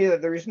seems to me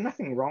that there is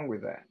nothing wrong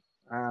with that.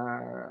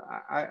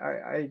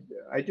 I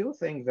do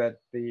think that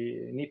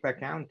the NIPA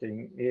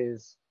accounting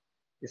is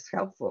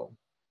helpful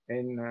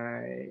in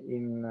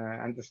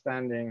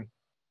understanding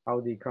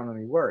how the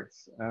economy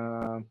works.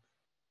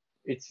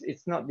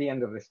 It's not the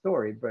end of the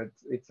story, but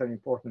it's an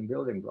important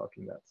building block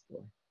in that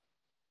story.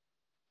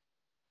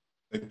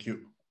 Thank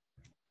you.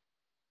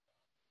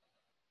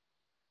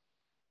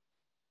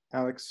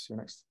 Alex, you're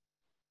next.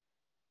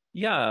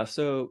 Yeah,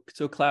 so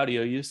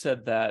Claudio, you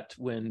said that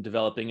when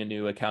developing a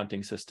new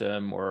accounting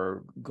system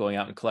or going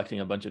out and collecting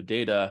a bunch of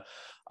data,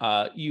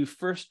 you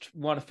first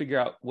want to figure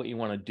out what you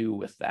want to do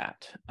with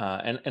that.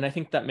 And I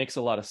think that makes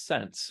a lot of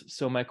sense.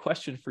 So my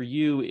question for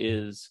you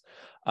is,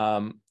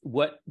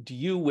 what do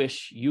you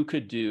wish you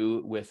could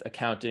do with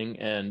accounting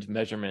and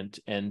measurement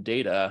and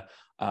data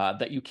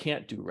that you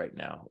can't do right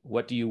now?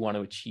 What do you want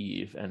to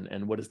achieve?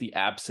 And what is the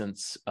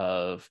absence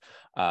of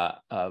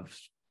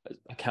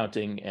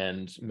accounting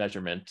and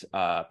measurement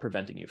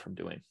preventing you from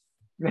doing?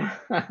 No,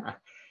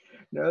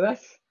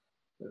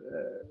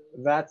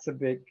 that's a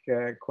big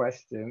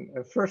question.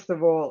 First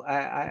of all,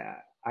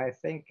 I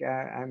think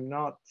I'm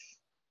not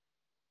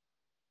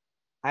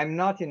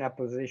in a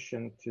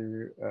position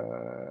to.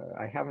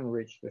 I haven't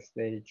reached the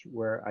stage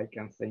where I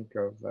can think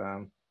of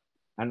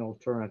an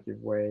alternative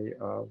way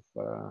of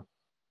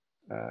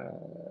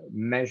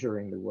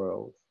measuring the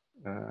world,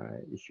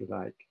 if you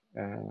like.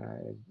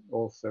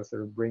 Also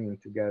sort of bringing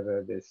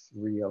together this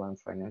real and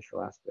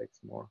financial aspects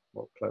more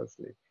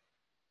closely.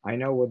 I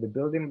know what the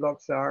building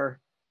blocks are.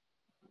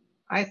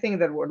 I think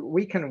that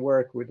we can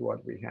work with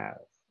what we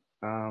have.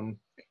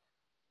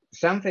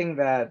 Something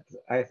that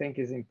I think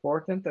is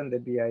important, and the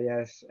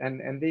BIS,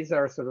 and these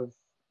are sort of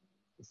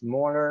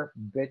smaller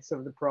bits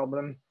of the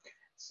problem.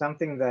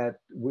 Something that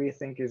we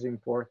think is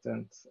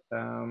important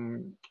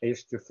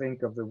is to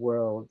think of the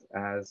world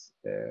as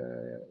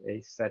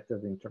a set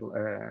of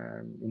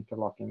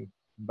interlocking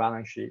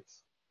balance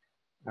sheets,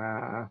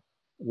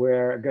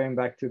 where, going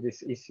back to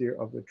this issue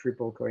of the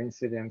triple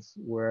coincidence,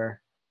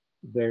 where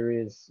there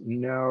is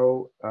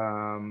no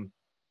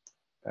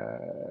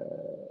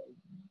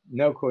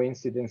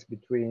coincidence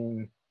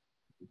between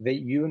the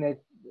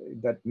unit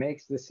that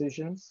makes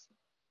decisions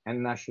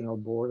and national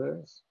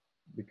borders.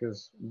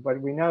 But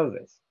we know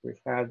this.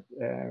 We've had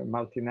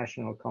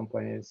multinational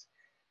companies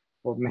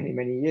for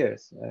many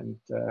years, and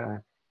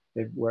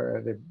they've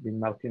been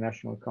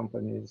multinational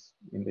companies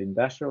in the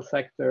industrial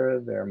sector.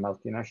 There are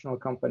multinational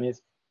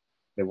companies.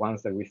 The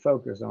ones that we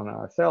focus on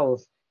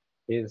ourselves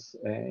is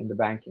in the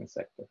banking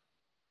sector.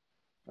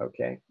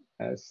 Okay,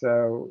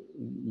 so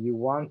you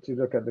want to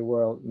look at the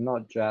world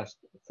not just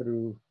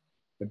through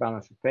the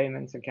balance of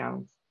payments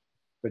accounts,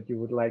 but you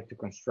would like to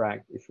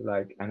construct, if you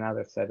like,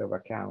 another set of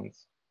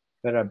accounts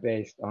that are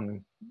based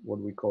on what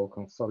we call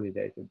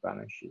consolidated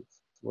balance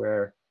sheets,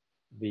 where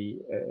the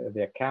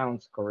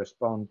accounts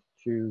correspond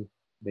to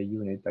the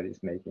unit that is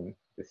making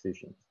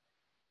decisions.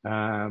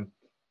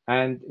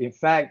 And in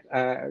fact,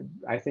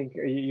 I think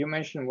you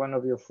mentioned one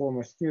of your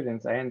former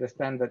students. I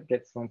understand that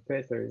Gets von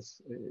Peter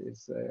is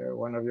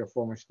one of your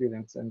former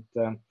students, and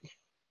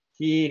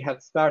he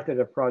had started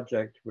a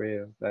project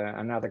with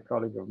another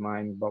colleague of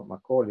mine, Bob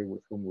Macaulay,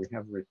 with whom we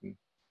have written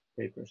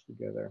papers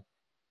together,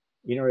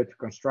 in order to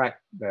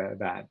construct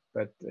that,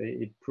 but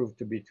it proved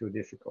to be too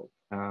difficult.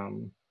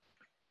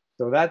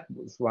 So that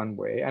was one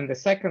way. And the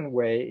second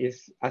way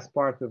is, as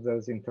part of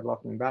those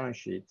interlocking balance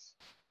sheets,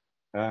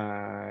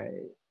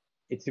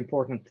 it's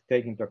important to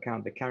take into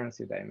account the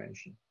currency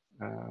dimension,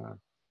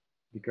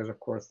 because of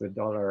course the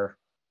dollar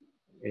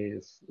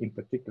is, in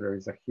particular,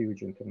 is a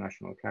huge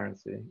international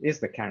currency, is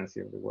the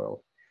currency of the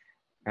world.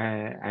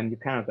 And you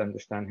cannot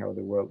understand how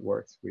the world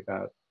works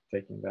without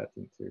taking that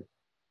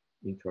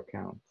into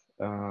account.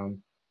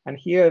 And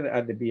here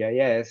at the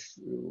BIS,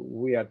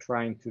 we are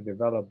trying to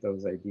develop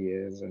those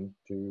ideas and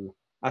to,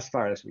 as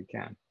far as we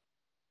can.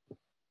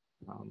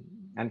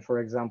 And for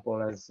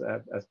example, as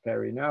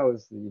Perry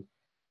knows, the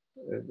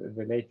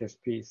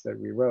latest piece that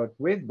we wrote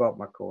with Bob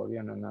Macaulay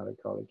and another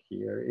colleague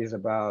here is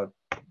about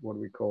what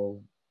we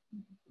call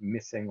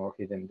missing or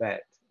hidden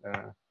debt,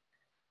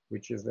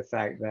 which is the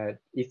fact that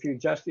if you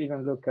just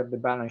even look at the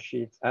balance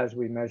sheets as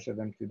we measure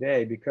them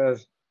today,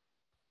 because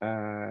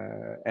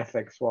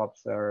FX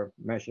swaps are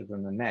measured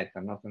on a net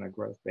and not on a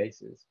gross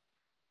basis,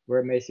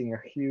 we're missing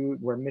a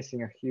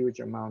huge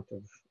amount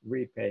of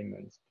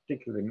repayments,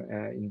 particularly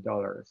in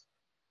dollars,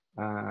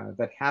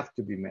 that have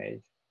to be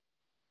made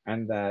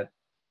and that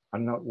are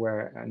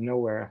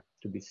nowhere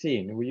to be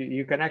seen.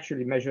 You can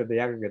actually measure the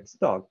aggregate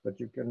stock, but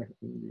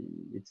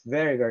it's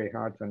very, very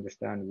hard to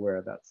understand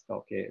where that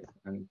stock is.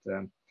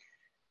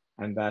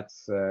 And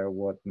that's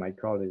what my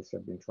colleagues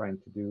have been trying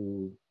to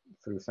do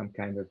through some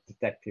kind of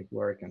detective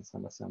work and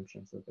some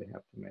assumptions that they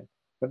have to make.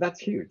 But that's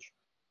huge.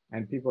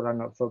 And people are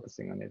not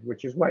focusing on it,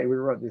 which is why we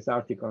wrote this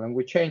article. And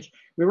we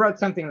wrote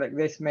something like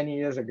this many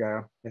years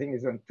ago. I think it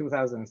was in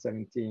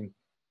 2017.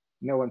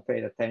 No one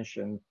paid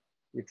attention.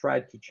 We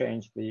tried to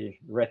change the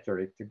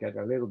rhetoric to get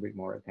a little bit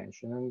more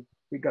attention, and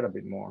we got a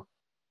bit more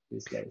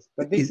these days.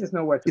 But this is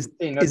nowhere to be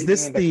seen. Is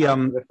this the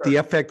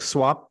FX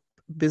swap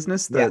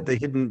business? The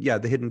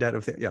hidden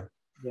data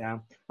Yeah.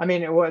 I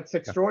mean, what's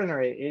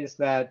extraordinary is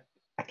that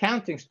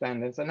accounting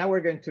standards, and now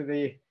we're going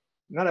to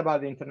not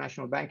about the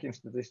international banking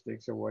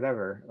statistics or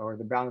whatever, or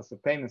the balance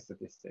of payment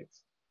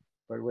statistics,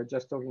 but we're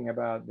just talking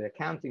about the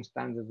accounting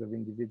standards of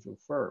individual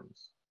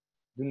firms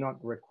do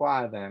not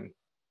require them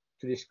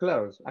to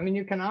disclose. I mean,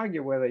 you can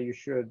argue whether you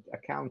should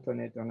account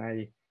on it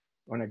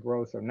on a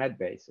gross or net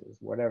basis,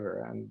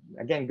 whatever. And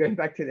again, going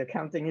back to the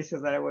accounting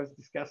issues that I was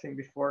discussing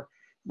before,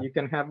 you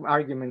can have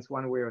arguments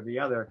one way or the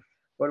other.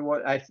 But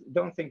what I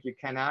don't think you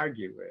can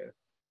argue with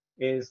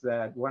is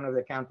that one of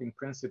the accounting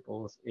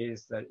principles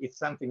is that if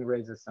something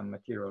raises some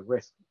material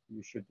risk,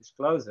 you should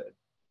disclose it.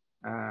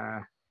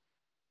 And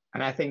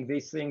I think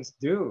these things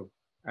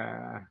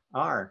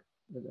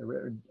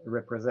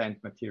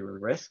represent material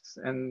risks,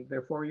 and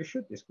therefore you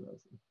should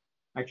disclose them.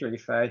 Actually,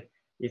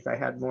 if I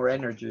had more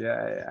energy,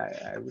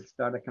 I would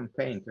start a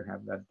campaign to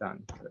have that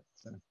done, but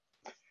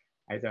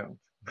I don't.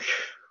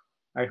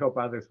 I hope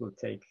others will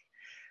take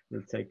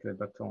the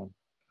baton.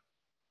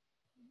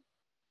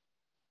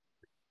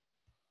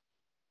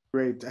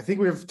 Great. I think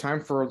we have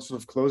time for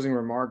sort of closing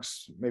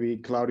remarks. Maybe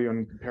Claudio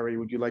and Perry,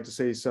 would you like to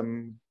say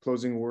some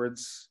closing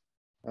words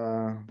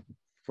for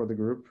the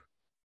group?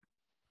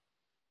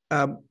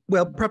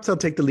 Well, perhaps I'll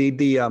take the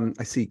lead.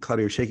 I see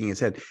Claudio shaking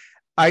his head.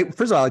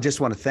 First of all, I just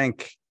want to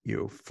thank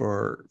you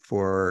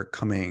for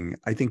coming.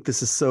 I think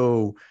this is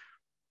so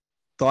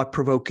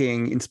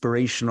thought-provoking,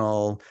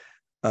 inspirational,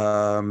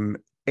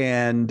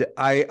 and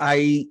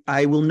I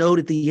will note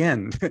at the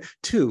end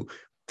too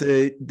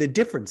the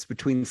difference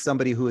between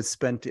somebody who has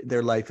spent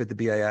their life at the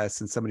BIS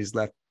and somebody who's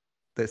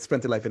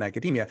spent their life in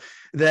academia.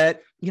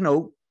 That, you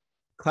know,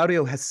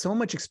 Claudio has so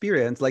much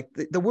experience. Like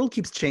the world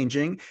keeps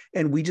changing,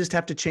 and we just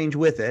have to change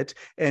with it.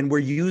 And we're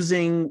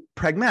using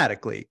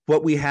pragmatically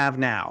what we have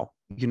now,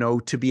 you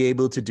know, to be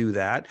able to do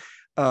that.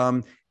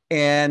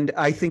 And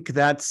I think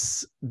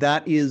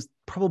that is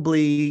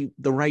probably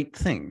the right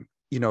thing,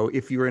 you know,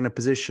 if you're in a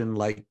position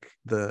like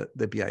the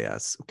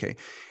BIS, okay,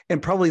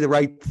 and probably the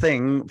right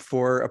thing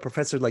for a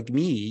professor like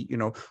me, you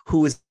know,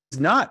 who is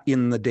not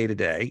in the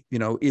day-to-day, you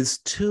know, is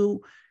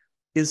to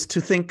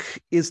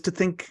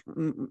think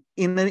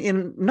in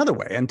another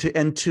way, and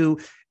to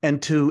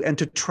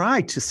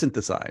try to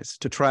synthesize,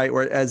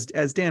 or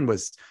as Dan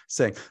was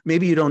saying,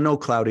 maybe you don't know,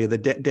 Claudia,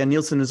 that Dan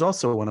Nielsen is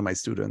also one of my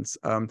students.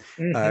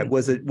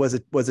 Was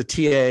a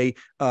TA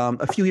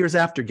a few years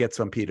after Getz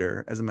van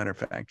Peter, as a matter of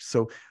fact.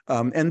 So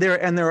and there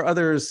are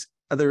others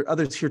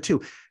here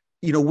too.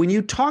 You know, when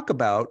you talk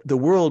about the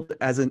world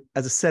as a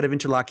set of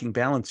interlocking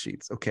balance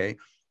sheets, okay,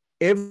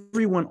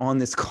 everyone on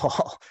this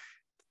call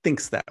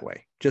thinks that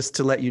way. Just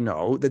to let you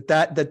know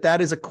that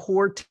is a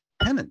core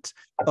tenet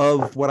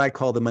of what I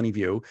call the money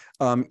view,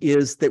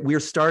 is that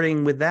we're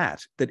starting with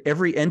that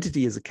every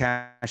entity is a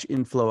cash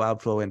inflow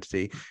outflow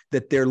entity,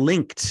 that they're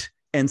linked,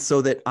 and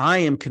so that I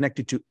am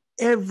connected to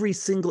every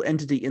single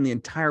entity in the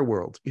entire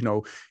world, you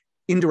know,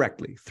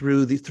 indirectly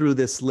through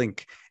this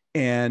link.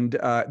 And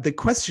the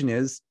question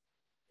is,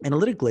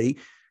 analytically,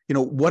 you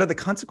know, what are the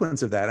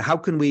consequences of that? How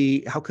can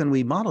we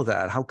model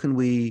that? How can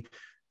we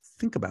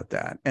think about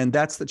that? And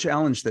that's the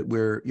challenge that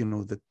we're, you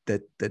know,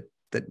 that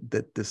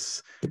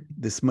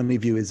this money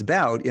view is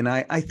about. And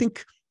I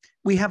think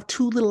we have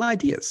two little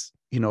ideas,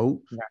 you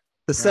know,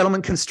 the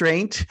settlement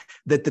constraint,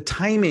 that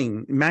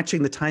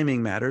matching the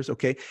timing matters,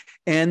 okay,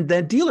 and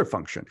the dealer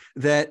function,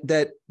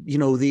 that you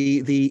know,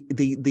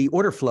 the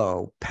order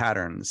flow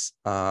patterns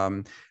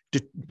to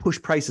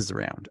push prices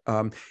around,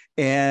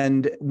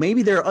 and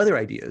maybe there are other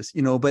ideas,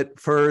 you know, but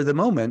for the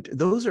moment,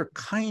 those are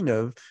kind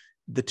of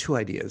the two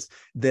ideas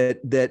that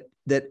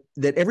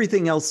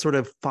everything else sort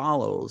of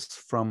follows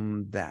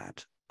from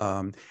that.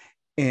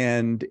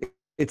 And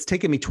it's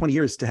taken me 20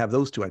 years to have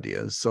those two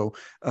ideas. So,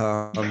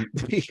 and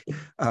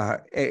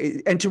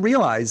to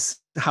realize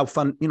how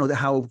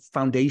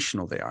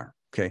foundational they are.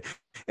 Okay.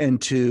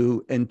 And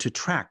to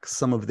track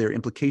some of their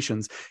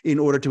implications in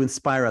order to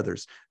inspire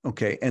others.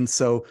 Okay. And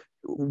so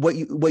what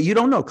you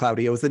don't know,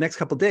 Claudio, is the next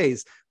couple of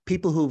days,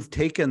 people who've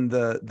taken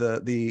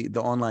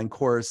the online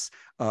course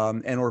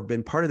and or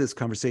been part of this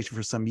conversation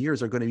for some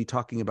years are going to be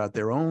talking about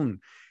their own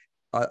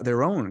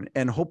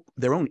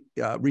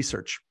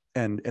research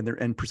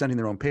and presenting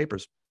their own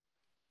papers.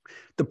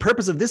 The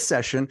purpose of this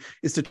session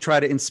is to try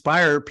to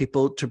inspire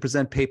people to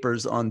present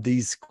papers on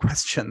these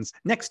questions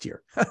next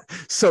year.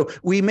 So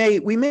we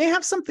may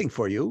have something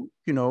for you.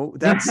 You know,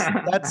 that's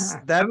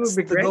That would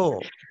be the great.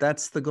 goal.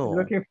 That's the goal.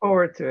 Looking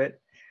forward to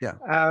it. Yeah.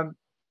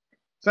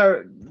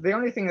 So the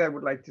only thing that I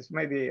would like to,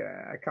 maybe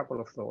a couple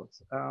of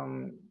thoughts.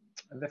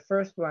 The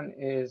first one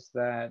is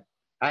that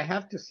I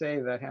have to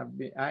say that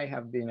I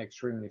have been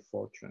extremely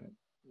fortunate,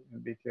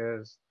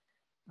 because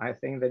I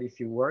think that if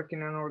you work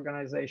in an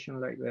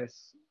organization like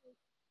this,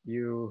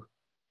 you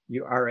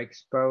are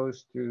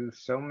exposed to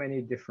so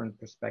many different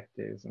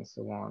perspectives and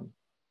so on,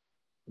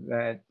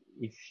 that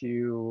if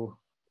you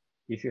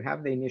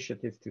have the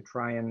initiative to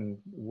try and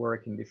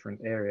work in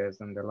different areas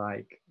and the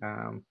like,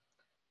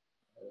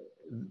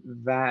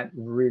 that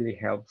really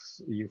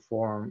helps you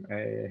form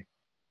a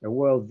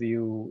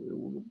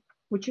worldview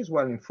which is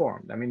well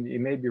informed. I mean, it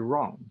may be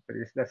wrong, but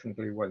it's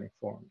definitely well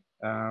informed.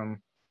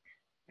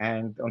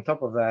 And on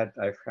top of that,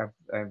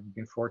 I've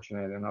been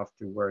fortunate enough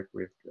to work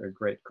with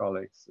great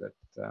colleagues that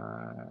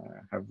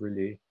have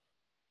really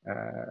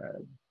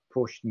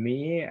pushed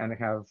me and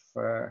have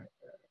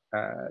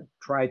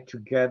tried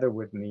together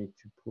with me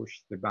to push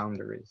the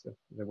boundaries of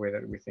the way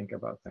that we think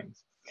about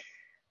things.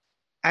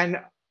 And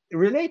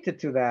related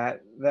to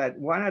that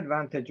one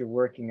advantage of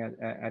working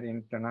at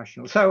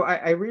international, so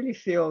I really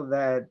feel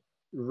that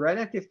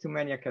relative to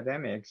many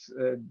academics,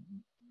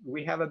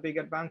 we have a big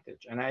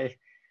advantage. And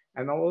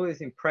I'm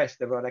always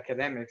impressed about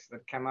academics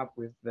that come up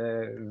with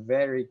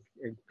very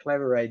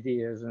clever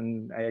ideas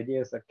and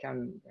ideas that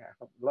can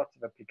have lots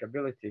of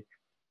applicability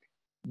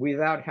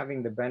without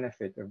having the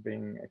benefit of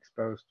being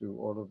exposed to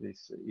all of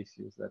these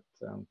issues that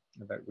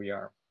we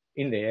are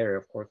in the area,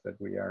 of course, that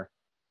we are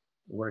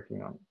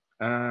working on.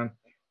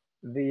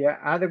 The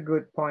other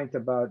good point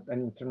about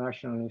an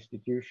international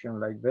institution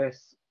like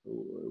this,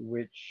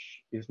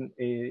 which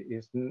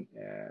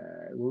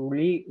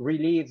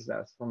relieves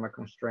us from a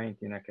constraint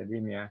in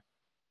academia,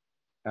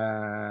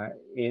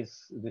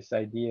 is this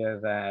idea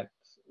that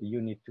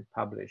you need to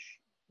publish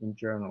in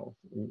journals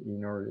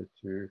in order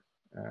to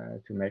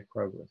make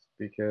progress,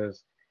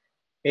 because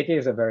it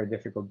is a very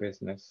difficult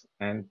business,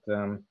 and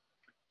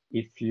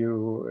if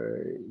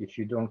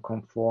you don't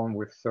conform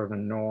with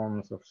certain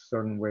norms of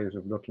certain ways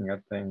of looking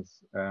at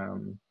things,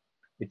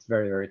 it's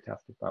very, very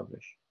tough to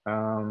publish.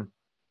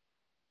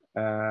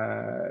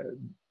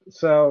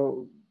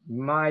 So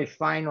my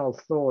final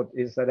thought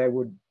is that I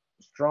would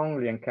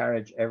strongly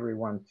encourage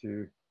everyone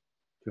to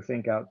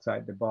think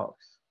outside the box,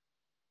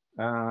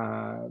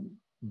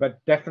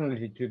 but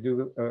definitely to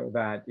do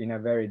that in a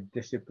very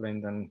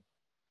disciplined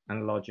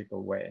and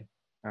logical way,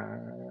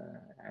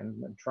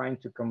 and trying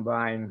to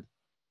combine,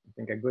 I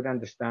think, a good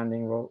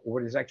understanding of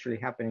what is actually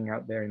happening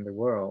out there in the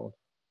world,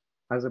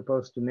 as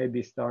opposed to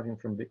maybe starting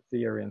from big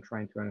theory and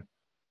trying to,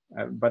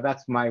 but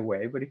that's my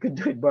way, but you could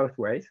do it both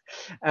ways,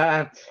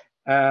 and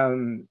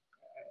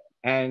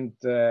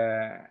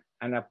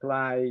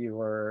apply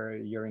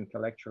your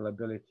intellectual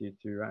ability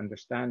to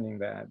understanding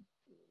that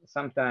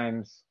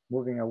sometimes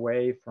moving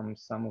away from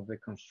some of the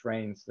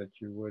constraints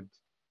that you would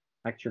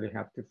actually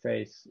have to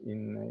face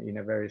in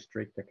a very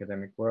strict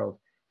academic world.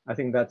 I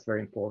think that's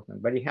very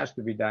important, but it has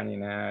to be done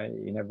in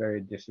a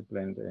very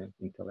disciplined,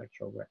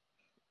 intellectual way.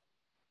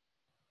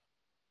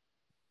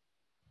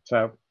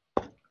 So,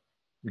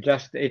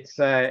 just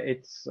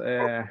I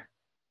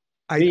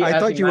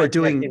thought you were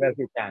doing. As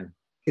you can.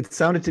 It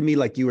sounded to me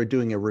like you were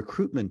doing a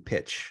recruitment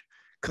pitch.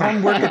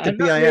 Come work at the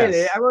BIS.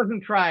 Really. I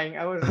wasn't trying.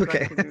 I wasn't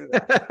trying to do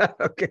that.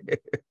 Okay.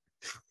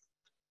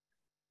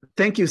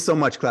 Thank you so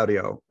much,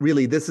 Claudio.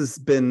 Really, this has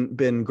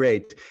been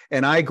great,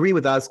 and I agree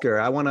with Oscar.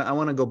 I want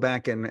to go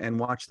back and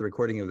watch the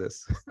recording of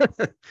this.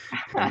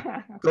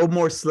 Go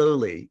more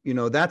slowly. You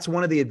know, that's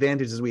one of the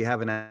advantages we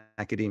have in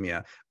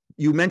academia.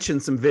 You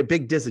mentioned some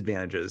big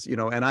disadvantages, you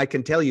know, and I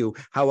can tell you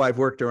how I've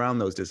worked around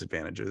those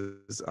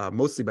disadvantages,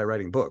 mostly by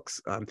writing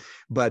books.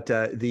 But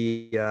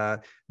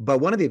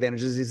one of the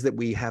advantages is that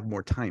we have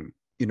more time.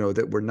 You know,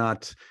 that we're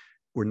not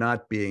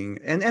being,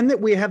 and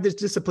that we have this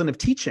discipline of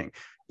teaching.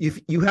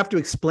 You have to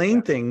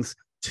explain things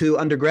to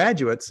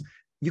undergraduates.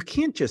 You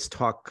can't just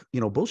talk,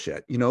 you know,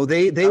 bullshit. You know,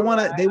 they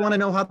want to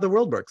know how the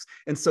world works,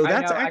 and so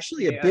that's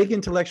actually a big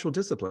intellectual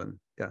discipline.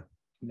 Yeah.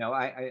 No,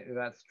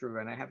 that's true,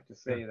 and I have to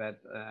say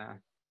that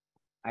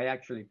I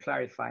actually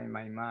clarify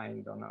my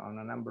mind on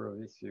a number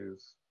of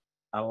issues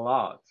a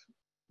lot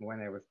when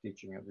I was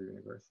teaching at the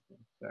university.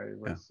 So it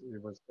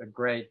was a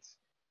great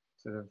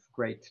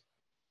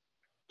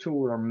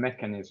tool or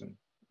mechanism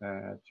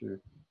to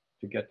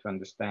get to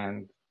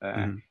understand,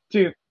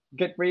 to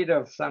get rid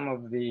of some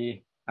of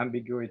the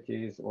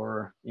ambiguities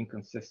or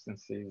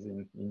inconsistencies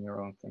in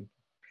your own thinking.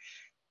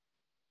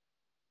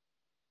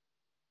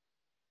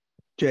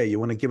 Jay, you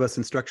want to give us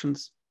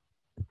instructions?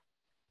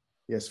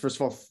 Yes, first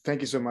of all, thank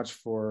you so much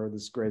for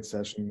this great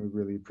session. We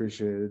really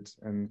appreciate it.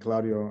 And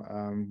Claudio,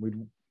 we'd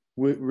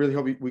we really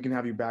hope we can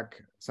have you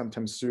back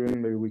sometime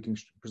soon. Maybe we can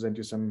present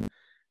you some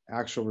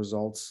actual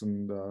results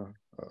and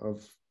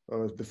of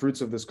the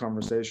fruits of this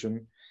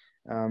conversation.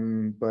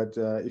 But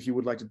if you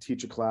would like to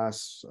teach a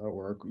class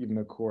or even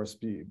a course,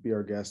 be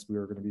our guest. We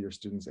are going to be your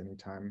students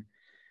anytime.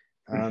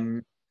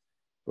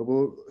 But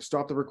we'll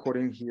stop the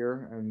recording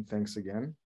here, and thanks again.